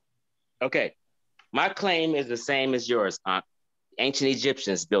that. Okay. My claim is the same as yours. Ancient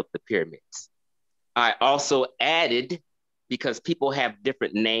Egyptians built the pyramids. I also added, because people have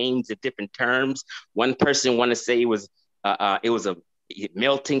different names and different terms. One person want to say it was a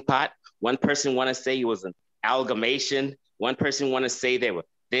melting pot. One person want to say it was an amalgamation. One person want to say they were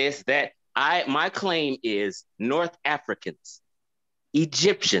this, that. My claim is North Africans,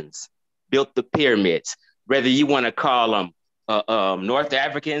 Egyptians built the pyramids. Whether you want to call them North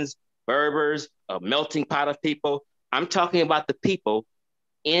Africans, Berbers, a melting pot of people. I'm talking about the people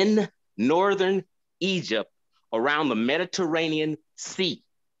in northern Egypt around the Mediterranean Sea.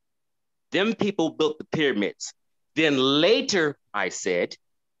 Them people built the pyramids. Then later, I said,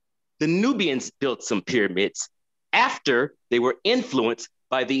 the Nubians built some pyramids after they were influenced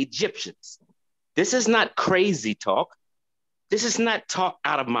by the Egyptians. This is not crazy talk. This is not talk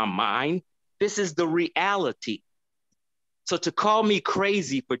out of my mind. This is the reality. So to call me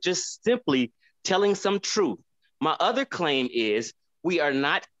crazy for just simply telling some truth. My other claim is we are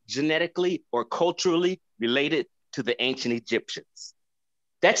not genetically or culturally related to the ancient Egyptians.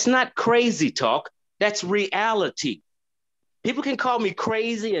 That's not crazy talk. That's reality. People can call me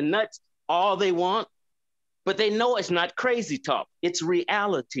crazy and nuts all they want, but they know it's not crazy talk. It's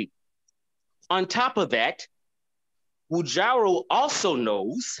reality. On top of that, Wujaro also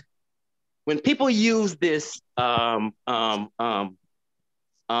knows when people use this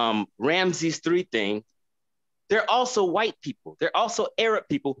Ramses III thing, they're also white people. They're also Arab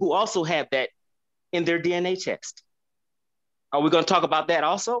people who also have that in their DNA checks. Are we going to talk about that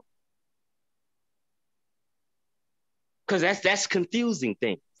also? Because that's confusing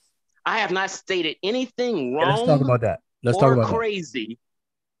things. I have not stated anything wrong. Let's talk about that. Let's talk about crazy,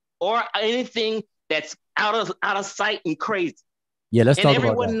 or anything that's out of sight and crazy. Yeah, let's talk about that. And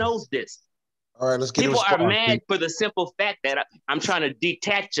everyone knows this. All right, let's get people are mad for the simple fact that I'm trying to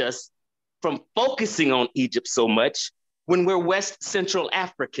detach us from focusing on Egypt so much when we're West Central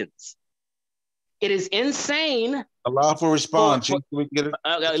Africans. It is insane. Allow for response. Chief. Let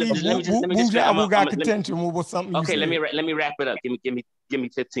me just got contention with something. Okay, let me wrap it up. Give me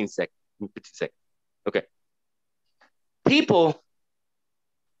 15 seconds. Okay. People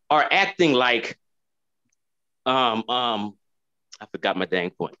are acting like I forgot my dang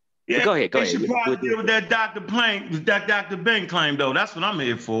point. Yeah, go ahead. They should probably deal with that Dr. Ben claim, though. That's what I'm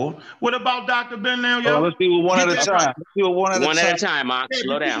here for. What about Dr. Ben now, yo? Let's do it one at a time. Let's do it one at a time, Mark.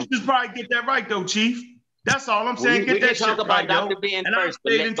 Slow down. You should probably get that right, though, Chief. That's all I'm saying. We get that can talk shit about right, Dr. yo. Ben and first,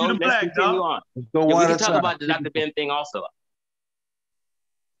 but let's continue on. Let's go we one can at a talk time. about the Dr. Ben thing also.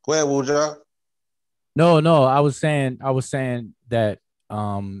 Go ahead, Wuja. No, I was saying that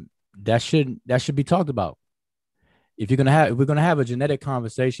that should be talked about. If we're gonna have a genetic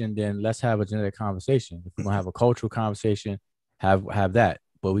conversation, then let's have a genetic conversation. If we're gonna have a cultural conversation, have that.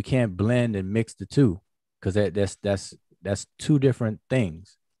 But we can't blend and mix the two, because that's two different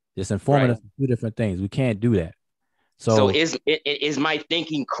things. It's informative, right. Two different things. We can't do that. So is my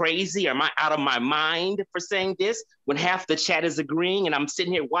thinking crazy? Or am I out of my mind for saying this when half the chat is agreeing, and I'm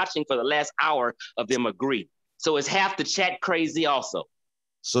sitting here watching for the last hour of them agree? So is half the chat crazy also?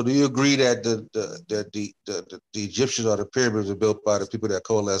 So do you agree that the Egyptians or the pyramids are built by the people that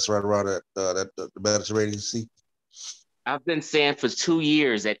coalesced right around the Mediterranean Sea? I've been saying for 2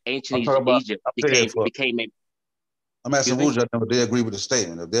 years that ancient Egypt became a. I'm asking Wuja if they agree with the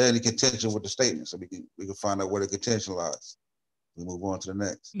statement. If there's any contention with the statement, so we can find out where the contention lies. We move on to the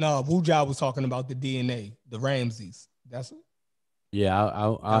next. No, Wuja was talking about the DNA, the Ramses. That's it. Yeah,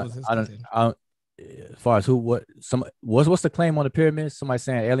 I don't. As far as what's the claim on the pyramids? Somebody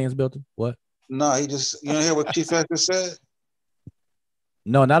saying aliens built them? What? No, you don't hear what Chief Esther said?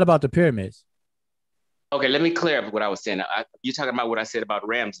 No, not about the pyramids. Okay, let me clear up what I was saying. You're talking about what I said about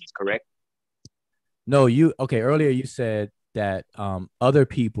Ramses, correct? No, earlier you said that other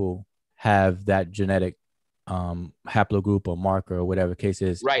people have that genetic haplogroup or marker or whatever the case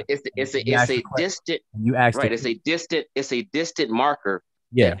is. Right. It's a distant marker.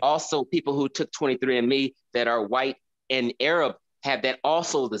 Yeah. That also people who took 23andMe that are white and Arab have that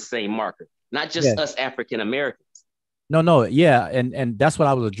also the same marker, not just us African Americans. No, yeah, and that's what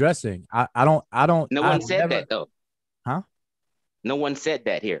I was addressing. I don't. No one said that though. Huh? No one said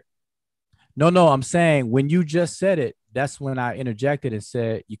that here. No, I'm saying when you just said it, that's when I interjected and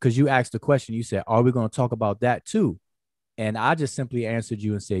said, because you asked the question, you said, are we going to talk about that too? And I just simply answered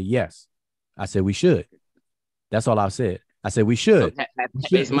you and said, yes. I said, we should. That's all I said. I said, we should.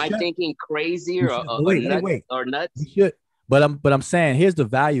 So is my thinking crazy or nuts? We should. But I'm saying, here's the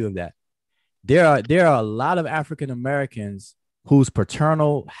value of that. There are a lot of African Americans whose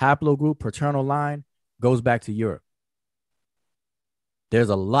paternal haplogroup, paternal line goes back to Europe. There's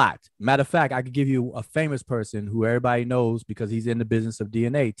a lot. Matter of fact, I could give you a famous person who everybody knows because he's in the business of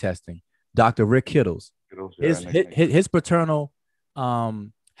DNA testing, Dr. Rick Kittles. His paternal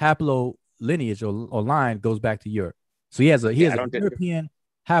haplo lineage or line goes back to Europe. So he has a European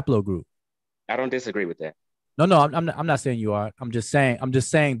haplogroup. I don't disagree with that. No, I'm not saying you are. I'm just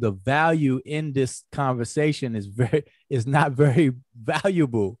saying the value in this conversation is not very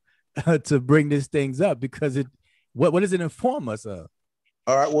valuable to bring these things up, because what does it inform us of?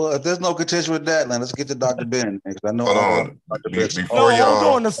 All right. Well, if there's no contention with that, then let's get to Dr. Ben. I know. Hold on. Before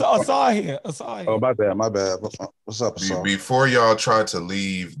y'all, Asar here. Oh, my bad. What's up, Asar? Before y'all try to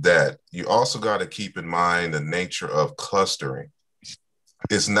leave that, you also got to keep in mind the nature of clustering.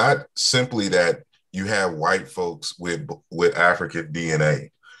 It's not simply that you have white folks with African DNA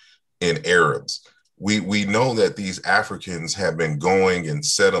and Arabs. We know that these Africans have been going and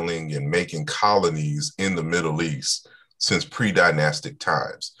settling and making colonies in the Middle East since pre-dynastic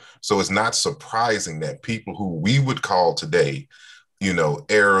times. So it's not surprising that people who we would call today,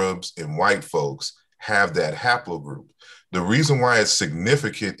 Arabs and white folks, have that haplogroup. The reason why it's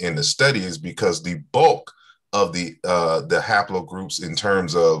significant in the study is because the bulk of the haplogroups in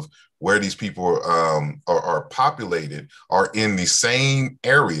terms of where these people are populated are in the same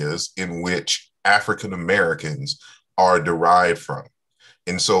areas in which African Americans are derived from.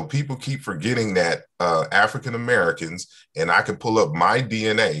 And so people keep forgetting that African Americans, and I can pull up my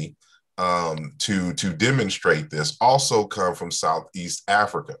DNA to demonstrate this, also come from Southeast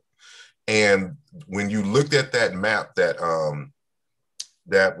Africa. And when you looked at that map that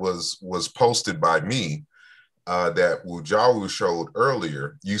was posted by me, that Wujawu showed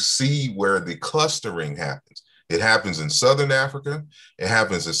earlier, you see where the clustering happens. It happens in Southern Africa. It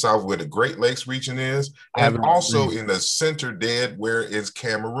happens in South, where the Great Lakes region is, and also in the center dead where it's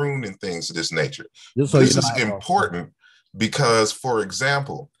Cameroon and things of this nature. This is important because, for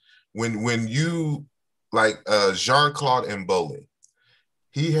example, when you, like Jean-Claude Mbole,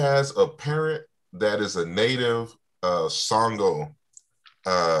 he has a parent that is a native Songo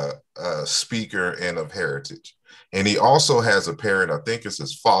speaker and of heritage. And he also has a parent, I think it's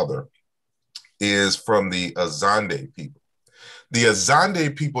his father, is from the Azande people. The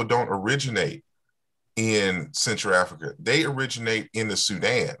Azande people don't originate in Central Africa. They originate in the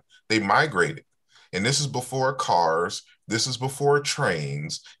Sudan. They migrated. And this is before cars. This is before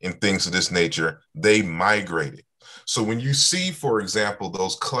trains and things of this nature. They migrated. So when you see, for example,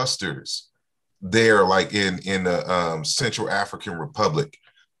 those clusters there, like in the Central African Republic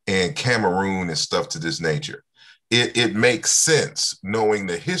and Cameroon and stuff to this nature, it makes sense knowing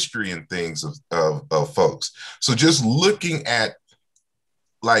the history and things of folks. So just looking at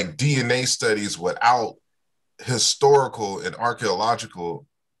like DNA studies without historical and archaeological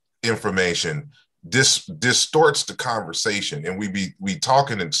information distorts the conversation, and we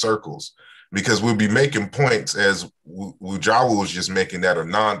talking in circles because we'll be making points as Wujawa was just making that are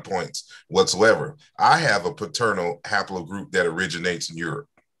non-points whatsoever. I have a paternal haplogroup that originates in Europe,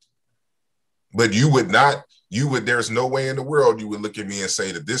 but there's no way in the world you would look at me and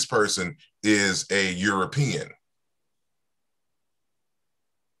say that this person is a European.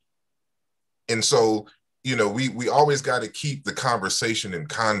 And so, you know, we always got to keep the conversation in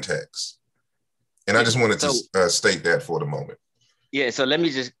context. And I just wanted to state that for the moment. Yeah, so let me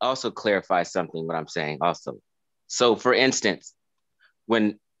just also clarify something, what I'm saying also. So for instance,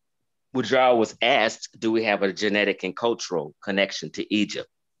 when Wujawa was asked, do we have a genetic and cultural connection to Egypt?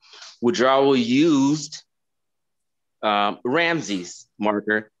 Wujawa used Ramses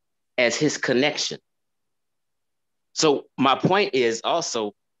marker as his connection. So my point is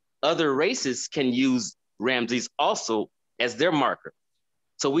also other races can use Ramses also as their marker.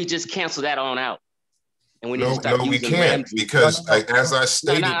 So we just cancel that on out. And we need to stop using we can't Ramses. because as I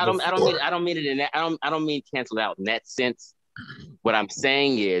stated I don't mean it in that. I don't mean cancel out in that sense. What I'm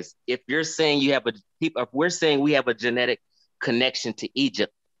saying is, if you're saying if we're saying we have a genetic connection to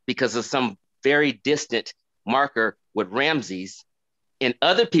Egypt because of some very distant marker with Ramses, and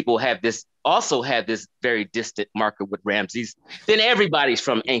other people also have this very distant marker with Ramses, then everybody's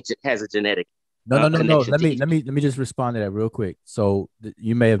from ancient has a genetic. No. Let me just respond to that real quick. So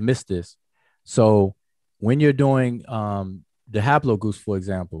you may have missed this. So when you're doing the haplogroups, for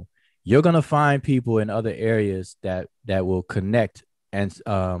example, you're gonna find people in other areas that will connect and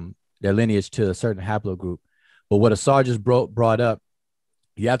their lineage to a certain haplogroup. But what Asar just brought up,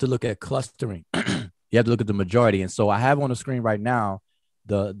 you have to look at clustering. You have to look at the majority. And so I have on the screen right now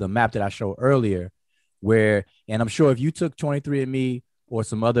the map that I showed earlier, where, and I'm sure if you took 23andMe or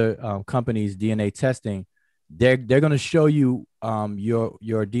some other companies' DNA testing, they're going to show you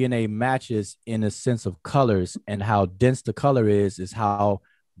your DNA matches in a sense of colors, and how dense the color is how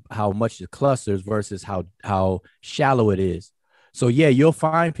much it clusters versus how shallow it is. So yeah, you'll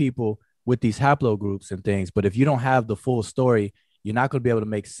find people with these haplogroups and things, but if you don't have the full story, you're not going to be able to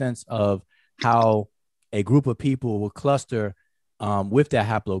make sense of how a group of people will cluster with that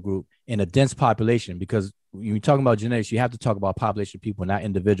haplogroup in a dense population. Because when you're talking about genetics, you have to talk about population of people, not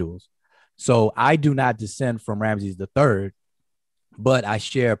individuals. So I do not descend from Ramses III, but I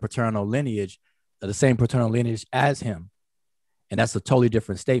share paternal lineage, the same paternal lineage as him. And that's a totally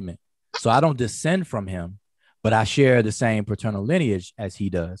different statement. So I don't descend from him, but I share the same paternal lineage as he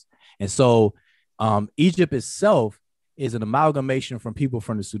does. And so Egypt itself is an amalgamation from people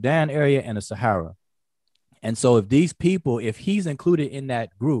from the Sudan area and the Sahara. And so if these people, if he's included in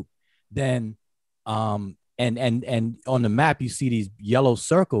that group, then and on the map, you see these yellow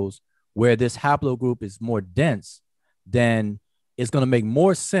circles where this haplogroup is more dense, then it's going to make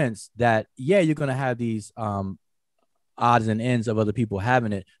more sense that, yeah, you're going to have these odds and ends of other people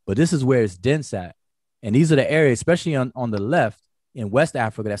having it, but this is where it's dense at. And these are the areas, especially on the left in West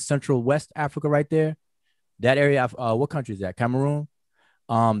Africa, that Central West Africa right there, that area, what country is that? Cameroon?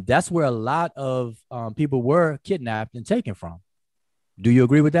 That's where a lot of people were kidnapped and taken from. Do you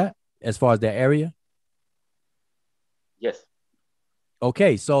agree with that as far as that area? Yes.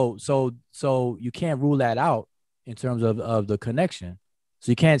 Okay, so you can't rule that out in terms of the connection.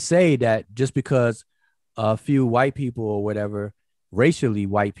 So you can't say that just because a few white people or whatever, racially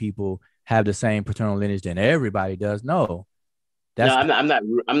white people, have the same paternal lineage, then everybody does. No, I'm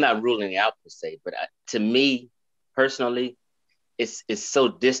not ruling it out per se, but to me personally, it's so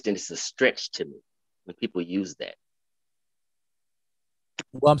distant. It's a stretch to me when people use that.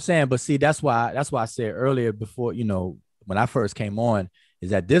 Well, I'm saying, but see, that's why I said earlier before, when I first came on,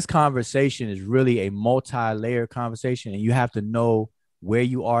 is that this conversation is really a multi-layered conversation, and you have to know where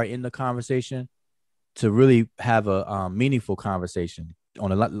you are in the conversation to really have a meaningful conversation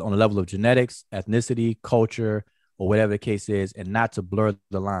on a level of genetics, ethnicity, culture, or whatever the case is, and not to blur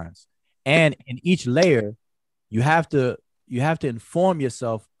the lines. And in each layer, you have to inform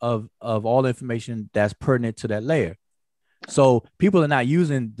yourself of all the information that's pertinent to that layer. So people are not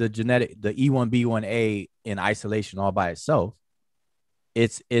using the E1B1A in isolation all by itself.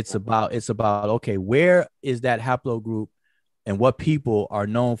 it's about okay, where is that haplogroup and what people are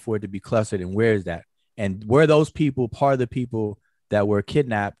known for it to be clustered, and where is that? And were those people part of the people that were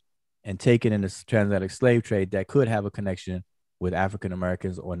kidnapped and taken in the transatlantic slave trade that could have a connection with African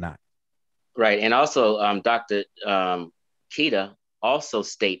Americans or not? Right. And also Dr. Keita also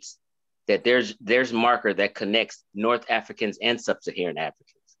states that there's marker that connects North Africans and Sub-Saharan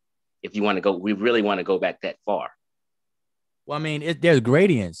Africans. If you want to go, we really want to go back that far. Well, I mean, there's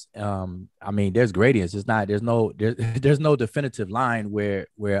gradients. There's gradients. It's not. There's no definitive line where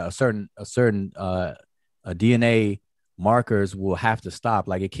a certain DNA markers will have to stop.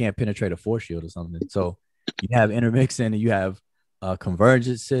 Like it can't penetrate a force shield or something. So you have intermixing, and you have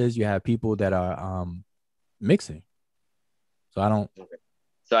convergences. You have people that are mixing. So I don't.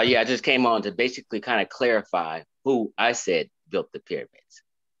 So yeah, I just came on to basically kind of clarify who I said built the pyramids.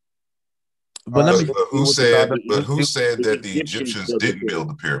 But who said that the Egyptians didn't build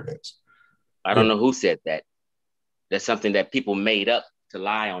the pyramids? I don't know who said that. That's something that people made up to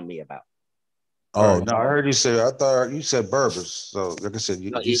lie on me about. Oh no, I heard you say. I thought you said Berbers. So like I said,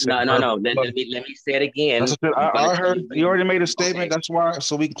 you said no. Let me say it again. I heard you already made a statement. Okay. That's why.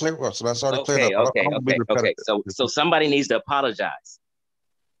 So we can clear up. So that's already cleared up. Okay. So somebody needs to apologize.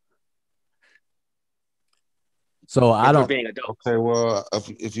 So I don't. Okay, well,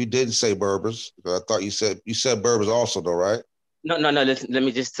 if you didn't say Berbers, I thought you said Berbers also, though, right? No. Let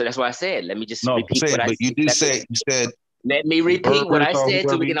me just. That's what I said. Let me just repeat what I said. You did say. You said. Let me repeat what I said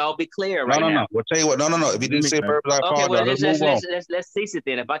so we can all be clear right now. No. We'll tell you what. No. If you didn't say Berbers, I apologize. Let's cease it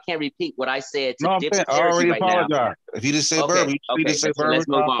then. If I can't repeat what I said to I already apologize. If you didn't say Berbers, you didn't say Berbers.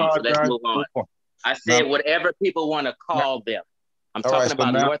 Let's move on. I said whatever people want to call them. I'm talking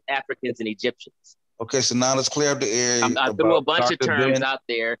about North Africans and Egyptians. Okay, so now let's clear up the area. I threw a bunch of terms out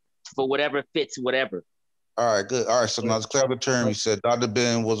there for whatever fits whatever. All right, good. All right, so now let's clear up the term. You said Dr.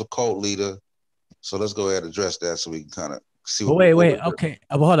 Ben was a cult leader. So let's go ahead and address that so we can kind of see. Wait. Okay,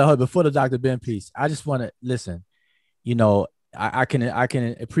 hold on. Before the Dr. Ben piece, I just want to listen. You know, I can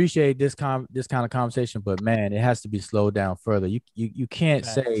appreciate this kind of conversation, but man, it has to be slowed down further. You can't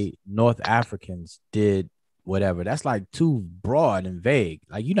say North Africans did whatever. That's like too broad and vague.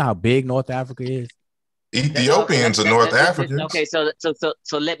 Like, you know how big North Africa is. Ethiopians are North Africans. Okay, so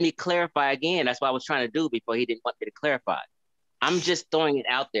let me clarify again. That's what I was trying to do before he didn't want me to clarify. I'm just throwing it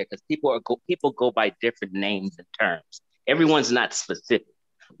out there because people go by different names and terms. Everyone's not specific.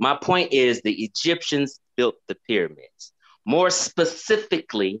 My point is the Egyptians built the pyramids. More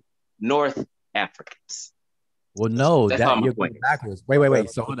specifically, North Africans. Well, no, that you're going backwards. Wait.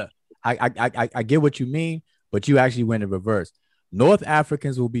 So hold up. I get what you mean, but you actually went in reverse. North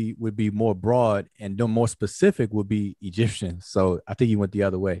Africans would be more broad, and the more specific would be Egyptians. So I think you went the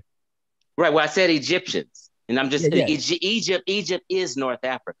other way. Right. Well, I said Egyptians, and I'm just Egypt is North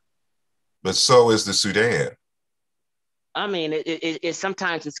Africa. But so is the Sudan. I mean, it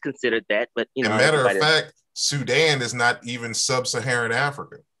sometimes it's considered that, but you know. As a matter of fact, Sudan is not even sub-Saharan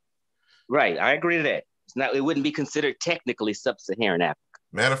Africa. Right. I agree to that. It's not. It wouldn't be considered technically sub-Saharan Africa.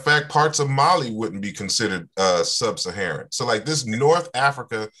 Matter of fact, parts of Mali wouldn't be considered sub-Saharan. So like this North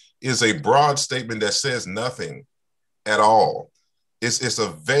Africa is a broad statement that says nothing at all. It's a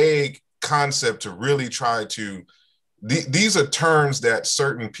vague concept to really try to, these are terms that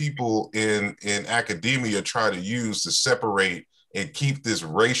certain people in academia try to use to separate and keep this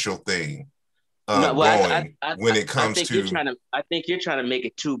racial thing going when it comes to. I think you're trying to make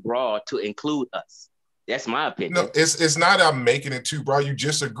it too broad to include us. That's my opinion. No, it's not. I'm making it too broad. You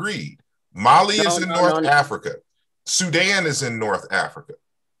just agreed. Mali is in North Africa. Sudan is in North Africa.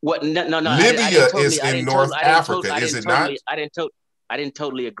 What? No. Libya is in North Africa. Is it not? I didn't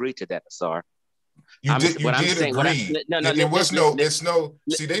totally agree to that, Asar. You did agree. It's no.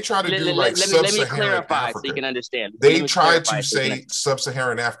 See, they try to do like sub-Saharan Africa. So you can understand. They try to say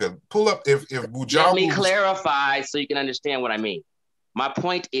sub-Saharan Africa. Pull up if Bujabu. Let me clarify so you can understand what I mean. My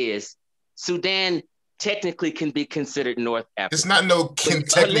point is, Sudan technically can be considered North Africa. It's not no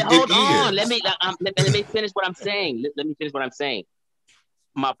technically. Hold on. Let me finish what I'm saying. Let me finish what I'm saying.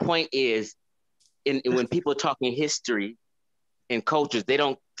 My point is, when people are talking history and cultures, they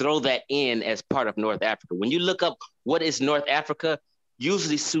don't throw that in as part of North Africa. When you look up what is North Africa,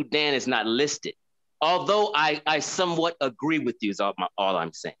 usually Sudan is not listed. Although I somewhat agree with you is all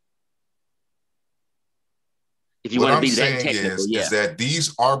I'm saying. If you want to be that technical, is that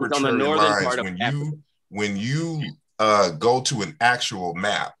these arbitrary lines, when you go to an actual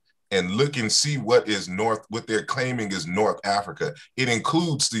map and look and see what they're claiming is North Africa, it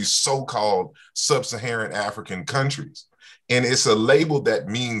includes these so-called sub-Saharan African countries. And it's a label that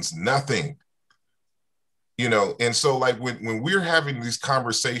means nothing. you know. And so like when we're having these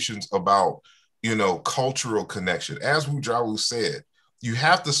conversations about, you know, cultural connection, as Wujawu said, you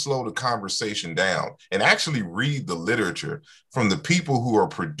have to slow the conversation down and actually read the literature from the people who are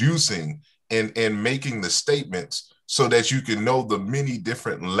producing and making the statements, so that you can know the many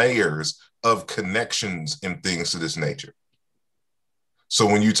different layers of connections and things of this nature. So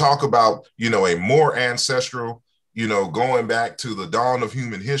when you talk about, you know, a more ancestral, you know, going back to the dawn of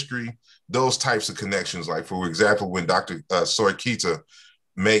human history, those types of connections, like for example, when Dr. Soikita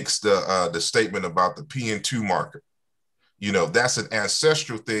makes the statement about the PN2 marker, you know, that's an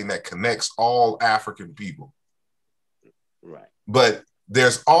ancestral thing that connects all African people. Right. But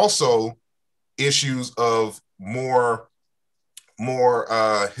there's also issues of more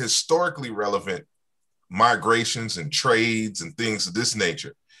historically relevant migrations and trades and things of this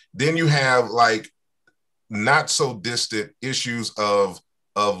nature. Then you have like not so distant issues of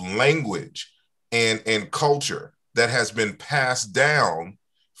language and culture that has been passed down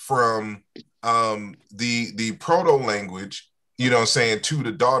from the proto language, you know what I'm saying, to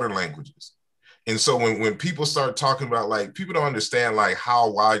the daughter languages. And so when people start talking about, like, people don't understand like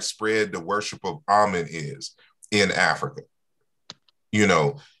how widespread the worship of Amen is in Africa, you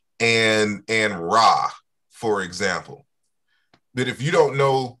know, and Ra, for example. But if you don't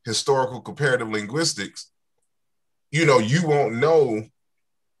know historical comparative linguistics, you know, you won't know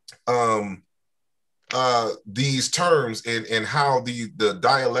these terms and how the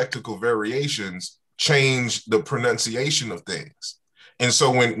dialectical variations change the pronunciation of things. And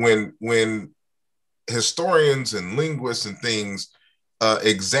so when historians and linguists and things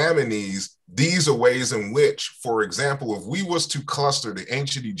examine these are ways in which, for example, if we was to cluster the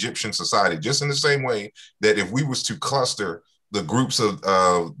ancient Egyptian society, just in the same way that if we was to cluster the groups of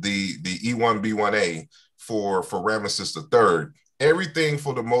the E1B1A for Ramesses III, everything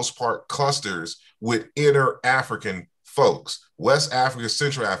for the most part clusters with inner African folks, West African,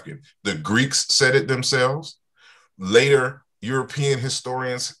 Central African. The Greeks said it themselves. Later, European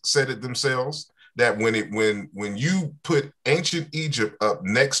historians said it themselves, that when you put ancient Egypt up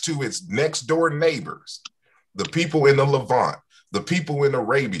next to its next door neighbors, the people in the Levant, the people in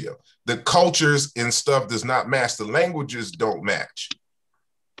Arabia, the cultures and stuff does not match. The languages don't match.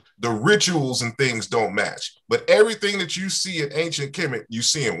 The rituals and things don't match. But everything that you see in ancient Kemet, you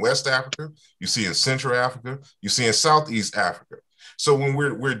see in West Africa, you see in Central Africa, you see in Southeast Africa. So when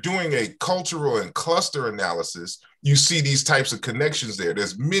we're doing a cultural and cluster analysis, you see these types of connections there.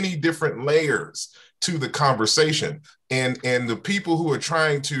 There's many different layers to the conversation. And the people who are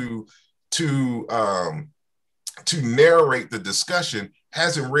trying to narrate the discussion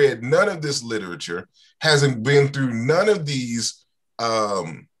hasn't read none of this literature, hasn't been through none of these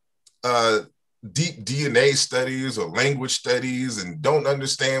deep DNA studies or language studies, and don't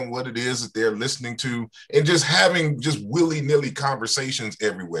understand what it is that they're listening to, and just having just willy-nilly conversations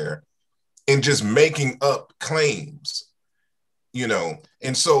everywhere and just making up claims, you know.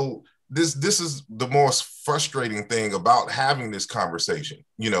 And so this is the most frustrating thing about having this conversation.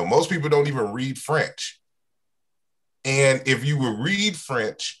 You know, most people don't even read French. And if you would read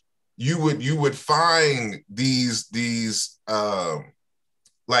French, you would find these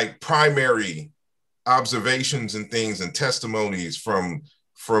like primary observations and things and testimonies from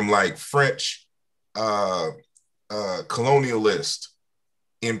like French colonialists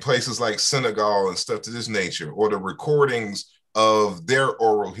in places like Senegal and stuff to this nature, or the recordings of their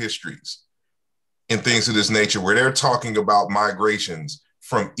oral histories and things of this nature, where they're talking about migrations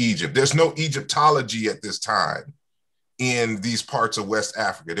from Egypt. There's no Egyptology at this time in these parts of West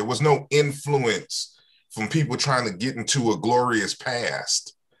Africa. There was no influence from people trying to get into a glorious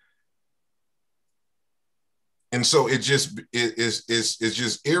past. And so it's just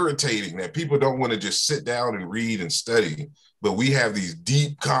irritating that people don't want to just sit down and read and study, but we have these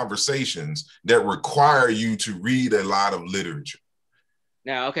deep conversations that require you to read a lot of literature.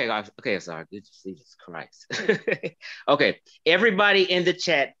 Now, okay, guys. Okay, sorry. Jesus Christ. Okay, everybody in the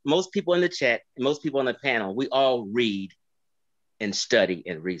chat, most people in the chat, most people on the panel, we all read and study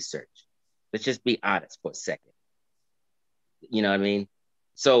and research. Let's just be honest for a second. You know what I mean?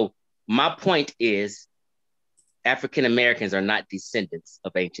 So my point is, African Americans are not descendants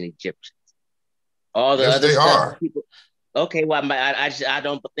of ancient Egyptians. All the other stuff, people. Okay, well, I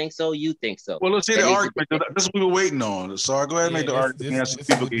don't think so. You think so? Well, let's see the argument. That's what we were waiting on. So go ahead and make the argument.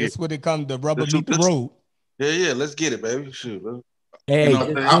 This would it come to rubber meet the road. Yeah, let's get it, baby. Shoot. Hey,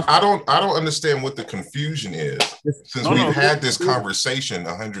 you know, I don't understand what the confusion is, since we've had this conversation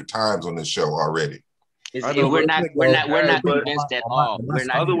 100 times on this show already. We're not convinced at all.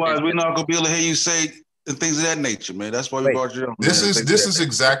 Otherwise, we're not gonna be able to hear you say and things of that nature, man. That's why we brought you on. This is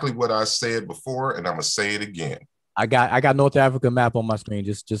exactly what I said before, and I'm gonna say it again. I got North Africa map on my screen,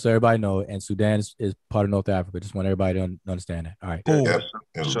 just so everybody know, and Sudan is part of North Africa. Just want everybody to understand that. All right, cool. Yep.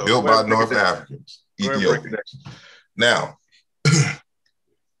 It was built by North Africans, Ethiopians. Now,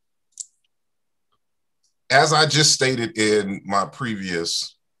 as I just stated in my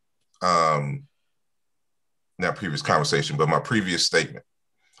previous, not previous conversation, but my previous statement,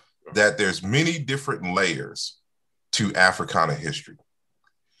 that there's many different layers to Africana history,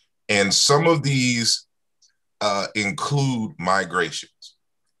 and some of these include migrations,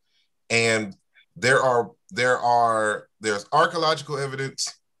 and there's archaeological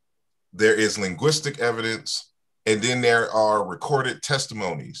evidence, there is linguistic evidence, and then there are recorded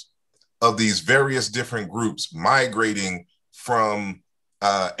testimonies of these various different groups migrating from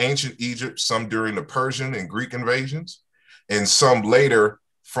ancient Egypt, some during the Persian and Greek invasions, and some later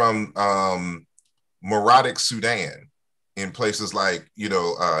from Morocco, Sudan, in places like,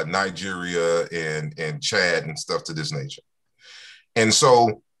 Nigeria and Chad and stuff to this nature. And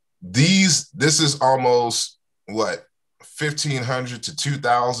so this is almost 1,500 to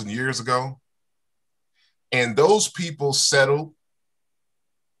 2,000 years ago. And those people settled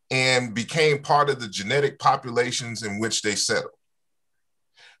and became part of the genetic populations in which they settled.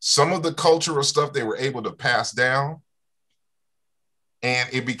 Some of the cultural stuff they were able to pass down, and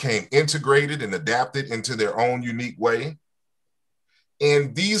it became integrated and adapted into their own unique way.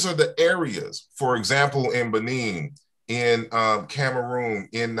 And these are the areas, for example, in Benin, in Cameroon,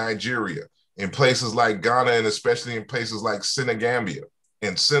 in Nigeria, in places like Ghana, and especially in places like Senegambia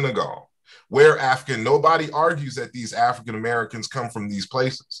and Senegal, where nobody argues that these African Americans come from these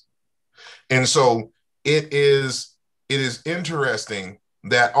places. And so it is interesting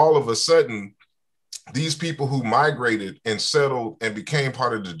that all of a sudden, these people who migrated and settled and became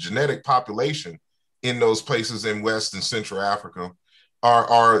part of the genetic population in those places in West and Central Africa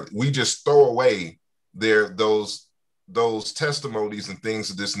we just throw away those testimonies and things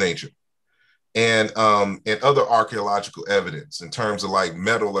of this nature, and other archaeological evidence in terms of like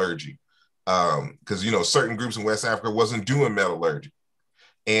metallurgy, because certain groups in West Africa wasn't doing metallurgy,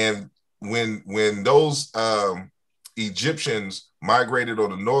 and when those Egyptians migrated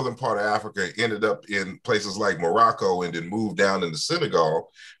on the northern part of Africa, ended up in places like Morocco, and then moved down into Senegal,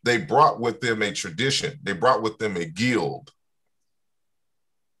 they brought with them a tradition. They brought with them a guild.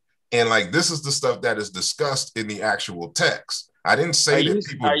 And like, this is the stuff that is discussed in the actual text. I didn't say that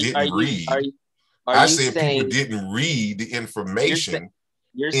people didn't read. I said people didn't read the information.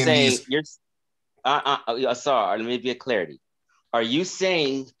 Sorry, let me be a clarity. Are you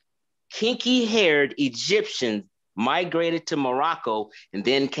saying kinky-haired Egyptians migrated to Morocco and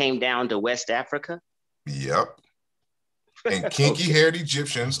then came down to West Africa? Yep. And kinky-haired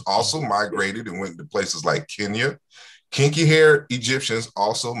Egyptians also migrated and went to places like Kenya. Kinky-haired Egyptians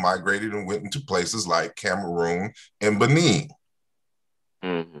also migrated and went into places like Cameroon and Benin.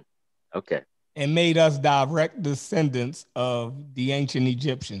 Mm-hmm. Okay. And made us direct descendants of the ancient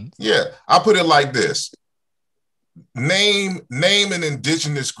Egyptians. Yeah, I'll put it like this. Name an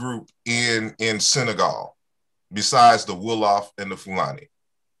indigenous group in Senegal besides the Wolof and the Fulani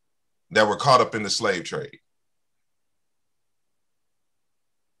that were caught up in the slave trade.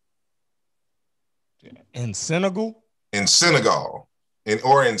 In Senegal? In Senegal,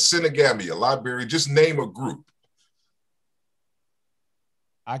 or in Senegambia, Liberia, just name a group.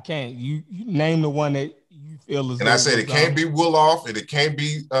 I can't. You name the one that you feel is. And I said it can't be Wolof and it can't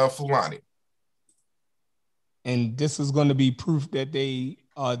be Fulani. And this is going to be proof that they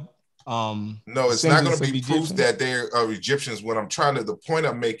are. No, it's not going to be proof that they are Egyptians. The point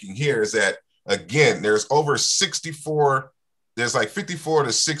I'm making here is that, again, there's over 64. There's like 54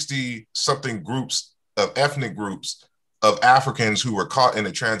 to 60 something groups of ethnic groups of Africans who were caught in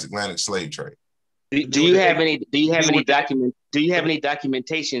the transatlantic slave trade. Do you have any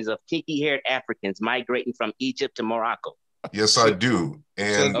documentations of kinky-haired Africans migrating from Egypt to Morocco? Yes, I do.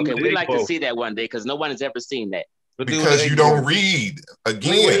 And okay, we'd like to see that one day because no one has ever seen that. Because you don't read.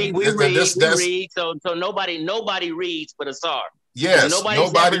 Again, we read. So nobody reads but Asar. Yes,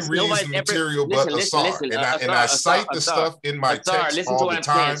 nobody reads the material but Asar. And I cite the stuff in my text all the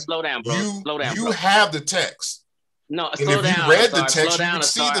time. Slow down, bro. Slow down. You have the text. No, and if you read the text, you would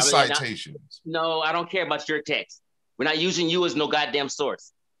see the citations. No, I don't care about your text. We're not using you as no goddamn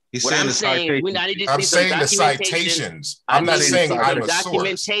source. I'm saying the citations. I'm not saying I'm a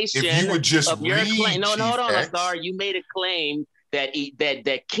source. If you would just read, hold on, Asar. You made a claim that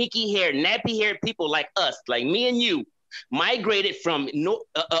kinky-haired, nappy-haired people like us, like me and you, migrated from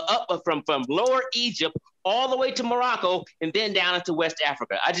from Lower Egypt all the way to Morocco and then down into West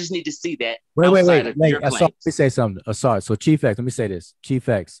Africa. I just need to see that. Wait. Your Asar, claims. let me say something. Asar. So Chief X, let me say this. Chief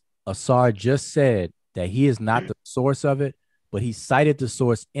X, Asar just said that he is not the source of it, but he cited the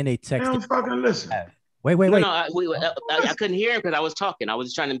source in a text. Don't fucking listen. Wait. No, I couldn't hear him because I was talking. I was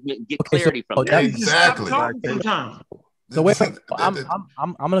just trying to get clarity from that. Exactly. So wait,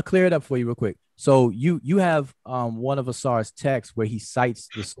 I'm gonna clear it up for you real quick. So you have one of Asar's texts where he cites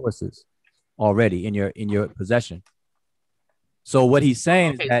the sources already in your possession. So what he's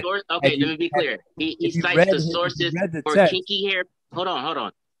saying is that let me be clear. He cites the sources for kinky hair. Hold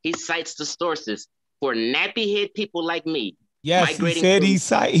on. He cites the sources for nappy head people like me. Yes, he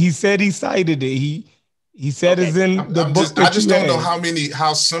said he cited it. He said it's in the book. I just don't know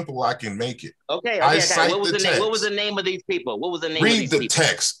how simple I can make it. Okay. What was the name of these people? What was the name? Read the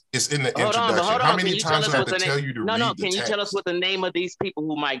text. It's in the introduction. How many times do I have to tell you to read the text? Can you tell us what the name of these people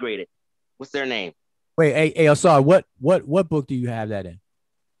who migrated? What's their name? Wait, hey, Asar, what book do you have that in?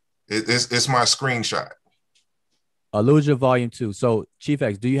 It's my screenshot. Aluja Volume 2. So, Chief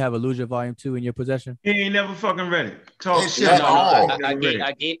X, do you have Aluja Volume 2 in your possession? He ain't never fucking read it. Talk shit.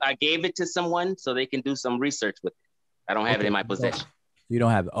 I gave it to someone so they can do some research with it. I don't have it in my possession. You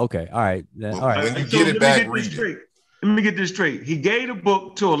don't have it. Okay. All right. Then, all right. When you get it back, read it. Let me get this straight. He gave the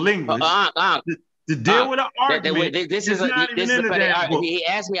book to a linguist to deal with an argument. He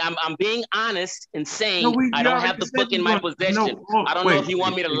asked me. I'm being honest and saying I don't have the book in my possession. I don't know if you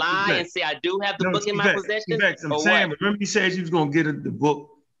want me to lie and say I do have the book in my possession. I'm saying, remember he said he was going to get the book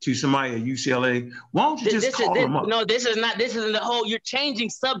to somebody at UCLA. Why don't you just call him up? No, this isn't the whole. You're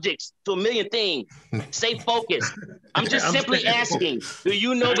changing subjects to a million things. Stay focused. I'm just simply asking, do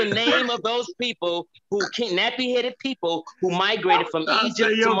you know the name of those people nappy-headed people who migrated from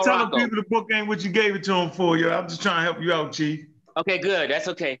Egypt to Morocco? Tell people the book ain't what you gave it to them for. I'm just trying to help you out, Chief. Okay, good. That's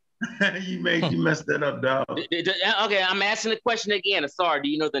okay. you messed that up, dog. Okay, I'm asking the question again. Sorry, do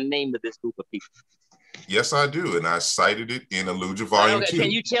you know the name of this group of people? Yes, I do, and I cited it in Aluja Volume 2.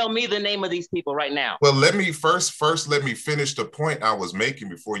 Can you tell me the name of these people right now? Well, let me first let me finish the point I was making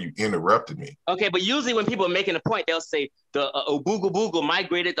before you interrupted me. Okay, but usually when people are making a point, they'll say the Obugo Bugo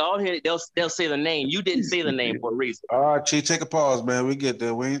migrated all here. They'll say the name. You didn't say the name for a reason. All right, Chief, take a pause, man. We get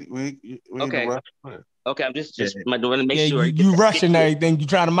there. We okay. Okay, I'm just want to make sure. You rushing everything. You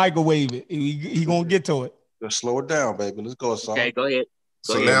trying to microwave it. He gonna get to it. Just slow it down, baby. Let's go. Son. Okay, go ahead.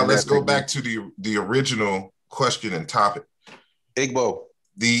 So now let's go back to the original question and topic. Igbo.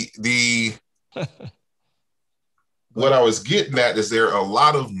 The what I was getting at is there are a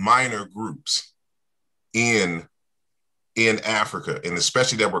lot of minor groups in Africa, and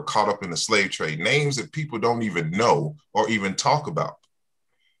especially that were caught up in the slave trade, names that people don't even know or even talk about.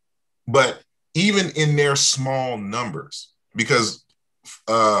 But even in their small numbers, because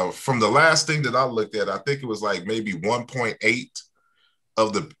from the last thing that I looked at, I think it was like maybe 1.8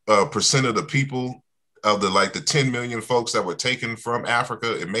 of the percent of the people of the 10 million folks that were taken from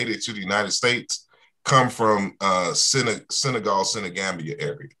Africa and made it to the United States come from Senegal, Senegambia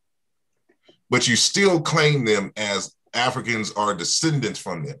area. But you still claim them as Africans are descendants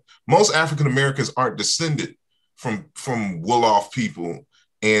from them. Most African Americans aren't descended from Wolof people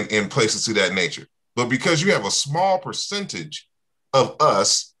and places to that nature. But because you have a small percentage of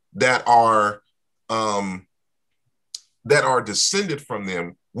us that are descended from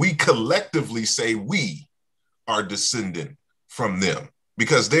them, we collectively say we are descendant from them,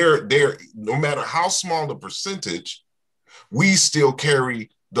 because they're no matter how small the percentage, we still carry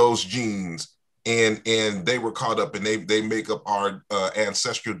those genes, and they were caught up, and they make up our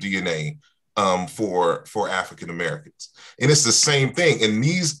ancestral DNA for African Americans. And it's the same thing in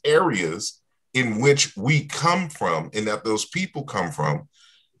these areas in which we come from, and that those people come from.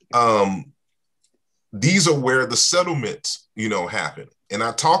 These are where the settlements, happen. And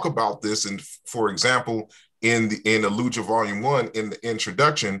I talk about this, and for example, in Aluja Volume 1, in the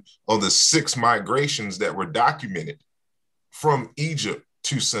introduction, of the 6 migrations that were documented from Egypt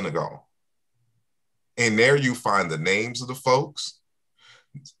to Senegal. And there you find the names of the folks,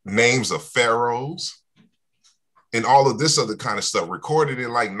 names of pharaohs, and all of this other kind of stuff recorded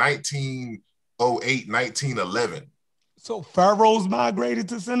in like 1908, 1911. So pharaohs migrated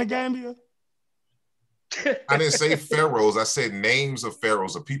to Senegambia? I didn't say pharaohs. I said names of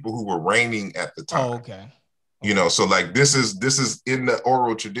pharaohs, of people who were reigning at the time. Oh, okay. So like this is in the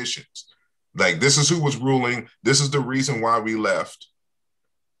oral traditions. Like this is who was ruling. This is the reason why we left.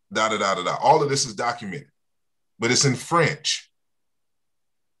 Da da da da da. All of this is documented, but it's in French,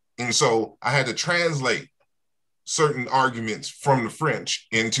 and so I had to translate certain arguments from the French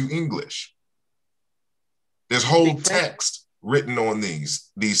into English. There's whole text written on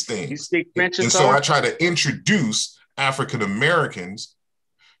these things. You speak French, and so I try to introduce African Americans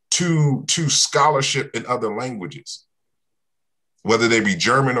to scholarship in other languages, whether they be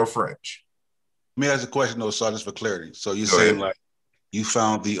German or French. Let me ask a question though, so just for clarity. So you're saying like you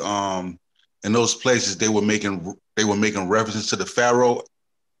found the in those places they were making references to the Pharaoh.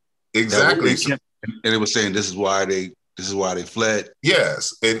 Exactly. And they were saying this is why they fled.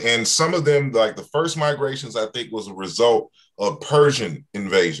 Yes. And some of them, like the first migrations, I think was a result of Persian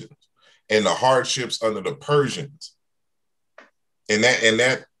invasions and the hardships under the Persians. And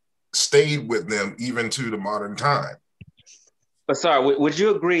that stayed with them even to the modern time. But sorry, would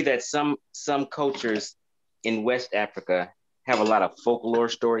you agree that some cultures in West Africa have a lot of folklore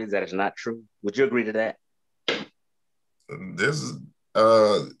stories that is not true? Would you agree to that? This is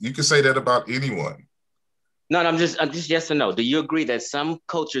you can say that about anyone. No, I'm just yes or no. Do you agree that some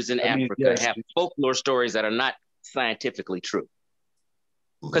cultures in Africa have folklore stories that are not scientifically true?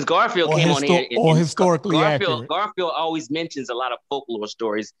 Because Garfield came on here or historically accurate. Garfield always mentions a lot of folklore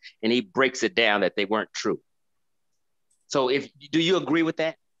stories, and he breaks it down that they weren't true. So, do you agree with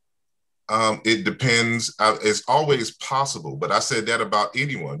that? It depends. It's always possible, but I said that about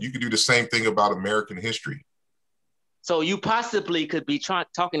anyone. You could do the same thing about American history. So you possibly could be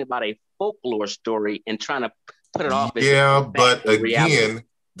talking about a folklore story and trying to put it off. Yeah, but again,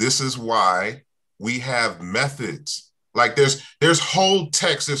 this is why we have methods. Like there's whole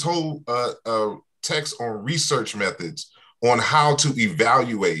text, there's whole text on research methods on how to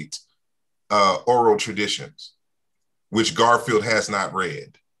evaluate oral traditions, which Garfield has not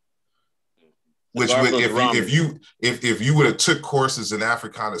read. Which if you would have took courses in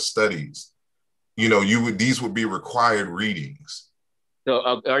Africana studies, these would be required readings.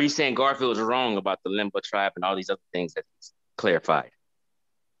 So are you saying Garfield is wrong about the Limba tribe and all these other things that he's clarified?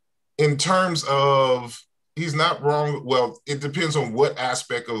 In terms of, he's not wrong. Well, it depends on what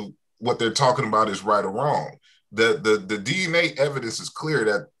aspect of what they're talking about is right or wrong. The DNA evidence is clear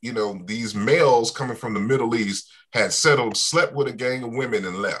that, these males coming from the Middle East had slept with a gang of women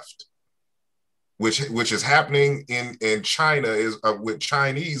and left. Which is happening in China with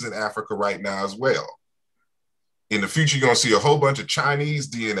Chinese in Africa right now as well. In the future, you're going to see a whole bunch of Chinese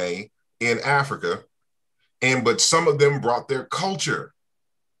DNA in Africa, but some of them brought their culture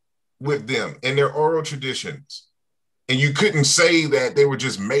with them and their oral traditions. And you couldn't say that they were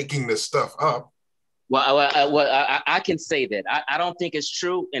just making this stuff up. Well, I can say that. I don't think it's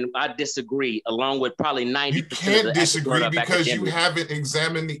true, and I disagree, along with probably 90%. You can't disagree because you haven't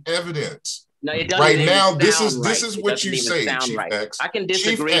examined the evidence. No, it doesn't. Right now, this is what you say, Chief X. I can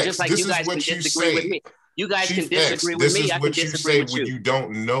disagree, just like you guys can disagree with me. You guys can disagree with me. I can disagree with you. When you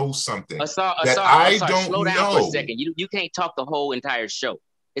don't know something that I don't know. Slow down for a second. You can't talk the whole entire show.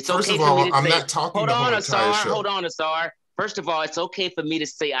 It's okay for me to say. I'm not talking the whole entire show. Hold on, Asar. First of all, it's okay for me to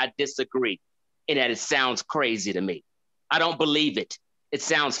say I disagree, and that it sounds crazy to me. I don't believe it. It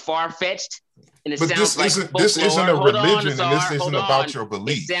sounds far-fetched. And this isn't a religion, and this isn't about your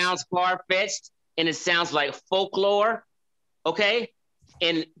belief. It sounds far-fetched, and it sounds like folklore, okay?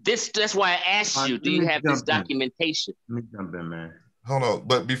 And that's why I asked you, do you have this documentation? Let me jump in, man. Hold on,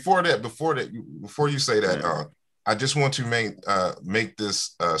 but before you say that, I just want to make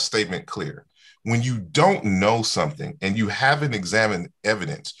this statement clear. When you don't know something and you haven't examined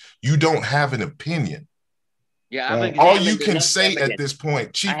evidence, you don't have an opinion. Yeah, all you can say at this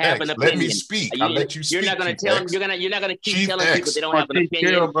point, Chief X, let me speak. I'll let you speak. You're not going to tell. You're not going to keep telling people they don't have an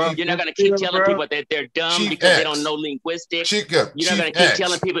opinion. You're not going to keep telling people that they're dumb because they don't know linguistics. You're not going to keep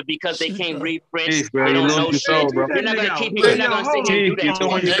telling people because they can't read French. They don't know shit. You're not going to keep. You're not going to say you do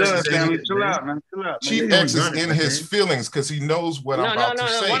that. Chill out, man. Chill out. Chief X is in his feelings because he knows what I'm about to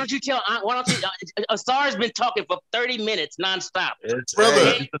say. Why don't you tell? Asar's been talking for 30 minutes nonstop.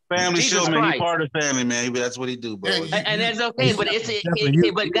 Brother, it's a family show, man. He's part of the family, man. That's what he do, bro. And that's okay, but every time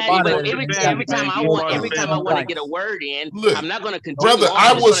I want to get a word in, look, I'm not going to continue. Brother,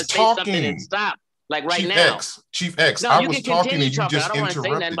 I was talking and stop. Like right Chief now, Chief X. No, I was talking and you just I don't want to say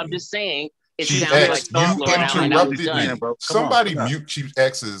interrupted nothing, but I'm me. just saying it Chief sounds X, like you interrupted me. Somebody mute Chief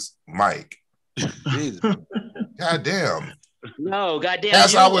X's mic. God damn. No, goddamn.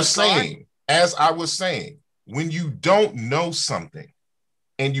 As I was saying, when you don't know something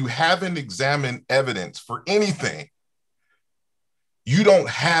and you haven't examined evidence for anything, you don't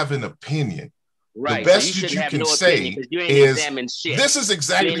have an opinion. Right. The best that you can say is, this is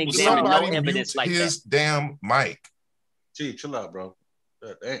exactly what somebody mute his damn mic. Gee, chill out, bro.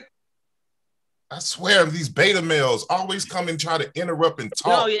 Damn. I swear, these beta males always come and try to interrupt and talk.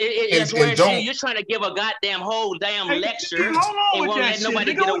 No, you're trying to give a goddamn whole damn lecture and won't let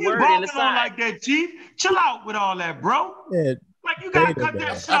nobody get a word in the side. Like that, Chief. Chill out with all that, bro. Yeah. Like you gotta cut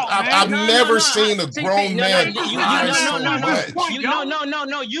that short, man. I've never seen a grown man. No.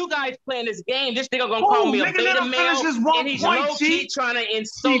 You guys playing this game. This nigga gonna call me a beta male, and he's low key trying to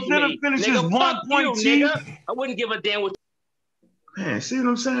insult me. Nigga, fuck you, nigga. I wouldn't give a damn what. Man, see what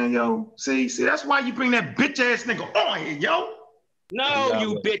I'm saying, yo? See, that's why you bring that bitch ass nigga on here, yo. No,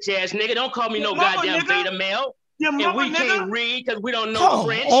 you bitch ass nigga. Don't call me no goddamn beta male. And we can't read because we don't know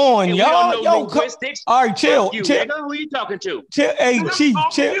French. Come on, y'all. Yo, all right, chill. You, chill. Nigga. Who you talking to? Chill. Hey, Chief,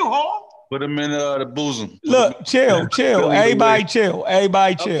 chill. Put him in the bosom. Look, chill. Everybody chill.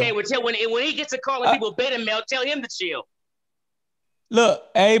 Everybody chill. Okay, well, when he gets to calling people beta male, tell him to chill. Look,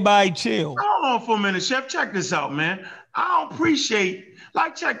 everybody chill. Hold on for a minute, Chef. Check this out, man. I don't appreciate,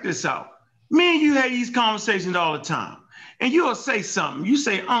 check this out. Me and you have these conversations all the time. And you'll say something. You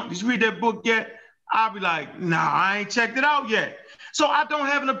say, did you read that book yet? I'll be like, nah, I ain't checked it out yet. So I don't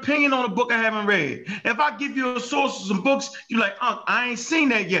have an opinion on a book I haven't read. If I give you a source of some books, you're like, I ain't seen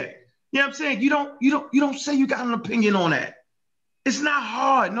that yet. You know what I'm saying? You don't say you got an opinion on that. It's not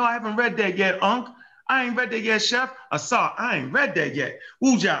hard. No, I haven't read that yet, Unc. I ain't read that yet, Chef. Asar, I ain't read that yet.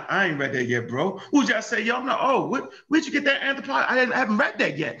 Wuja, I ain't read that yet, bro. Wuja say, yo, no, where'd you get that anthropology? I haven't read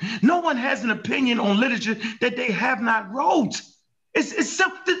that yet. No one has an opinion on literature that they have not wrote. It's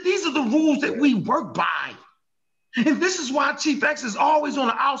simple. These are the rules that we work by. And this is why Chief X is always on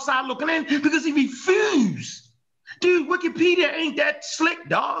the outside looking in, because he refused. Dude, Wikipedia ain't that slick,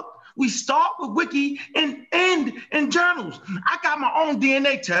 dog. We start with wiki and end in journals. I got my own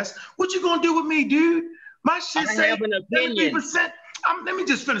DNA test. What you gonna do with me, dude? My shit say 73%. Let me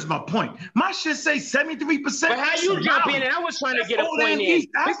just finish my point. My shit say 73%. But how you jump in? And I was trying to get a point in.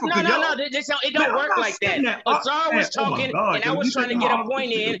 No, it don't work like that. Azar was talking, and I was trying to get a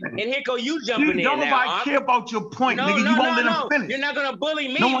point in, and here go you jumping in. Don't nobody care about your point, nigga. You won't let him finish. You're not gonna bully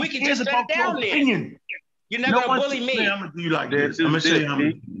me. No one We can cares just shut about down your there. opinion. You're not gonna bully me. I'm gonna do you like this. I'm gonna show you how.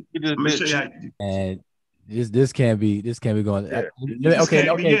 I'm gonna show you how. And this can't be going. Yeah. Okay.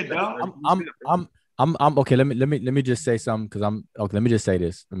 I'm okay. Let me just say something because I'm okay. Let me just say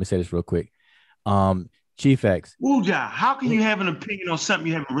this. Let me say this real quick. Chief X. Wuja, how can you have an opinion on something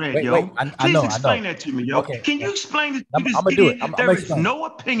you haven't read, yo? Please explain that to me, yo. Okay. Can you explain this to this idiot? There is no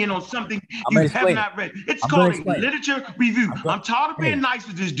opinion on something you have not read. It's called a literature review. I'm tired of being nice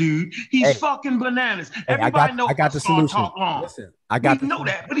with this dude. He's fucking bananas. Everybody knows I got the solution. Listen, I know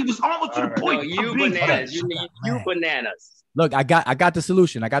that, but he was almost to the point. You bananas. You bananas. Look, I got the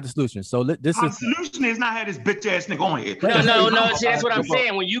solution. So this is the solution is not have this bitch ass nigga on here. No. See, that's what I'm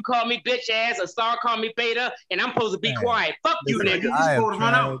saying. When you call me bitch ass, a star call me beta, and I'm supposed to be quiet. Fuck you, nigga.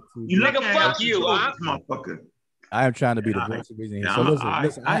 You nigga, fuck you, motherfucker. I am trying to be the voice of reason. So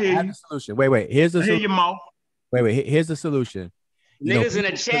listen. I have the solution. Wait. Here's the solution. Wait. Here's the solution. Niggas in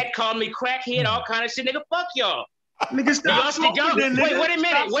the chat call me crackhead, all kind of shit. Nigga, fuck y'all. Niggas, wait a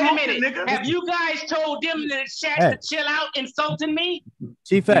minute. Have you guys told them in the chat to chill out insulting me?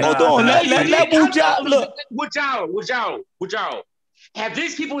 Chief X. Hold on. Let Wuja look. Wuja. Have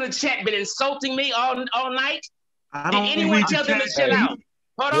these people in the chat been insulting me all night? Did anyone tell them to chill out?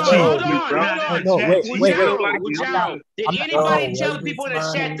 Hold on. Did anybody tell the people in the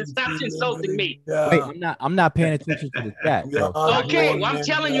chat to stop insulting me? Wait, I'm not paying attention to the chat. Okay, well, I'm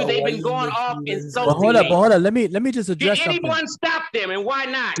telling you, they've been going off insulting me. But hold up. Let me just address something. Did anyone stop them, and why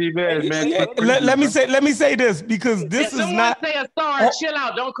not? Let me say this, because this is not. Say a star, chill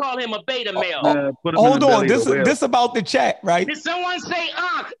out. Don't call him a beta male. Hold on. This about the chat, right? Did someone say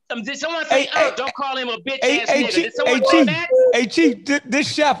Did someone say don't call him a bitch ass nigga? Did someone say that? Hey, Chief,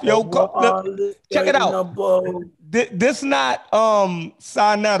 this chef, yo, check it out. This not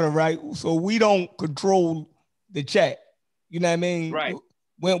Sinetta, right? So we don't control the chat. You know what I mean? Right.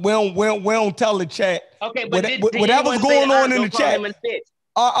 We don't tell the chat. Okay, but whatever's going on in the chat.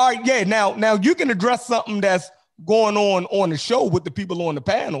 All right, yeah. Now you can address something that's going on the show with the people on the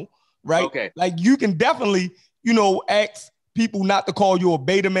panel, right? Okay. Like you can definitely, ask people not to call you a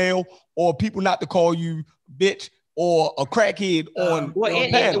beta male or people not to call you bitch or a crackhead on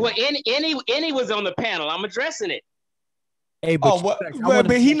panel. Any was on the panel. I'm addressing it. Hey,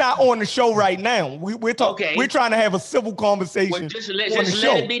 but he not on the show right now. We're talking. Okay. We're trying to have a civil conversation. Well, just let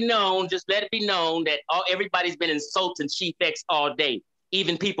it be known. Just let it be known that everybody's been insulting Chief X all day,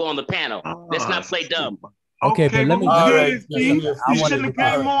 even people on the panel. Let's not play dumb. Okay, but let me. You shouldn't have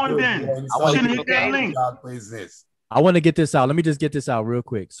came on then. I shouldn't hit that link. I want to get this out. Let me just get this out real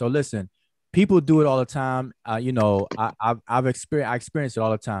quick. So listen, people do it all the time. I experienced it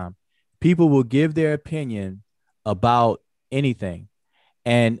all the time. people will give their opinion about anything,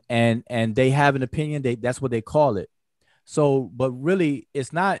 and they have an opinion. That's what they call it. So, but really,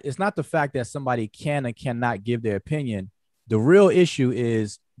 it's not the fact that somebody can and cannot give their opinion. The real issue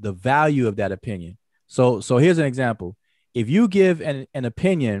is the value of that opinion. So here's an example. If you give an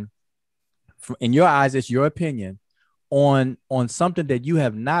opinion, in your eyes, it's your opinion on something that you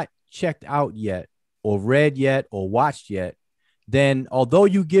have not checked out yet, or read yet, or watched yet, then although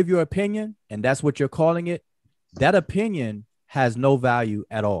you give your opinion and that's what you're calling it, that opinion has no value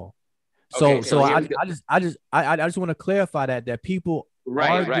at all. So, Okay, so I just want to clarify that people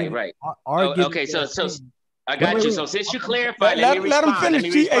right. Okay, so I got you. So since you clarified, let him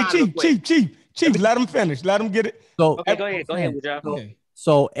finish. Chief, let him finish. Let him get it. So okay, go ahead, Wuja.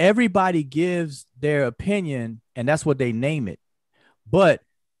 So everybody gives their opinion, and that's what they name it. But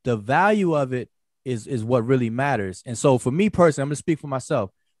the value of it is what really matters. And so for me personally, I'm gonna speak for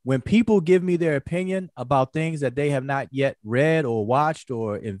myself. When people give me their opinion about things that they have not yet read or watched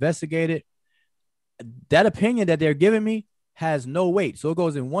or investigated, that opinion that they're giving me has no weight. So it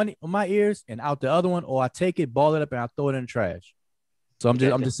goes in one of my ears and out the other one, or I take it, ball it up, and I throw it in the trash. So I'm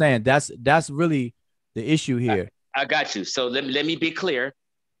just saying that's really the issue here. I got you. So let me be clear.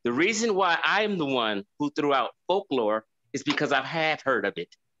 The reason why I'm the one who threw out folklore is because I have heard of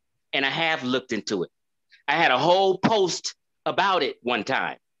it and I have looked into it. I had a whole post about it one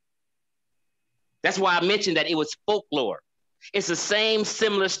time. That's why I mentioned that it was folklore. It's the same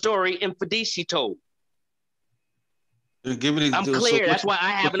similar story Mfidisi told. I'm clear. That's why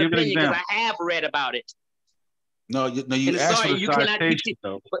I have an opinion, because I have read about it. No, you asked for the citation,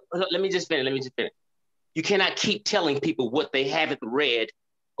 though. Let me just finish. You cannot keep telling people what they haven't read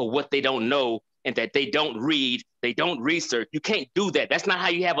or what they don't know and that they don't read, they don't research. You can't do that. That's not how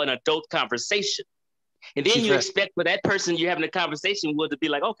you have an adult conversation. And then you expect for that person you're having a conversation with to be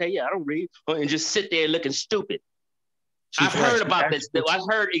like, okay, yeah, I don't read, and just sit there looking stupid. I've heard about this. I've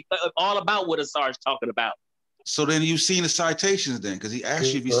heard all about what Asar is talking about. So then you've seen the citations then, because he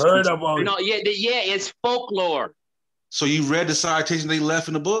asked you if you heard about it. No, yeah, it's folklore. So you read the citation they left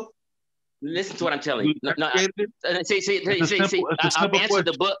in the book? Listen to what I'm telling you. No, I've answered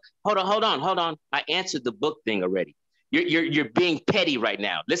the book. Hold on. I answered the book thing already. You're being petty right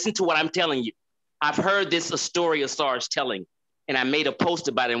now. Listen to what I'm telling you. I've heard a story of Sarge telling, and I made a post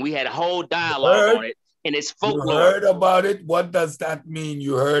about it, and we had a whole dialogue on it, and it's folklore. You heard about it? What does that mean,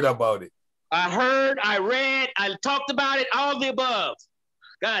 you heard about it? I heard, I read, I talked about it, all the above.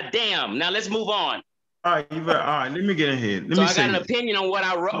 God damn. Now let's move on. All right, all right. Let me get in here. I got an opinion on what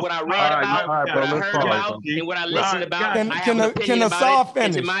I read about, what I heard about, and what I listened about. Can Asar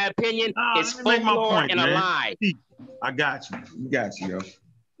finish? In my opinion, it's folklore and a lie. I got you. Yo.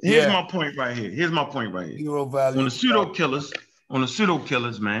 Here's my point right here. Hero value. On the pseudo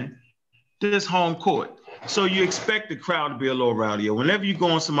killers, man, this home court. So you expect the crowd to be a little rowdier. Whenever you go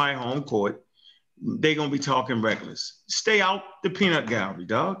on somebody's home court, they're gonna be talking reckless. Stay out the peanut gallery,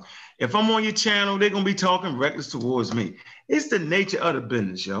 dog. If I'm on your channel, they're gonna be talking reckless towards me. It's the nature of the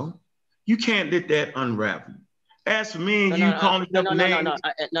business, yo. You can't let that unravel. As for me and you calling up names,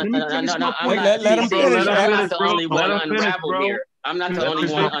 let him finish. I'm not the only one unraveled here. I'm not the only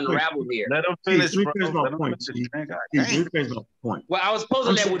one unraveled here. Let him finish. My point. Well, I was supposed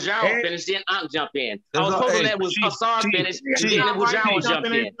to let Wujao finish, then I'll jump in. I was supposed to let Asar finish, then Wujao will jump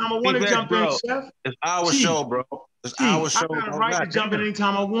in. I want to jump in, Chef. It's our show, bro. It's our show. I got a right to jump in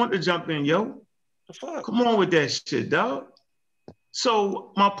anytime I want to jump in, yo. Come on with that shit, dog.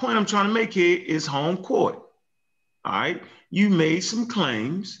 So my point I'm trying to make here is home court. All right, you made some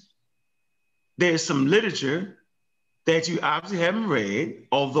claims. There's some literature that you obviously haven't read,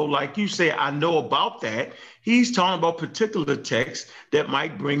 although like you say, I know about that. He's talking about particular texts that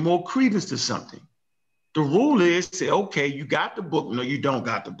might bring more credence to something. The rule is say, okay, you got the book. No, you don't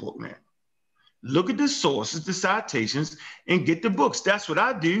got the book, man. Look at the sources, the citations, and get the books. That's what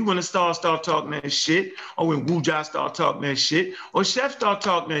I do when the stars start talking that shit, or when Wuja start talking that shit, or Chef start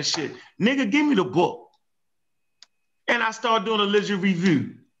talking that shit. Nigga, give me the book. And I start doing a literature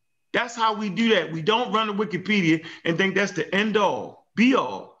review. That's how we do that. We don't run to Wikipedia and think that's the end all, be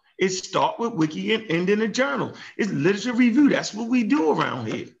all. It start with Wiki and end in a journal. It's literature review. That's what we do around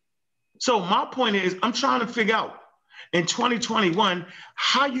here. So my point is, I'm trying to figure out in 2021,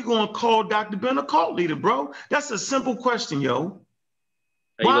 how you gonna call Dr. Ben a cult leader, bro? That's a simple question, yo.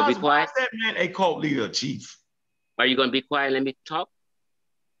 Why is that man a cult leader, Chief? Are you gonna be quiet? Let me talk.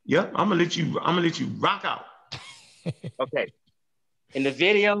 Yep, I'm gonna let you rock out. Okay. In the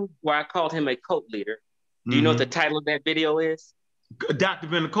video where I called him a cult leader, do you know what the title of that video is? Dr.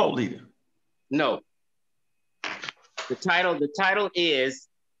 Ben, a cult leader. No. The title is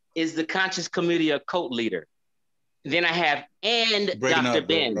is the conscious community a cult leader? Then I have and Dr.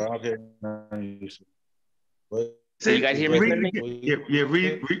 Ben. So you guys hear me clearly? Yeah,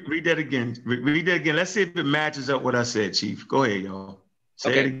 read that again. Read that again. Let's see if it matches up what I said, Chief. Go ahead, y'all.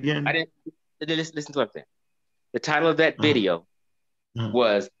 Say it again. I didn't listen to what I'm saying. The title of that video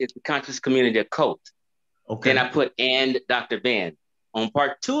was "Is the Conscious Community a Cult?" Okay. Then I put and Dr. Ben. On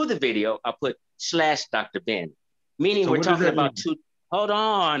part 2 of the video, I put / Dr. Ben, meaning we're talking about two. Hold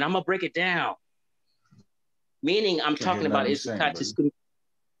on, I'm gonna break it down. Meaning I'm talking about is the conscious community.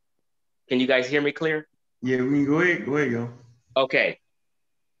 Can you guys hear me clear? Yeah, we can go ahead, yo. Okay.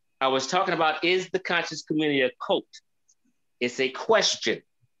 I was talking about, is the conscious community a cult? It's a question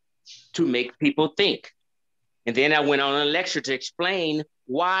to make people think. And then I went on a lecture to explain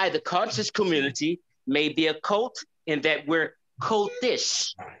why the conscious community may be a cult and that we're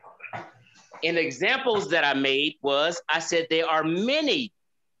cultish. And examples that I made was, I said there are many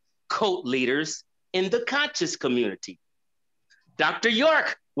cult leaders in the conscious community. Dr.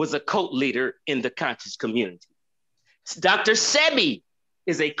 York was a cult leader in the conscious community. Dr. Sebi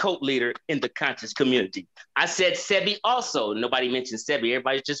is a cult leader in the conscious community. I said Sebi also. Nobody mentioned Sebi.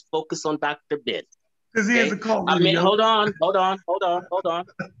 Everybody just focus on Dr. Ben. Because he is a cult leader. I mean, hold on.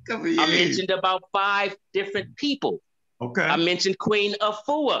 I mentioned about 5 different people. Okay. I mentioned Queen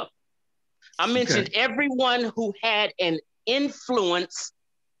Afua. I mentioned everyone who had an influence,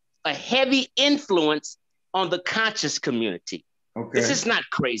 a heavy influence on the conscious community. Okay. This is not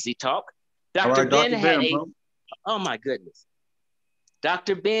crazy talk. Dr. Ben had oh my goodness.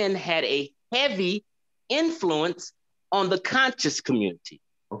 Dr. Ben had a heavy influence on the conscious community.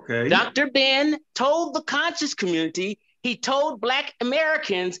 Okay. Dr. Ben told the conscious community, he told Black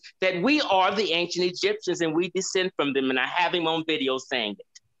Americans that we are the ancient Egyptians and we descend from them. And I have him on video saying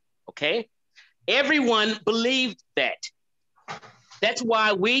it. Okay. Everyone believed that. That's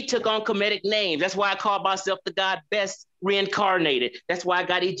why we took on Kemetic names. That's why I call myself the God Best reincarnated. That's why I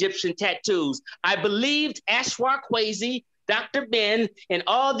got Egyptian tattoos. I believed Ashwar Kwesi, Dr. Ben, and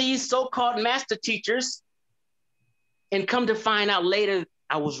all these so-called master teachers, and come to find out later,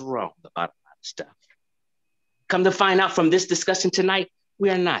 I was wrong about a lot of stuff. Come to find out from this discussion tonight, we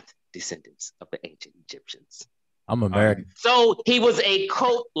are not descendants of the ancient Egyptians. I'm American. So he was a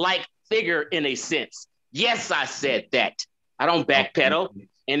cult-like figure in a sense. Yes, I said that. I don't backpedal.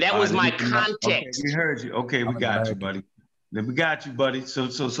 And that was my context. Okay, we heard you. Okay, we got you, buddy. We got you, buddy. So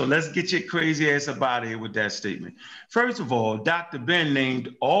let's get your crazy ass up out of here with that statement. First of all, Dr. Ben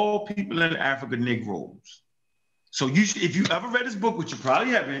named all people in Africa Negroes. So if you ever read his book, which you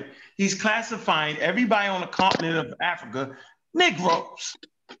probably haven't, he's classifying everybody on the continent of Africa Negroes.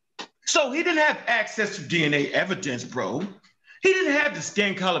 So he didn't have access to DNA evidence, bro. He didn't have the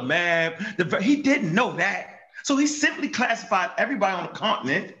skin color map. He didn't know that. So he simply classified everybody on the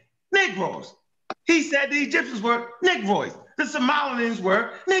continent Negroes. He said the Egyptians were Negroids. The Somalians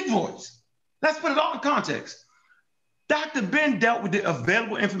were Negroids. Let's put it all in context. Dr. Ben dealt with the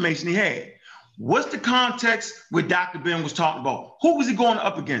available information he had. What's the context where Dr. Ben was talking about? Who was he going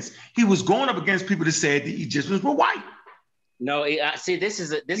up against? He was going up against people that said the Egyptians were white. No, see, this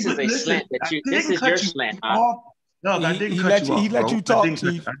is a slant that you. This is your slant. No, I didn't cut you off. He let you talk,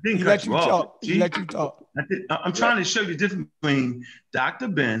 Chief. He let you talk. He let you talk. I'm trying to show you the difference between Dr.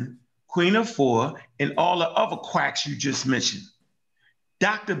 Ben, Queen Afua, and all the other quacks you just mentioned.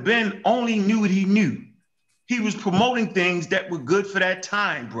 Dr. Ben only knew what he knew. He was promoting things that were good for that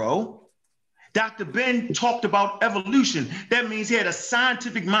time, bro. Dr. Ben talked about evolution. That means he had a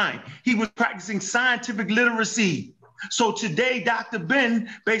scientific mind. He was practicing scientific literacy. So today, Dr. Ben,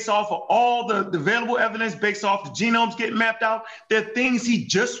 based off of all the available evidence, based off the genomes getting mapped out, there are things he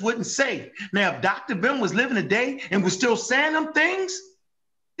just wouldn't say. Now, if Dr. Ben was living today and was still saying them things,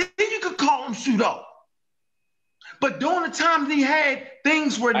 then you could call him pseudo. But during the time that he had,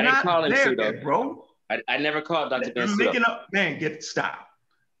 things were not there yet, bro. I never called Dr. Ben pseudo. Making up, man, stop.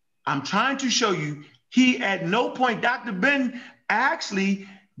 I'm trying to show you, he at no point, Dr. Ben actually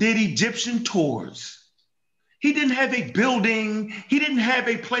did Egyptian tours. He didn't have a building. He didn't have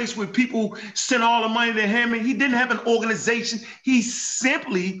a place where people sent all the money to him. And he didn't have an organization. He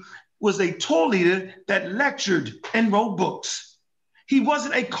simply was a tour leader that lectured and wrote books. He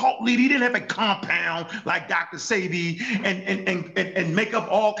wasn't a cult leader. He didn't have a compound like Dr. Sebi and make up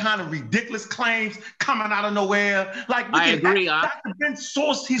all kind of ridiculous claims coming out of nowhere. Like I agree. Dr. Ben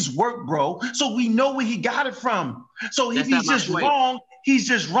sourced his work, bro. So we know where he got it from. So if he's just wrong, he's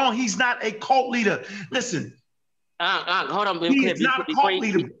just wrong. He's not a cult leader. Listen. Hold on. He's not a cult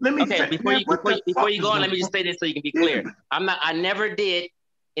leader. Before you go on, let me just say this so you can be clear. I never did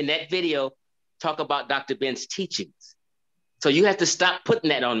in that video talk about Dr. Ben's teachings. So you have to stop putting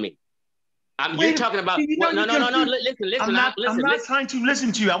that on me. You're talking about no. Listen. I'm not trying to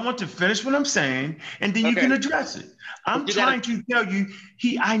listen to you. I want to finish what I'm saying, and then you can address it. I'm trying to tell you,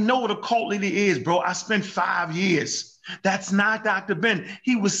 I know what a cult leader is, bro. I spent 5 years. That's not Dr. Ben.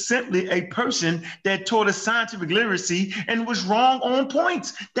 He was simply a person that taught us scientific literacy and was wrong on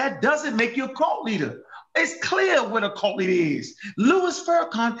points. That doesn't make you a cult leader. It's clear what a cult leader is. Louis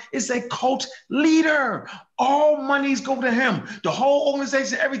Farrakhan is a cult leader. All monies go to him. The whole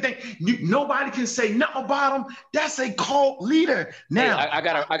organization, everything. Nobody can say nothing about him. That's a cult leader. Now, hey, I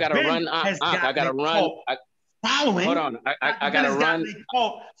gotta run. I gotta run. Following. Hold on. I gotta run.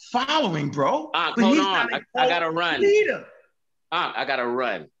 Following, bro. Hold on. I gotta run. Leader. I gotta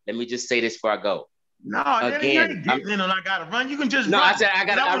run. Let me just say this before I go. No, again, I gotta run. You can just no. Run. I said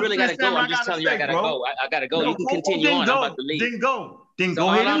I really gotta go. I'm just telling you, I gotta go. I gotta go. You can continue on. I'm about to leave. Then go. Then go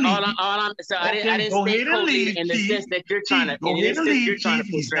ahead and leave. I didn't say cult leader in the sense that you're trying to. In the sense you're trying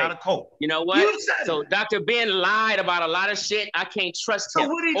to portray. You know what? So Dr. Ben lied about a lot of shit. I can't trust him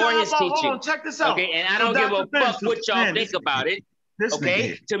or his teaching. Check this out. Okay, and I don't give a fuck what y'all think about it.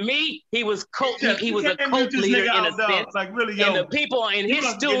 Okay, to me, he was he was a cult leader in a sense, and the people and his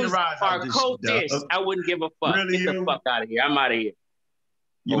students are cultish. I wouldn't give a fuck. Get the fuck out of here. I'm out of here.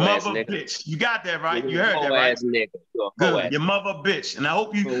 Your mother bitch. You got that right. You heard that right. Good. Your mother bitch. And I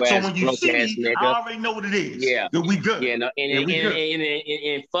hope you. So when you see me, I already know what it is. Yeah. We good. Yeah. No,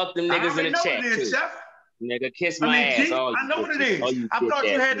 and fuck them niggas in the chat too. Nigga, kiss my ass. I know what it is. I thought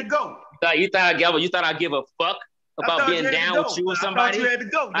you had to go. You thought I'd give a fuck about being down with you or somebody? I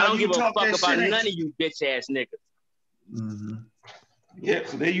don't give a fuck about none of you bitch ass niggas. Mm-hmm. Yeah,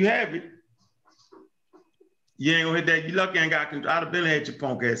 so there you have it. You ain't gonna hit that. You lucky I ain't got control. I'd have been had your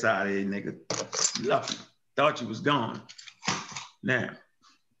punk ass out of here, nigga. You lucky. Thought you was gone. Now.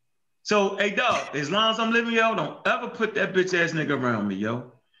 So, hey, dog, as long as I'm living, yo, don't ever put that bitch ass nigga around me,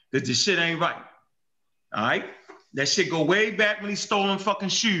 yo. Because the shit ain't right. All right? That shit go way back when he stole them fucking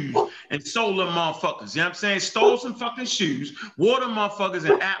shoes and sold them motherfuckers. You know what I'm saying? Stole some fucking shoes, wore them motherfuckers,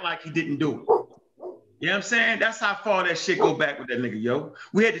 and act like he didn't do it. You know what I'm saying? That's how far that shit go back with that nigga, yo.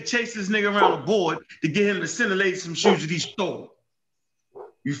 We had to chase this nigga around the board to get him to send a lady some shoes that he stole.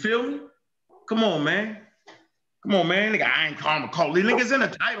 You feel me? Come on, man. Come on, man. Nigga, I ain't calling him a cult leader. Niggas in the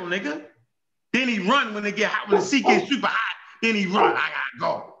title, nigga. Then he run when they get hot, when the seat gets super hot. Then he run. I gotta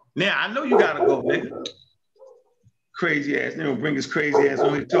go. Now, I know you gotta go, nigga. Crazy ass. Then he'll bring his crazy ass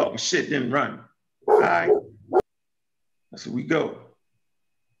on here talking shit, then run. All right. That's where we go.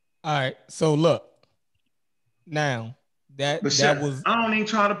 All right. So look. Now that was I don't even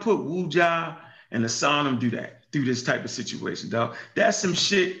try to put Wu-Ja and Asylum do this type of situation, dog. That's some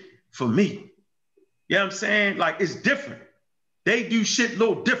shit for me. You know what I'm saying? Like, it's different. They do shit a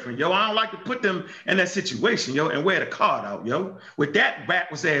little different, yo. I don't like to put them in that situation, yo, and wear the card out, yo. With that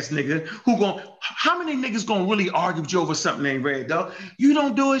backwards ass nigga how many niggas gonna really argue with you over something they ain't read, dog? You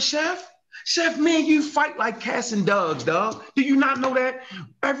don't do it, Chef. Chef, me and you fight like cats and dogs, dog. Do you not know that?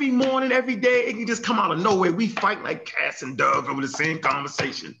 Every morning, every day, it can just come out of nowhere. We fight like cats and dogs over the same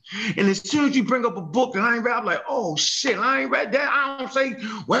conversation. And as soon as you bring up a book that I ain't read, I'm like, oh shit, I ain't read that. I don't say,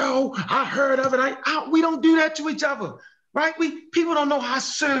 well, I heard of it. We don't do that to each other, right? People don't know how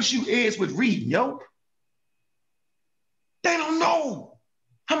serious you is with reading, yo. They don't know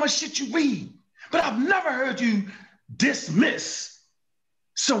how much shit you read. But I've never heard you dismiss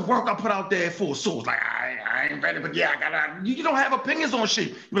some work I put out there for souls. Like, I ain't ready, but yeah, I gotta. You don't have opinions on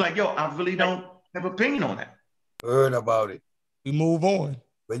shit. You're like, yo, I really don't have opinion on that. Heard about it. We move on.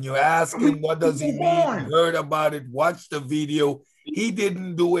 When you ask him what does he mean, heard about it, watch the video. He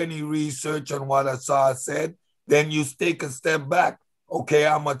didn't do any research on what Asar said. Then you take a step back. Okay,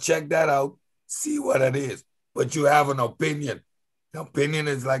 I'm gonna check that out, see what it is. But you have an opinion. The opinion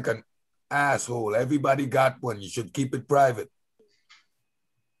is like an asshole. Everybody got one. You should keep it private.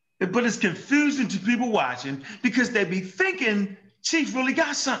 But it's confusing to people watching because they be thinking Chief really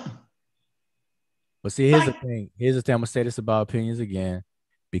got something. But see, here's the thing. Here's the thing. I'm gonna say this about opinions again,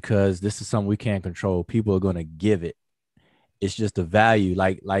 because this is something we can't control. People are gonna give it. It's just the value.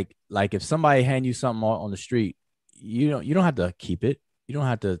 Like if somebody hand you something on the street, you don't have to keep it. You don't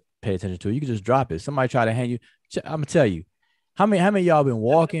have to pay attention to it. You can just drop it. Somebody try to hand you. I'm gonna tell you, how many of y'all been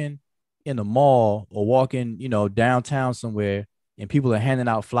walking in the mall or walking, downtown somewhere, and people are handing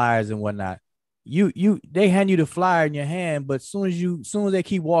out flyers and whatnot. They hand you the flyer in your hand, but soon as they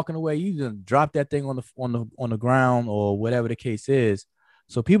keep walking away, you just drop that thing on the ground or whatever the case is.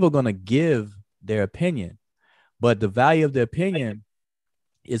 So people are gonna give their opinion, but the value of the opinion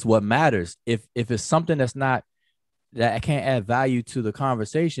is what matters. If it's something that can't add value to the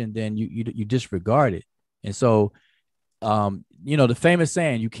conversation, then you disregard it. And so the famous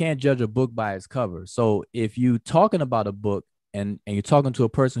saying, you can't judge a book by its cover. So if you talking about a book and you're talking to a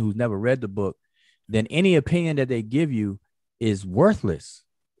person who's never read the book, then any opinion that they give you is worthless.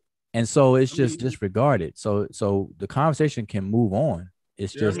 And so it's just disregarded. So the conversation can move on.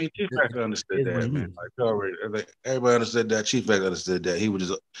 It's just, I mean, Chief Factor understood that, man. Like everybody understood that. Chief Factor understood that.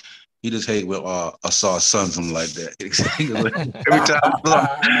 He just hate when I saw something like that.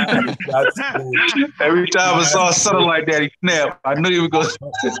 every time I saw something like that, he snapped. I knew he was going.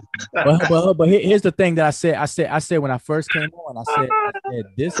 But here's the thing that I said when I first came on. I said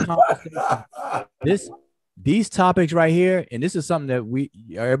this conversation, these topics right here, and this is something that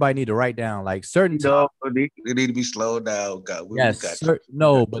everybody need to write down. Like certain topics, they need to be slowed down. God,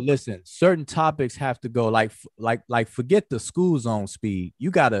 but listen, certain topics have to go. Like forget the school zone speed. You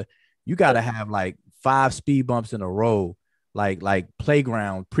gotta have like 5 speed bumps in a row, like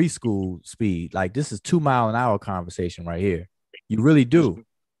playground preschool speed. Like this is 2 mile an hour conversation right here. You really do,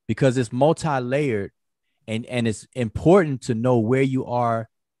 because it's multi-layered, and it's important to know where you are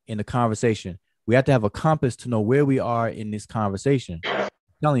in the conversation. We have to have a compass to know where we are in this conversation. I'm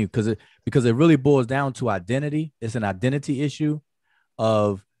telling you, because it really boils down to identity. It's an identity issue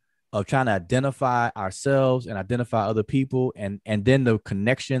of trying to identify ourselves and identify other people, and then the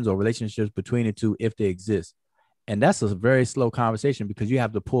connections or relationships between the two, if they exist. And that's a very slow conversation, because you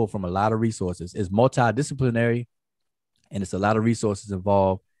have to pull from a lot of resources. It's multidisciplinary, and it's a lot of resources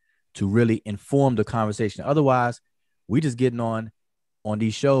involved to really inform the conversation. Otherwise, we just getting on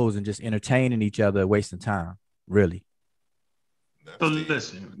these shows and just entertaining each other, wasting time, really. So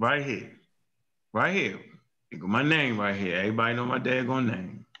listen, right here, my name right here. Everybody know my daggone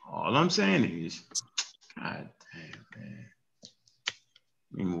name. All I'm saying is, God damn, man.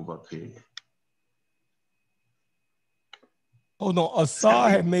 Let me move up here. Oh no,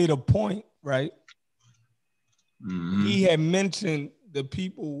 Asar had made a point, right? Mm-hmm. He had mentioned the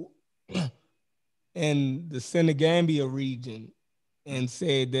people in the Senegambia region and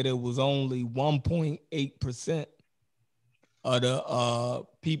said that it was only 1.8% of the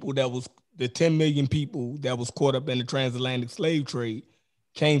people that was the 10 million people that was caught up in the transatlantic slave trade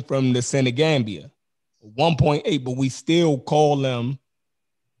came from the Senegambia. 1.8, but we still call them,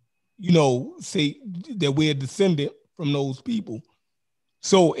 say that we're descendant from those people.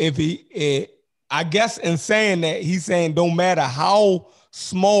 So if I guess in saying that, he's saying don't matter how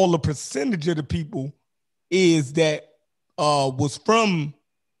small a percentage of the people is that was from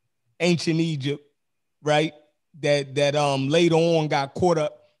ancient Egypt, right? That later on got caught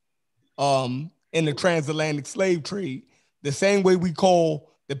up in the transatlantic slave trade. The same way we call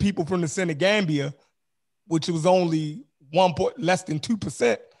the people from the Senegambia, which was only less than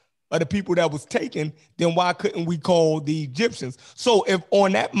 2% of the people that was taken, then why couldn't we call the Egyptians? So if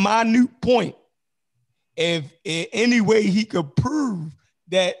on that minute point, if in any way he could prove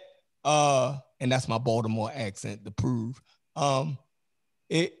that, and that's my Baltimore accent, to prove,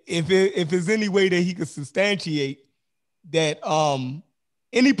 if there's any way that he could substantiate that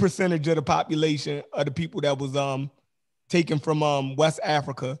any percentage of the population of the people that was taken from West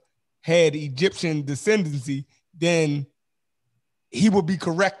Africa had Egyptian descendancy, then he would be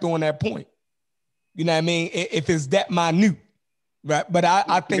correct on that point. You know what I mean? If it's that minute, right? But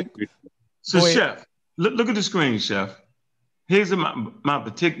I think. So, Chef, look at the screen, Chef. Here's my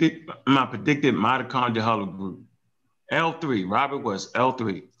predicted mitochondrial haplogroup. L3, Robert West,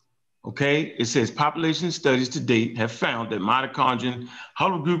 L3. Okay, it says population studies to date have found that mitochondrial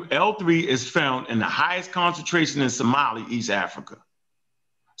haplogroup L3 is found in the highest concentration in Somali, East Africa.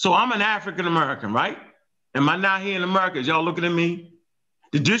 So I'm an African American, right? Am I not here in America? Is y'all looking at me?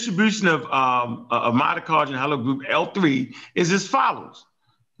 The distribution of mitochondrial haplogroup L3 is as follows,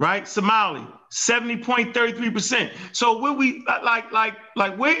 right? Somali, 70.33%. So where we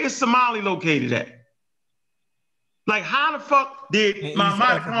where is Somali located at? Like, how the fuck did my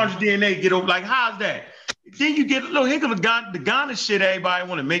mitochondrial DNA get over? Like, how's that? Then you get a little hiccup of the Ghana shit everybody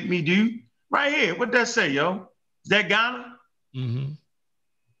want to make me do. Right here. What that say, yo? Is that Ghana? Mm-hmm.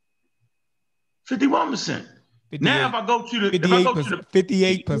 51%. 58. Now if I go to the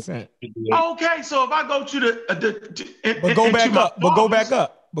 58%. Okay, so if I go to the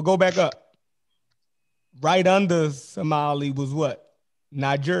go back up. Right under Somali was what?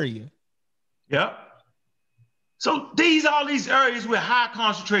 Nigeria. Yep. So all these areas with high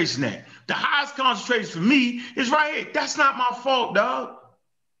concentration at. The highest concentration for me is right here. That's not my fault, dog.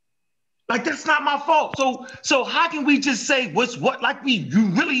 Like, that's not my fault. So how can we just say what's what? Like, you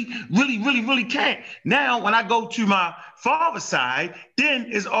really can't. Now, when I go to my father's side, then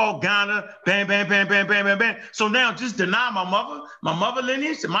it's all Ghana, bam, bam, bam, bam, bam, bam, bam. So now just deny my mother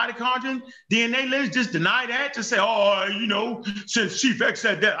lineage, the mitochondrial DNA lineage, just deny that. Just say, oh, you know, since Chief X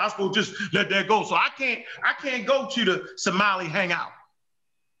said that, I'm supposed to just let that go. So I can't go to the Somali hangout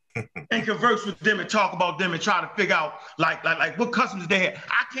and converse with them and talk about them and try to figure out like what customs they have.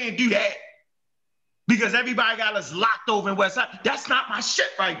 I can't do that because everybody got us locked over in West Side. That's not my shit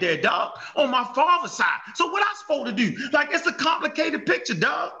right there, dog. On my father's side. So what I supposed to do? Like, it's a complicated picture,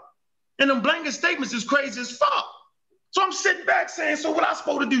 dog. And them blanket statements is crazy as fuck. So I'm sitting back saying, so what I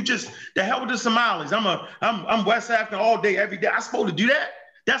supposed to do? Just the hell with the Somalis. I'm West African all day, every day. I supposed to do that?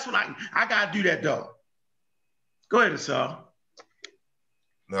 That's what I gotta do that, dog. Go ahead, Asar.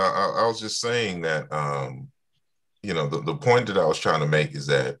 No, I was just saying that, you know, the point that I was trying to make is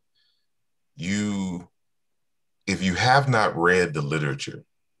that if you have not read the literature,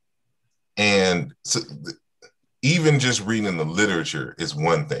 and so even just reading the literature is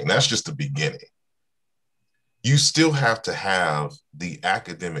one thing, that's just the beginning. You still have to have the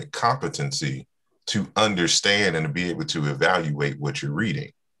academic competency to understand and to be able to evaluate what you're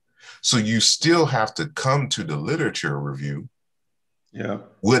reading. So you still have to come to the literature review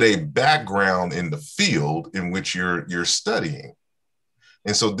with a background in the field in which you're studying.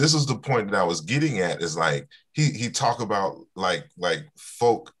 And so this is the point that I was getting at, is like he talked about like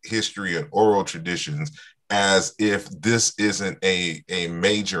folk history and oral traditions as if this isn't a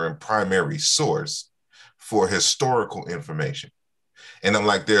major and primary source for historical information. And I'm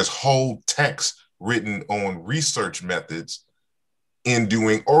like, there's whole texts written on research methods in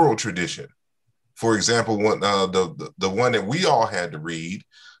doing oral tradition. For example, the one that we all had to read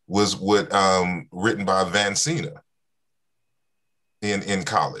was written by Vancina in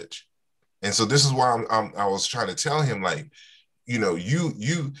college. And so this is why I was trying to tell him, like, you know,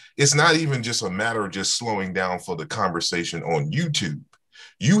 it's not even just a matter of just slowing down for the conversation on YouTube.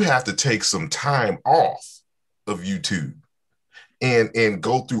 You have to take some time off of YouTube and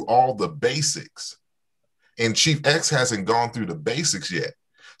go through all the basics. And Chief X hasn't gone through the basics yet.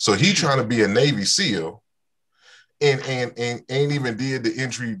 So he trying to be a Navy SEAL and ain't even did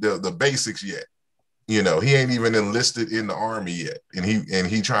the basics yet. You know, he ain't even enlisted in the Army yet. And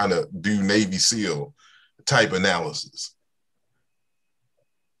he trying to do Navy SEAL type analysis.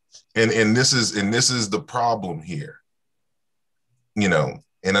 And this is the problem here. You know,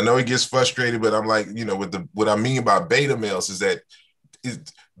 and I know he gets frustrated, but I'm like, you know, what I mean by beta males is that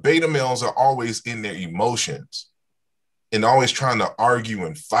beta males are always in their emotions and always trying to argue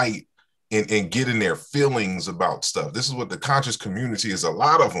and fight and get in their feelings about stuff. This is what the conscious community is, a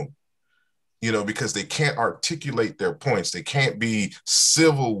lot of them, you know, because they can't articulate their points. They can't be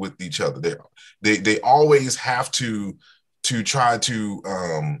civil with each other. They always have to try to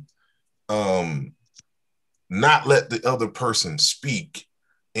not let the other person speak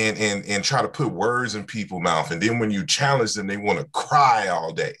and try to put words in people's mouth. And then when you challenge them, they want to cry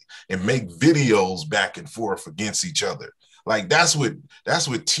all day and make videos back and forth against each other. Like that's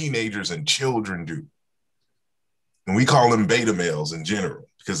what teenagers and children do. And we call them beta males in general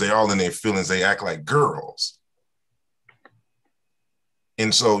because they all in their feelings. They act like girls.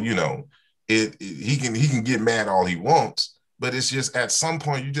 And so, you know, he can get mad all he wants, but it's just at some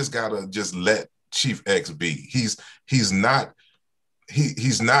point you just gotta just let Chief X be. He's not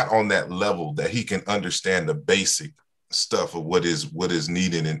on that level that he can understand the basic stuff of what is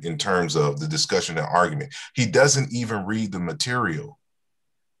needed in terms of the discussion and argument. He doesn't even read the material.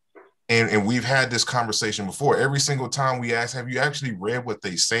 And we've had this conversation before. Every single time we ask, have you actually read what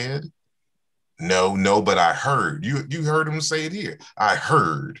they said? No, but I heard. You heard him say it here. I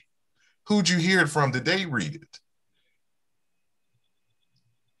heard. Who'd you hear it from? Did they read it?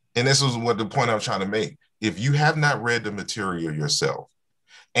 And this was what the point I'm trying to make. If you have not read the material yourself,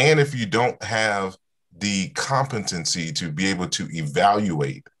 and if you don't have the competency to be able to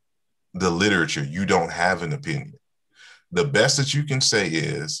evaluate the literature, you don't have an opinion. The best that you can say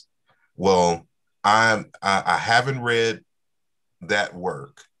is, well, I haven't read that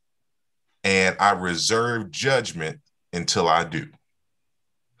work and I reserve judgment until I do.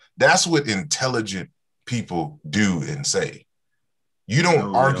 That's what intelligent people do and say. You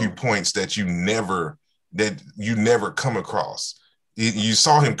don't argue points that you never come across. You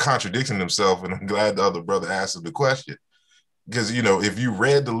saw him contradicting himself, and I'm glad the other brother asked the question. Because, you know, if you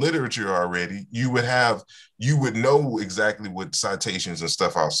read the literature already, you would know exactly what citations and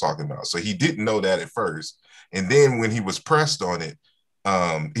stuff I was talking about. So he didn't know that at first. And then when he was pressed on it,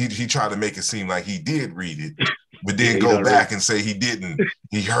 he tried to make it seem like he did read it. but then go back and say he didn't.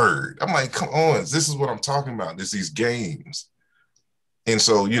 He heard. I'm like, come on, this is what I'm talking about. This these games. And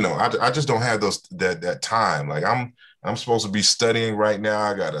so, you know, I just don't have that time. Like I'm supposed to be studying right now.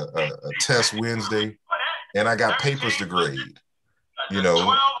 I got a test Wednesday, and I got papers to grade. You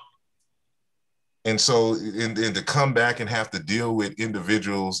know. And so, and to come back and have to deal with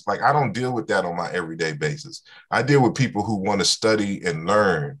individuals, like I don't deal with that on my everyday basis. I deal with people who want to study and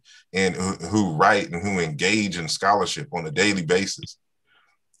learn and who write and who engage in scholarship on a daily basis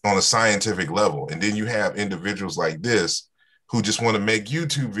on a scientific level. And then you have individuals like this who just want to make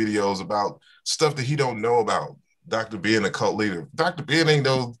YouTube videos about stuff that he don't know about. Dr. Ben, a cult leader. Dr. Ben ain't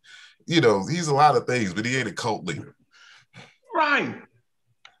no, you know, he's a lot of things, but he ain't a cult leader. Right.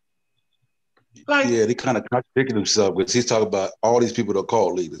 Like, yeah, they kind of contradicted himself because he's talking about all these people that are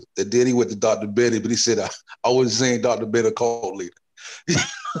cult leaders. And then he went to Dr. Benny, but he said, I wasn't saying Dr. Benny a cult leader.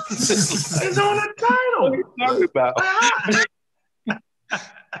 It's on the title. What are you talking about?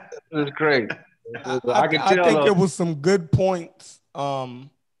 It's crazy. I think there was some good points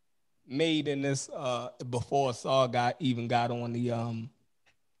made in this before Saul got on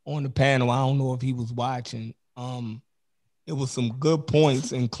the panel. I don't know if he was watching. It was some good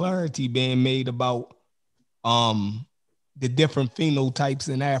points and clarity being made about the different phenotypes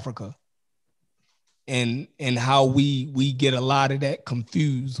in Africa and how we get a lot of that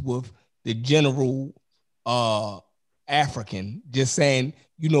confused with the general African. Just saying,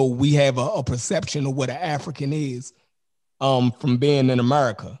 you know, we have a perception of what an African is from being in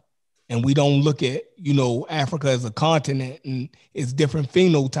America. And we don't look at, you know, Africa as a continent and its different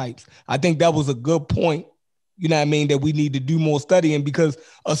phenotypes. I think that was a good point. You know what I mean? That we need to do more studying because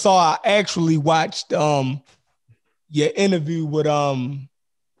I actually watched your interview with the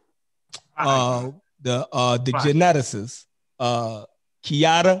geneticist,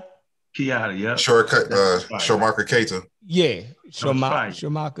 Kiara. Kiara, yeah. Shortcut, Shamaka Keita. Yeah,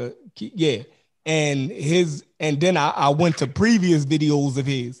 Shamaka, yeah. And then I went to previous videos of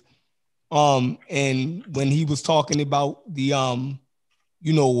his. And when he was talking about the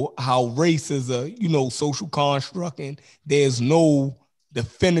you know, how race is a, you know, social construct and there's no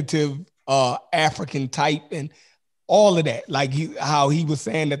definitive African type and all of that. Like how he was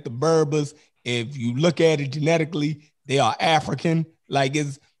saying that the Berbers, if you look at it genetically, they are African. Like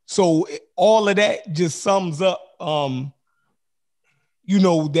all of that just sums up, you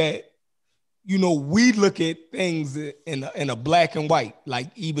know, that, you know, we look at things in a black and white.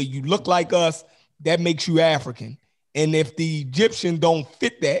 Like either you look like us, that makes you African. And if the Egyptian don't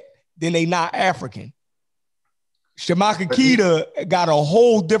fit that, then they not African. Shamaka Keita got a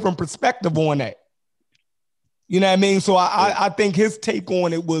whole different perspective on that. You know what I mean? So I think his take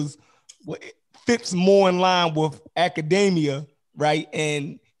on it fits more in line with academia, right?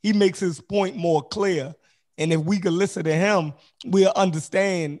 And he makes his point more clear. And if we could listen to him, we'll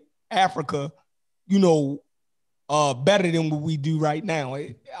understand Africa, you know, better than what we do right now.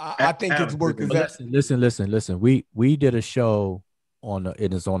 I think it's working. Listen. We did a show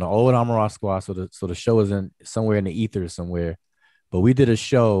it is on the old Amara Squad, so the show is in somewhere in the ether somewhere. But we did a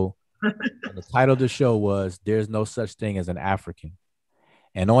show. And the title of the show was "There's No Such Thing as an African,"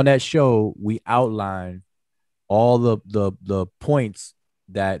 and on that show we outlined all the points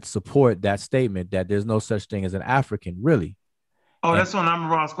that support that statement that there's no such thing as an African, really. Oh, that's on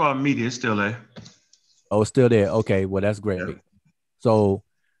Amara Squad Media. It's still there. Oh, it's still there. Okay, well, that's great. Yeah. So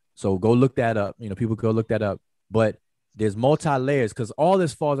go look that up. You know, people go look that up. But there's multi-layers because all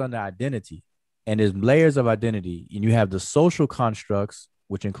this falls under identity. And there's layers of identity. And you have the social constructs,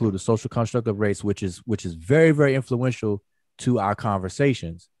 which include the social construct of race, which is very, very influential to our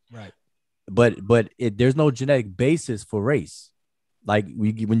conversations. Right. But there's no genetic basis for race. Like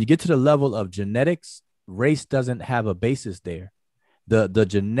when you get to the level of genetics, race doesn't have a basis there. The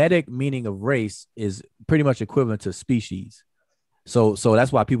genetic meaning of race is pretty much equivalent to species. So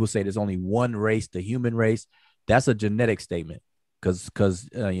that's why people say there's only one race, the human race. That's a genetic statement because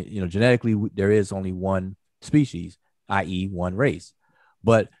you know, genetically there is only one species, i.e. one race.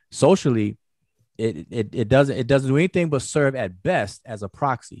 But socially, it doesn't do anything but serve at best as a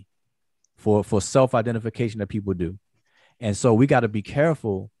proxy for self-identification that people do. And so we got to be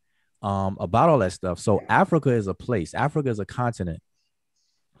careful about all that stuff. So Africa is a place. Africa is a continent.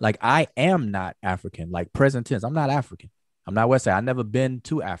 Like I am not African, like present tense. I'm not African. I'm not West Africa. I've never been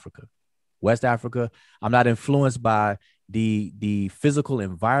to Africa. West Africa. I'm not influenced by the physical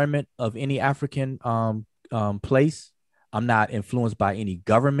environment of any African place. I'm not influenced by any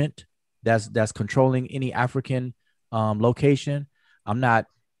government that's controlling any African location. I'm not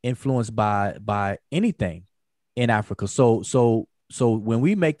influenced by anything in Africa. So So when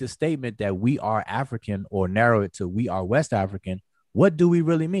we make the statement that we are African or narrow it to we are West African, what do we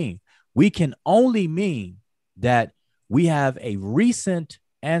really mean? We can only mean that we have a recent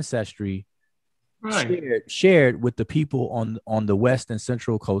ancestry shared with the people on the west and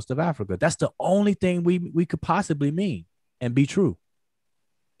central coast of Africa. That's the only thing we could possibly mean and be true.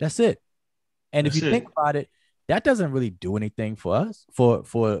 That's it. And if you think about it, that doesn't really do anything for us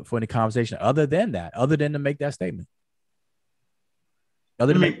for any conversation other than to make that statement.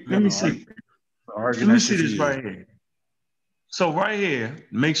 Let me see this right here. So right here,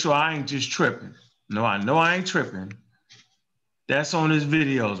 make sure I ain't just tripping. No, I know I ain't tripping. That's on his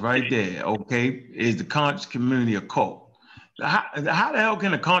videos right there, okay? Is the conscious community a cult? How the hell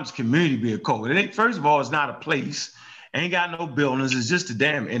can a conscious community be a cult? It ain't, first of all, it's not a place. Ain't got no buildings. It's just the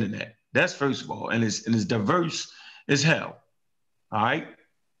damn internet. That's first of all. And it's diverse as hell. All right?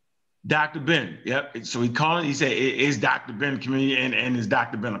 Dr. Ben. Yep. So he said, is Dr. Ben community and is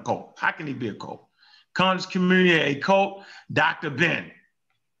Dr. Ben a cult? How can he be a cult? Conscious community a cult? Dr. Ben.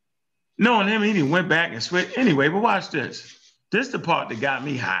 Knowing him, he went back and switched. Anyway, but watch this. This is the part that got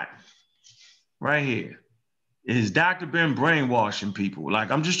me hot. Right here. Is Dr. Ben brainwashing people? Like,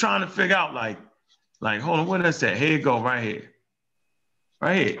 I'm just trying to figure out, like, hold on, what does that? Here you go, right here.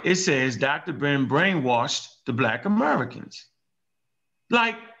 Right here. It says Dr. Ben brainwashed the Black Americans.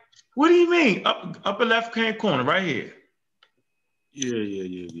 Like, what do you mean? Upper left-hand corner, right here.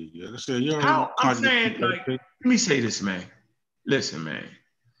 Yeah. Like I said, I'm saying, like, let me say this, man. Listen, man.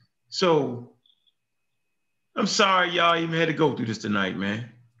 So, I'm sorry y'all even had to go through this tonight, man.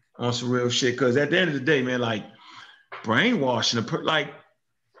 On some real shit, because at the end of the day, man, like, brainwashing, like,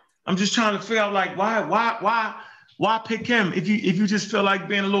 I'm just trying to figure out, like, why pick him? If you just feel like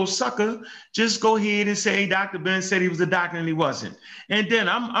being a little sucker, just go ahead and say Dr. Ben said he was a doctor and he wasn't. And then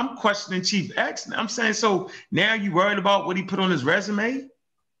I'm questioning Chief X. I'm saying, so now you worried about what he put on his resume?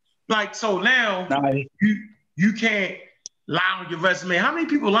 Like, so now you can't lie on your resume. How many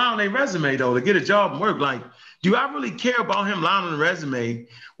people lie on their resume though to get a job and work? Like, do I really care about him lying on the resume,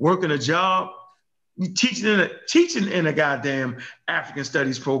 working a job, teaching in a goddamn African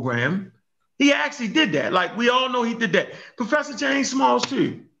studies program? He actually did that. Like, we all know he did that. Professor James Smalls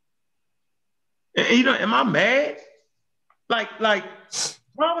too. And, am I mad? Like,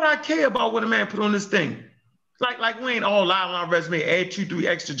 why would I care about what a man put on this thing? Like we ain't all lying on our resume, add 2-3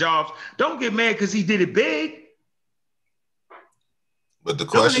 extra jobs. Don't get mad because he did it big. But the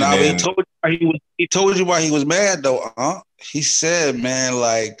question he told you why he was mad though, huh? He said, man,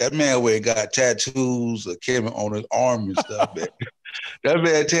 like that man where he got tattoos of Kevin on his arm and stuff, man. That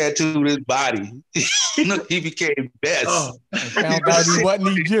man tattooed his body. He became best. Oh, found out he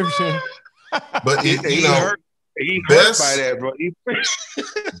wasn't Egyptian. But he hurt by that, bro.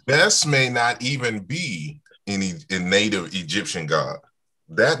 Best may not even be a native Egyptian god.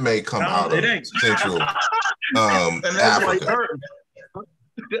 That may come out of Central Africa.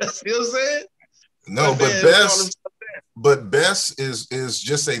 That's what I'm saying? No, but Best is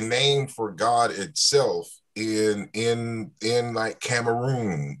just a name for God itself in like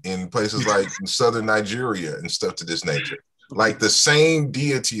Cameroon, in places like southern Nigeria and stuff to this nature. Like the same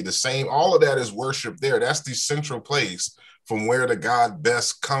deity, all of that is worship there. That's the central place from where the god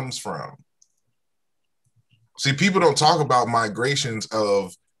Best comes from. See, people don't talk about migrations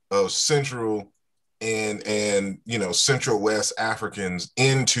of Central and Central West Africans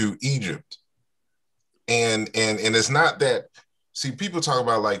into Egypt. And it's not that, see, people talk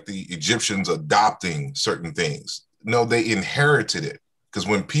about like the Egyptians adopting certain things. No, they inherited it. Because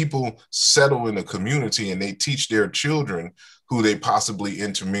when people settle in a community and they teach their children who they possibly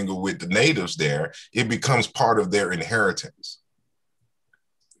intermingle with the natives there, it becomes part of their inheritance.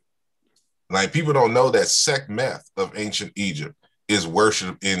 Like, people don't know that Sekhmet of ancient Egypt is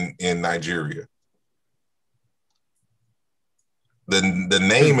worshipped in Nigeria. The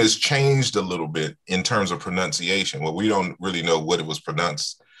name is changed a little bit in terms of pronunciation. Well, we don't really know what it was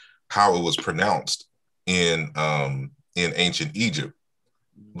pronounced, how it was pronounced in ancient Egypt.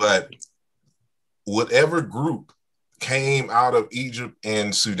 But whatever group came out of Egypt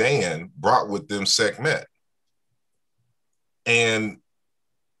and Sudan brought with them Sekhmet. And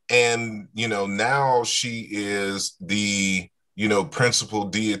now she is the principal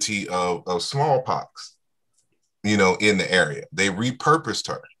deity of smallpox, in the area. They repurposed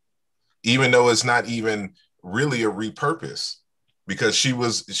her, even though it's not even really a repurpose, because she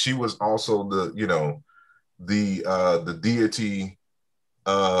was also the deity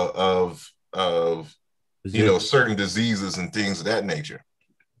of certain diseases and things of that nature.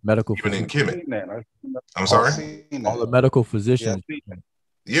 Medical, even in Kemet. I'm sorry. All the medical physicians.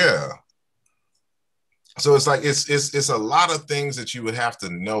 Yeah. So it's like it's a lot of things that you would have to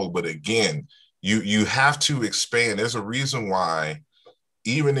know, but again, you have to expand. There's a reason why,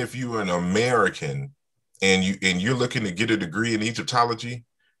 even if you're an American and you're looking to get a degree in Egyptology,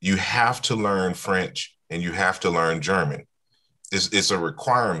 you have to learn French and you have to learn German. It's a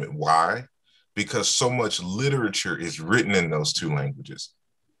requirement. Why? Because so much literature is written in those two languages.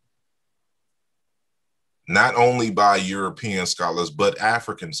 Not only by European scholars, but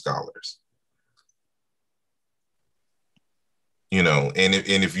African scholars. You know, and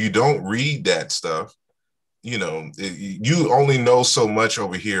if you don't read that stuff, you know, you only know so much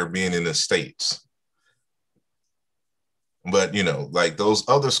over here being in the States. But, you know, like those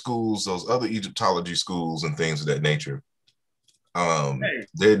other schools, those other Egyptology schools and things of that nature,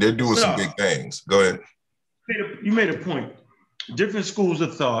 they're doing some big things. Go ahead. You made a point. Different schools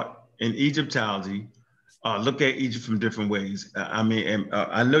of thought in Egyptology look at Egypt from different ways. I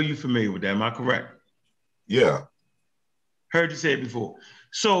know you're familiar with that. Am I correct? Yeah. Heard you say it before.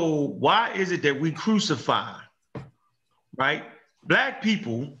 So why is it that we crucify, right, Black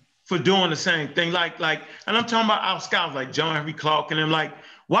people for doing the same thing? Like, and I'm talking about our scholars like John Henry Clark and them. Like,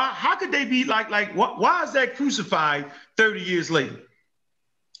 why? How could they be why is that crucified 30 years later?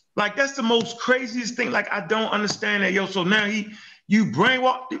 Like, that's the most craziest thing. Like, I don't understand that, yo. So now you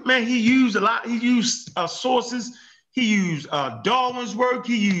brainwash, man. He used a lot. He used sources. He used Darwin's work.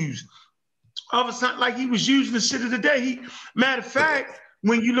 He used other something, like he was using the shit of the day. Matter of fact,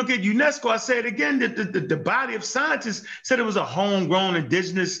 when you look at UNESCO, I say it again, that the body of scientists said it was a homegrown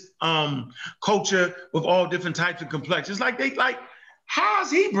indigenous culture with all different types of complexions.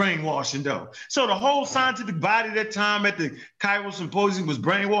 How's he brainwashing though? So the whole scientific body at that time at the Cairo Symposium was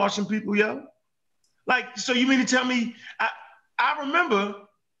brainwashing people, yo? Like, so you mean to tell me, I remember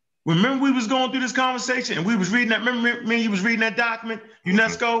we was going through this conversation and we was reading that, remember me, you was reading that document,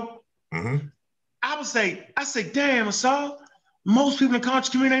 UNESCO? Mm-hmm. I say, damn, Asal, most people in the conscious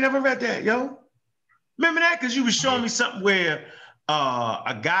community ain't never read that, yo. Remember that? Because you was showing me something where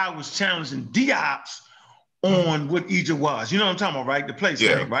a guy was challenging Diops on what Egypt was. You know what I'm talking about, right? The place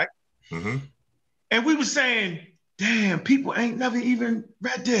name, right? Mm-hmm. And we were saying, damn, people ain't never even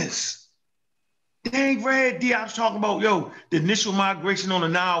read this. They ain't read Diop's talking about, yo, the initial migration on the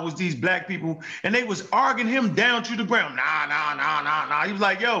Nile was these Black people, and they was arguing him down to the ground. Nah. He was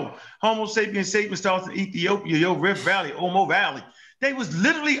like, yo, Homo sapiens starts in Ethiopia, yo, Rift Valley, Omo Valley. They was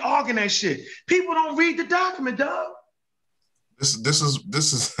literally arguing that shit. People don't read the document, dog. This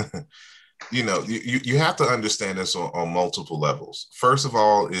is you know, you have to understand this on multiple levels. First of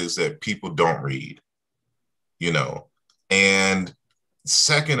all is that people don't read, you know, and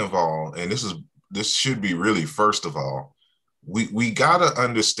second of all, and this should be really first of all, we got to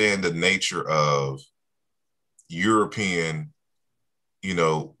understand the nature of European, you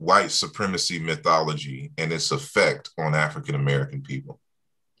know, white supremacy mythology and its effect on African American people.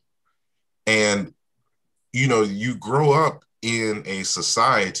 And, you know, you grow up in a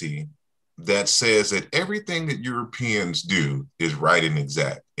society that says that everything that Europeans do is right and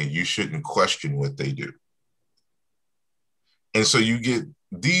exact, and you shouldn't question what they do. And so you get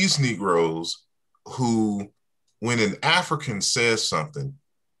these Negroes who, when an African says something,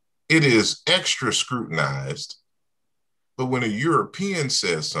 it is extra scrutinized. But when a European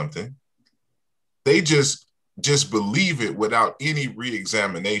says something, they just believe it without any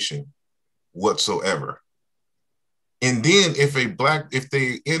re-examination whatsoever. And then if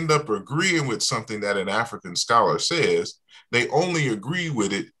they end up agreeing with something that an African scholar says, they only agree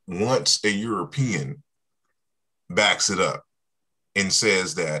with it once a European backs it up and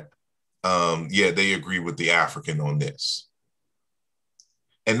says that, yeah, they agree with the African on this.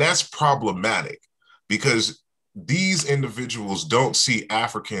 And that's problematic because these individuals don't see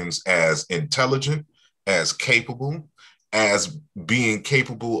Africans as intelligent, as capable, as being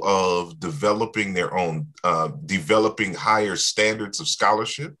capable of developing their own, developing higher standards of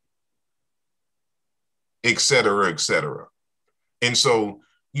scholarship, et cetera, et cetera. And so,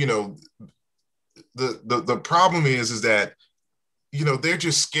 you know, the problem is that, you know, they're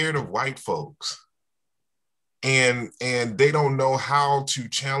just scared of white folks and they don't know how to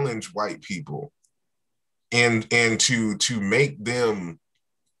challenge white people and to make them,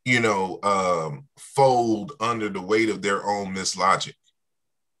 you know, fold under the weight of their own mislogic,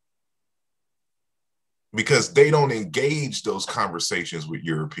 because they don't engage those conversations with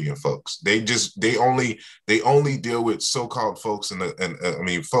European folks. They only deal with so-called folks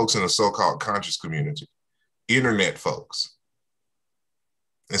folks in the so-called conscious community, internet folks.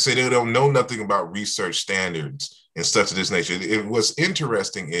 And say they don't know nothing about research standards and stuff of this nature. What's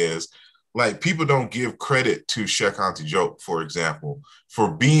interesting is, like, people don't give credit to Cheikh Anta Diop, for example,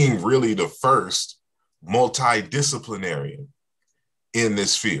 for being really the first multidisciplinary in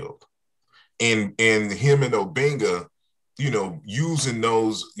this field. And him and Obenga, using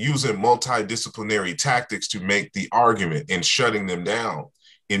multidisciplinary tactics to make the argument and shutting them down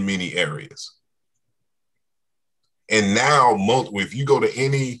in many areas. And now, if you go to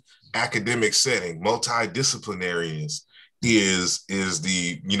any academic setting, multidisciplinarians is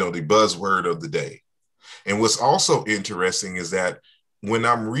the the buzzword of the day. And what's also interesting is that when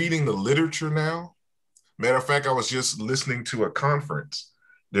I'm reading the literature now, matter of fact, I was just listening to a conference.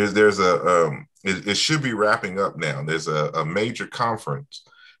 It should be wrapping up now. There's a major conference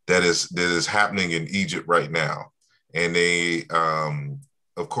that is happening in Egypt right now, and they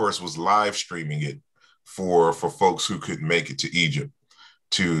of course was live streaming it for folks who couldn't make it to Egypt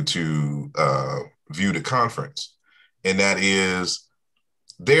to view the conference. And that is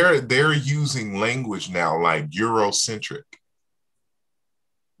they're using language now like Eurocentric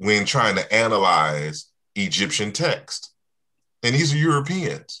when trying to analyze Egyptian text. And these are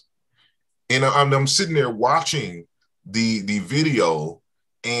Europeans. And I'm sitting there watching the video,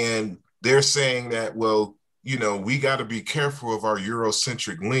 and they're saying that, well, we got to be careful of our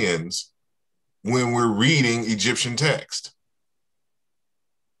Eurocentric lens when we're reading Egyptian text.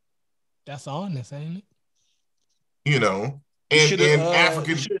 That's honest, ain't it? And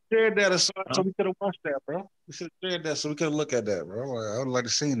African. We should have shared that so we could have watched that, bro. We should have shared that so we could have looked at that, bro. I would like to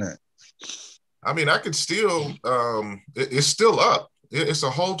see that. I mean, I could still, it's still up. It's a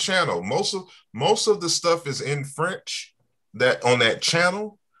whole channel. Most of the stuff is in French that on that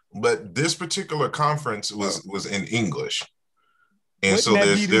channel, but this particular conference was in English. And so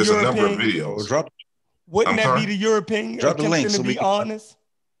there's a number of videos. Wouldn't that be the European drop the link to be honest?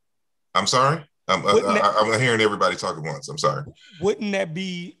 I'm sorry? I'm hearing everybody talk at once. I'm sorry. Wouldn't that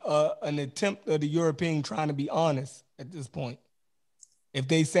be an attempt of the European trying to be honest at this point? If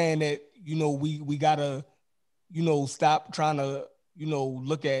they saying that, we gotta, stop trying to,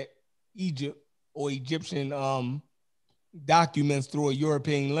 look at Egypt or Egyptian documents through a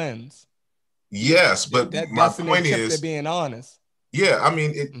European lens. Yes, but my point is being honest. Yeah, I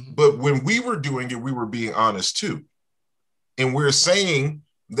mean, but when we were doing it, we were being honest too, and we're saying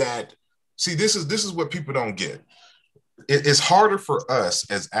that. See, this is what people don't get. It's harder for us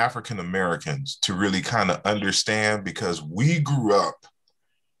as African Americans to really kind of understand because we grew up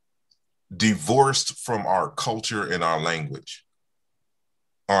divorced from our culture and our language,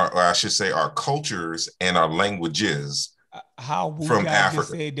 or I should say, our cultures and our languages. How from Africa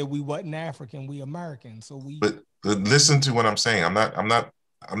just said that we wasn't African, we American. So we. But listen to what I'm saying.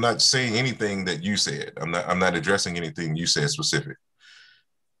 I'm not saying anything that you said. I'm not addressing anything you said specific.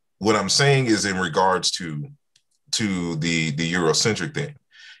 What I'm saying is in regards to the Eurocentric thing.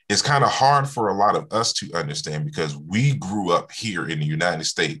 It's kind of hard for a lot of us to understand because we grew up here in the United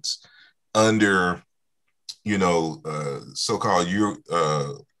States under, so-called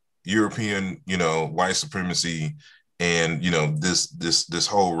European, white supremacy and, this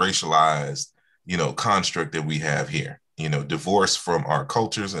whole racialized, construct that we have here, divorced from our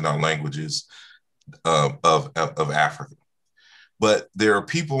cultures and our languages of Africa. But there are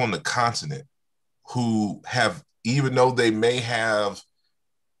people on the continent who have, even though they may have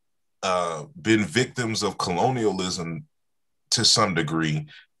been victims of colonialism to some degree,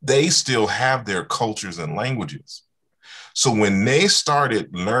 they still have their cultures and languages. So when they started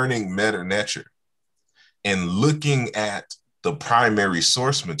learning Medu Neter and looking at the primary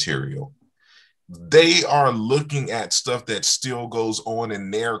source material, they are looking at stuff that still goes on in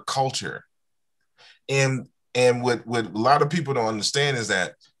their culture. And what a lot of people don't understand is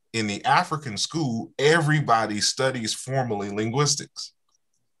that in the African school, everybody studies formally linguistics.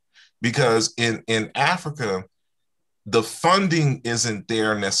 Because in Africa, the funding isn't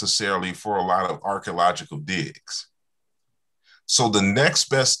there necessarily for a lot of archaeological digs. So the next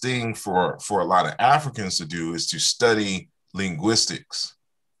best thing for a lot of Africans to do is to study linguistics.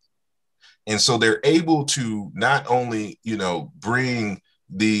 And so they're able to not only, bring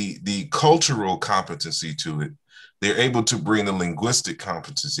the cultural competency to it, they're able to bring the linguistic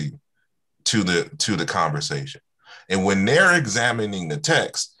competency to the conversation. And when they're examining the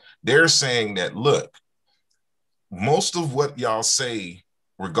text, they're saying that, look, most of what y'all say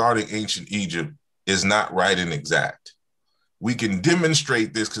regarding ancient Egypt is not right and exact. We can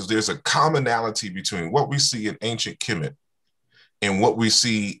demonstrate this because there's a commonality between what we see in ancient Kemet and what we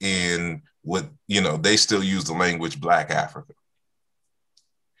see in what, they still use the language Black Africa.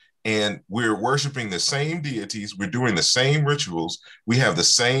 And we're worshiping the same deities. We're doing the same rituals. We have the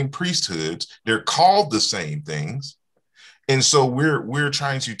same priesthoods. They're called the same things. And so we're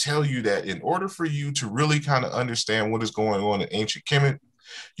trying to tell you that in order for you to really kind of understand what is going on in ancient Kemet,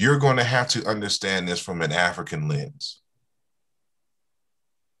 you're going to have to understand this from an African lens.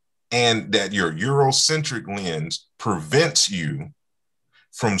 And that your Eurocentric lens prevents you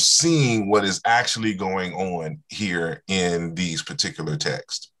from seeing what is actually going on here in these particular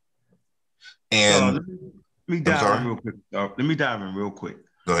texts. And let me dive in real quick. Let me dive in real quick.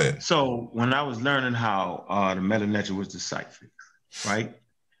 Go ahead. So when I was learning how the Medu Neter was deciphered, right?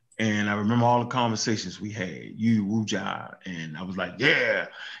 And I remember all the conversations we had, you, Wuja, and I was like, yeah.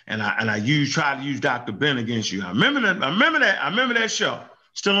 And I tried to use Dr. Ben against you. I remember that show,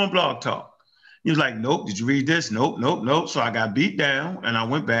 still on Blog Talk. He was like, nope, did you read this? Nope. So I got beat down and I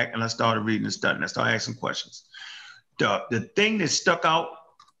went back and I started reading and studying. I started asking questions. The thing that stuck out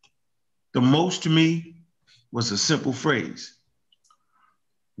the most to me was a simple phrase.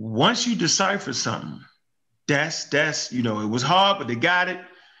 Once you decipher something, that's it was hard, but they got it.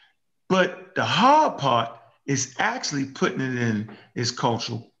 But the hard part is actually putting it in its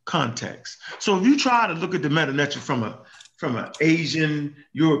cultural context. So if you try to look at the Medu Neter from an Asian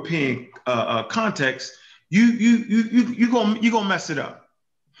European context, you're gonna mess it up.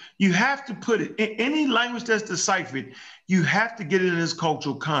 You have to put it in any language that's deciphered. You have to get it in its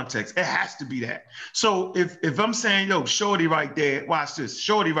cultural context. It has to be that. So if I'm saying, yo, Shorty right there, watch this,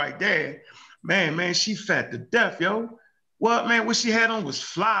 Shorty right there, man, she fat to death, yo. What, man, what she had on was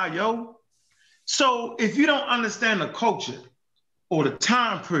fly, yo. So if you don't understand the culture or the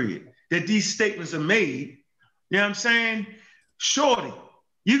time period that these statements are made, you know what I'm saying? Shorty,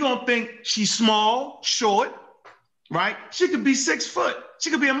 you're going to think she's small, short, right? She could be 6 foot.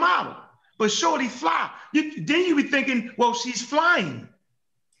 She could be a model. But Shorty fly. Then you be thinking, well, she's flying.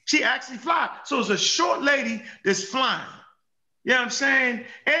 She actually fly. So it's a short lady that's flying. You know what I'm saying?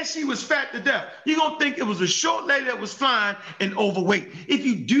 And she was fat to death. You're going to think it was a short lady that was flying and overweight. If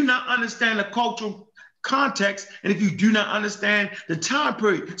you do not understand the cultural context and if you do not understand the time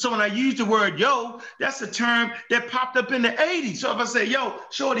period. So when I use the word yo, that's a term that popped up in the 80s. So if I say, yo,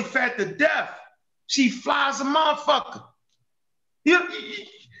 Shorty fat to death, she flies a motherfucker. You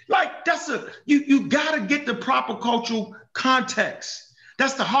got to get the proper cultural context.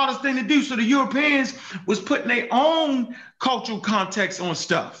 That's the hardest thing to do. So the Europeans was putting their own cultural context on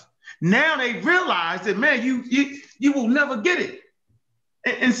stuff. Now they realize that, man, you will never get it.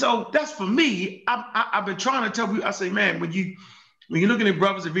 And so that's for me. I've been trying to tell people, I say, man, when you're looking at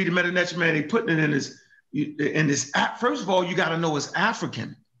brothers that read the Medu Neter, man, they putting it in this. First of all, you got to know it's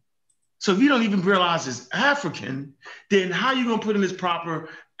African. So if you don't even realize it's African, then how you gonna put in this proper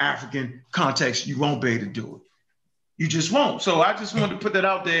African context? You won't be able to do it. You just won't. So I just wanted to put that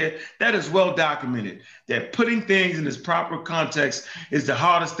out there. That is well documented, that putting things in its proper context is the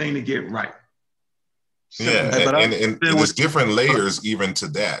hardest thing to get right. So, yeah, and there's different layers even to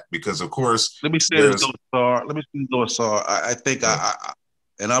that, because of course, let me say this, Sar. I think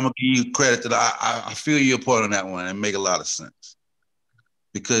and I'm gonna give you credit that I feel your point on that one and make a lot of sense.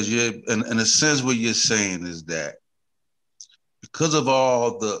 Because you're in a sense what you're saying is that because of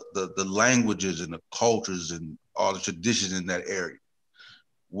all the languages and the cultures and all the traditions in that area,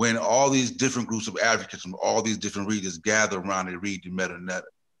 when all these different groups of Africans from all these different regions gather around and read the Medu Neter,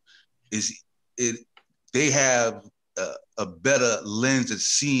 they have a better lens at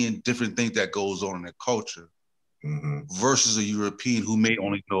seeing different things that goes on in their culture versus a European who may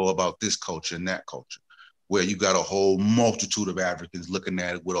only know about this culture and that culture, where you got a whole multitude of Africans looking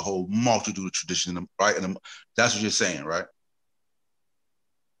at it with a whole multitude of traditions, right? And that's what you're saying, right?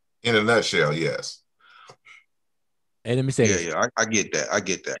 In a nutshell, yes. Hey, let me say this. Yeah, I get that.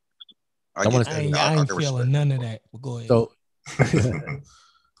 I ain't feeling none of that. But go ahead.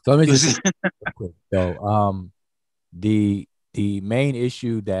 So let me just quick. So the main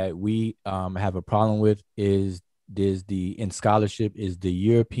issue that we have a problem with is in scholarship is the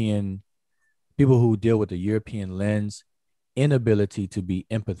European people who deal with the European lens inability to be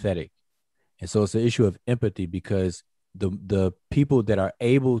empathetic. And so it's an issue of empathy, because the people that are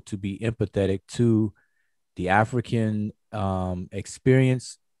able to be empathetic to the African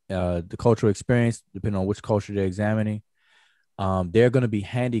experience, the cultural experience, depending on which culture they're examining, they're going to be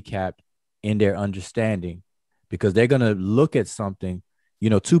handicapped in their understanding, because they're going to look at something.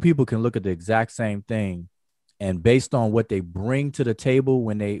 Two people can look at the exact same thing, and based on what they bring to the table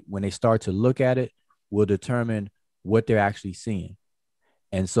when they start to look at it, will determine what they're actually seeing.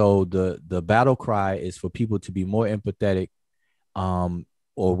 And so the battle cry is for people to be more empathetic,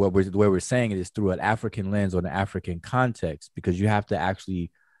 or what we're saying is through an African lens or an African context, because you have to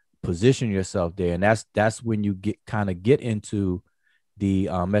actually position yourself there. And that's when you get into the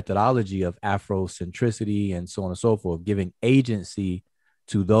methodology of Afrocentricity and so on and so forth, giving agency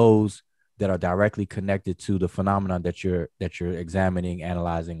to those that are directly connected to the phenomenon that you're examining,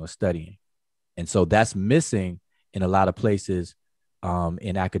 analyzing, or studying. And so that's missing in a lot of places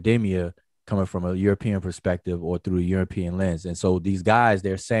in academia, coming from a European perspective or through a European lens. And so these guys,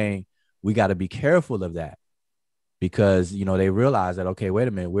 they're saying we got to be careful of that, because, you know, they realize that, okay, wait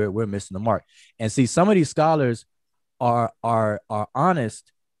a minute, we're missing the mark. And see, some of these scholars are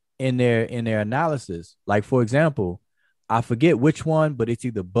honest in their analysis. Like, for example, I forget which one, but it's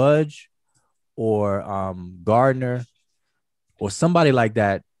either Budge or Gardner or somebody like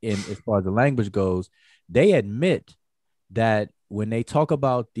that. As far as the language goes, they admit that when they talk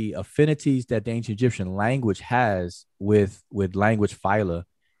about the affinities that the ancient Egyptian language has with language phyla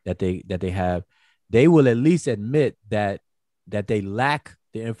that they have, they will at least admit that they lack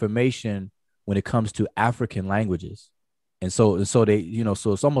the information when it comes to African languages. And so they, you know,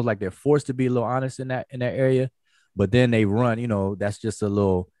 so it's almost like they're forced to be a little honest in that area, but then they run, you know, that's just a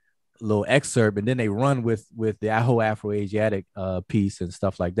little excerpt, and then they run with the whole Afro-Asiatic piece and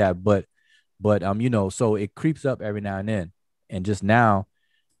stuff like that. But you know, so it creeps up every now and then. And just now,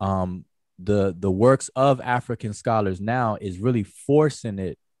 the works of African scholars now is really forcing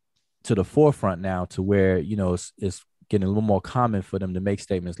it to the forefront now, to where, you know, it's getting a little more common for them to make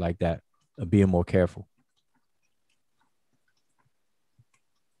statements like that, of being more careful.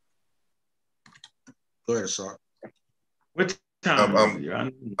 Go ahead, Sar. What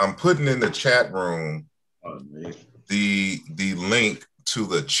time? I'm putting in the chat room the link to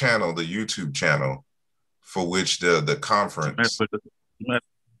the channel, the YouTube channel, for which the conference. You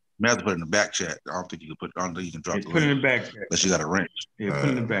may have to put it in the back chat. I don't think you can put it on. You can drop the link. Put it in the back chat. Unless you got a wrench. Yeah, put it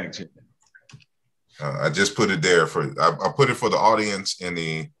in the back chat. I just put it there I put it for the audience in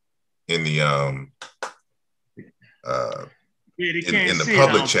the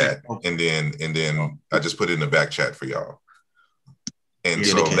public chat, and then I just put it in the back chat for y'all. And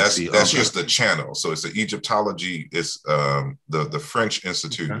so that's just the channel. So it's the Egyptology. It's the French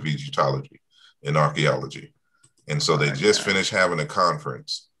Institute of Egyptology and Archaeology. And so they just finished having a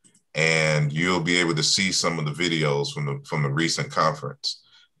conference, and you'll be able to see some of the videos from the recent conference.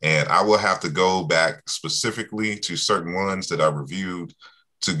 And I will have to go back specifically to certain ones that I reviewed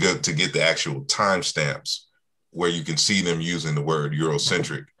to get the actual timestamps where you can see them using the word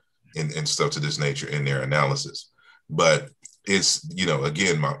Eurocentric and stuff to this nature in their analysis. But it's, you know,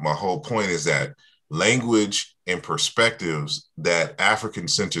 again, my whole point is that language and perspectives that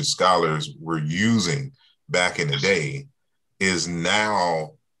African-centered scholars were using back in the day is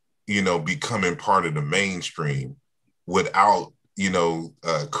now, you know, becoming part of the mainstream without, you know,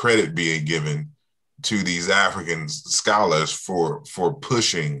 credit being given to these African scholars for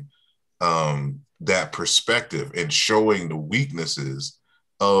pushing that perspective and showing the weaknesses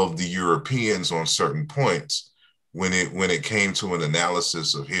of the Europeans on certain points when it came to an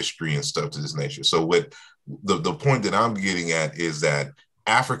analysis of history and stuff to this nature. So what the point that I'm getting at is that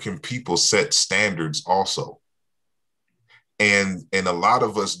African people set standards also. And a lot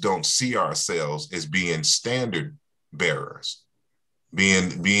of us don't see ourselves as being standard bearers,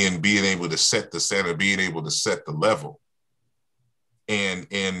 being able to set the standard, being able to set the level. And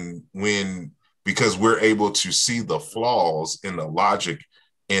because we're able to see the flaws in the logic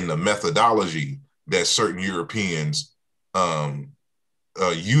and the methodology that certain Europeans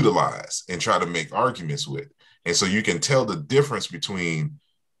utilize and try to make arguments with. And so you can tell the difference between,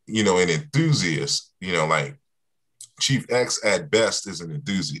 you know, an enthusiast, you know, like Chief X at best is an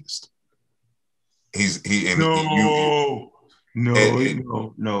enthusiast. No.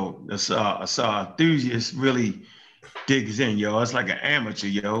 That's enthusiast really digs in, yo. It's like an amateur,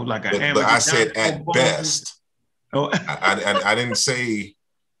 yo. Like an amateur. But I said at best. Oh, I didn't say.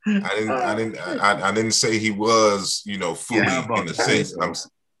 I didn't say he was, you know, fully in a sense.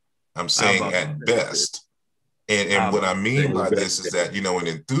 I'm saying at best. And what I mean by this is that, you know, an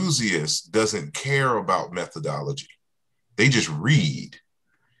enthusiast doesn't care about methodology. They just read.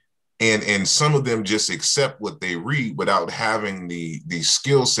 And some of them just accept what they read without having the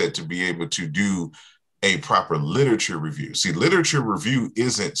skill set to be able to do a proper literature review. See, literature review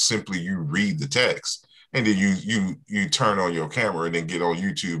isn't simply you read the text and then you turn on your camera and then get on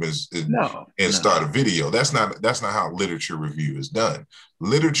YouTube and start a video. That's not how literature review is done.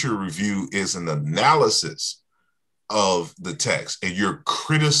 Literature review is an analysis of the text, and you're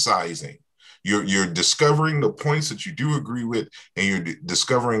criticizing. You're discovering the points that you do agree with, and you're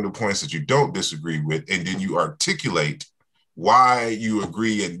discovering the points that you don't disagree with, and then you articulate why you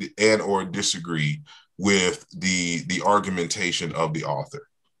agree and or disagree with the argumentation of the author.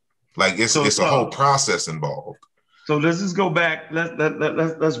 Like it's a whole process involved. So let's just go back.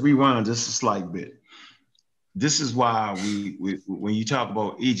 Let's rewind just a slight bit. this is why we when you talk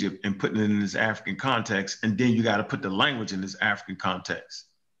about Egypt and putting it in this African context, and then you got to put the language in this African context.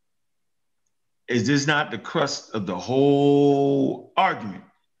 Is this not the crust of the whole argument?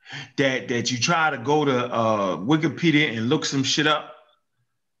 That you try to go to Wikipedia and look some shit up,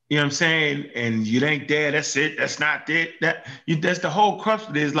 you know what I'm saying? And you ain't there, that's it, that's not it. That's the whole crux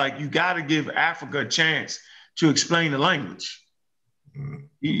of it, is like, you gotta give Africa a chance to explain the language.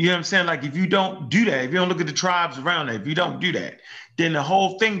 You know what I'm saying? Like, if you don't do that, if you don't look at the tribes around there, if you don't do that, then the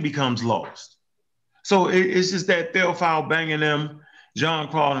whole thing becomes lost. So it's just that Theophile banging them,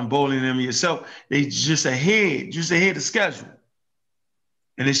 Jean-Claude and Bowling them, yourself, they just ahead of schedule.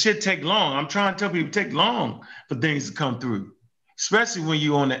 And it should take long. I'm trying to tell people, it take long for things to come through, especially when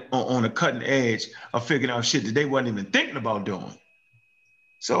you're on the cutting edge of figuring out shit that they wasn't even thinking about doing.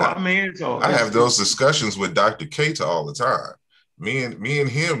 So I mean, I have those discussions with Dr. Keita all the time. Me and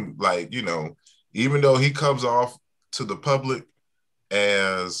him, like, you know, even though he comes off to the public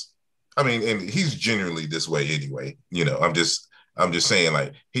as, I mean, and he's generally this way anyway. You know, I'm just saying,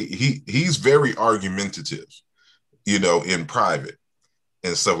 like, he's very argumentative, you know, in private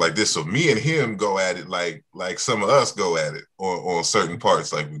and stuff like this. So me and him go at it like some of us go at it on certain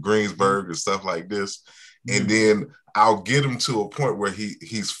parts, like with Greensburg and stuff like this. And then I'll get him to a point where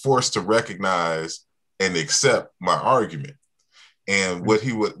he's forced to recognize and accept my argument. And what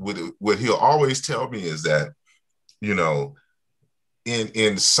he'll always tell me is that, you know,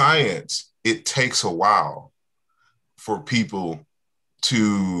 in science, it takes a while for people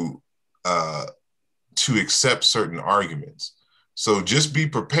to accept certain arguments. So just be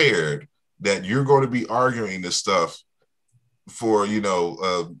prepared that you're going to be arguing this stuff for, you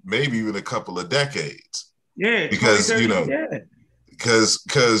know, maybe even a couple of decades. Yeah, because you know,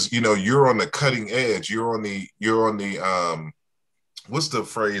 because you know, you're on the cutting edge. You're on the what's the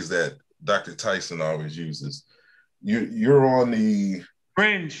phrase that Dr. Tyson always uses? You're on the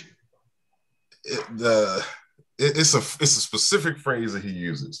fringe. It's a specific phrase that he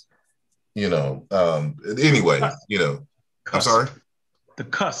uses. You know. Anyway, you know. Cusp. I'm sorry. The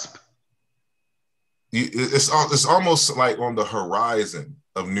cusp. It's almost like on the horizon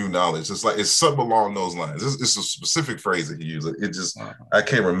of new knowledge. It's like, it's something along those lines. It's a specific phrase that he uses. It just, I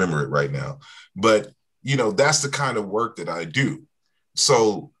can't remember it right now. But, you know, that's the kind of work that I do.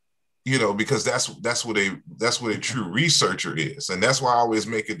 So, you know, because that's what a true researcher is. And that's why I always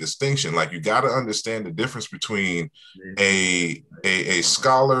make a distinction. Like, you got to understand the difference between a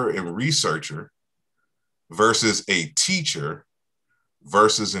scholar and researcher versus a teacher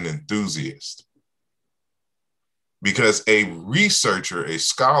versus an enthusiast. Because a researcher, a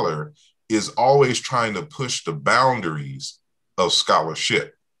scholar, is always trying to push the boundaries of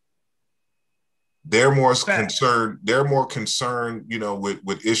scholarship. They're more concerned, you know,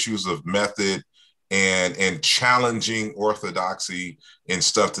 with issues of method and challenging orthodoxy and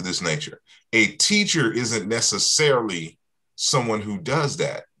stuff to this nature. A teacher isn't necessarily someone who does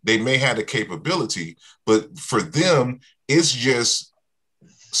that. They may have the capability, but for them, it's just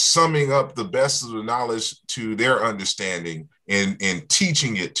summing up the best of the knowledge to their understanding and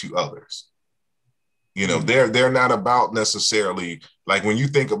teaching it to others. You know, they're not about necessarily, like, when you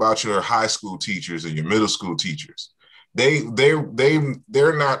think about your high school teachers and your middle school teachers, they're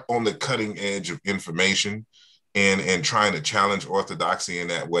not on the cutting edge of information and trying to challenge orthodoxy in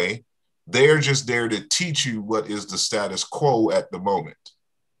that way. They're just there to teach you what is the status quo at the moment.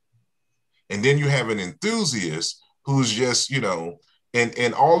 And then you have an enthusiast who's just, you know,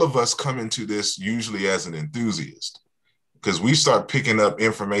 and all of us come into this usually as an enthusiast, because we start picking up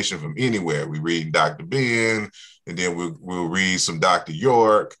information from anywhere. We read Dr. Ben, and then we'll read some Dr.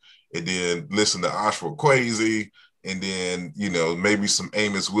 York, and then listen to Ashra Kwesi, and then, you know, maybe some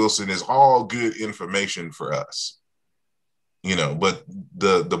Amos Wilson. Is all good information for us, you know. But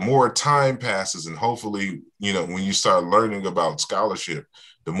the more time passes, and hopefully, you know, when you start learning about scholarship,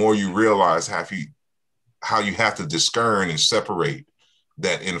 the more you realize how you have to discern and separate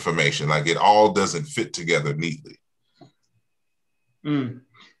that information. Like, it all doesn't fit together neatly.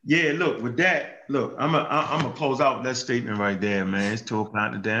 Yeah, look, with that, I'm gonna close out that statement right there, man. It's 2:00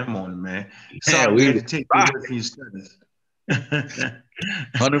 in the damn morning, man. Sorry, we had to take you away from your studies.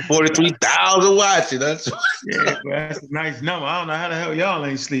 143,000 watching. That's yeah, bro, that's a nice number. I don't know how the hell y'all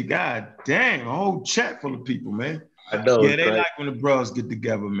ain't sleep. God damn, a whole chat full of people, man. I know. Yeah, they right. Like when the bros get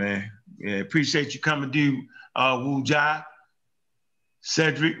together, man. Yeah, appreciate you coming to Wu Jai,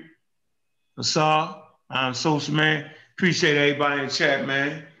 Cedric, Asar, Social Man. Appreciate everybody in the chat,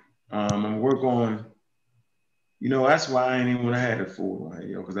 man. I'm gonna work on, you know, that's why I ain't even want to have it for, right,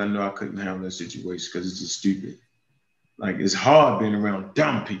 yo, because I know I couldn't handle that situation because it's just stupid. Like, it's hard being around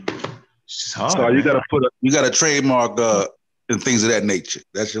dumb people. So you gotta you gotta trademark and things of that nature.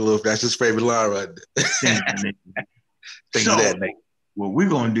 That's his favorite line right there. Things so, of that nature. What we're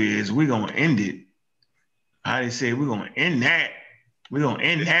gonna do is we're gonna end it. How they say we're gonna end that. We're gonna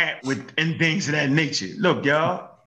end that with things of that nature. Look, y'all.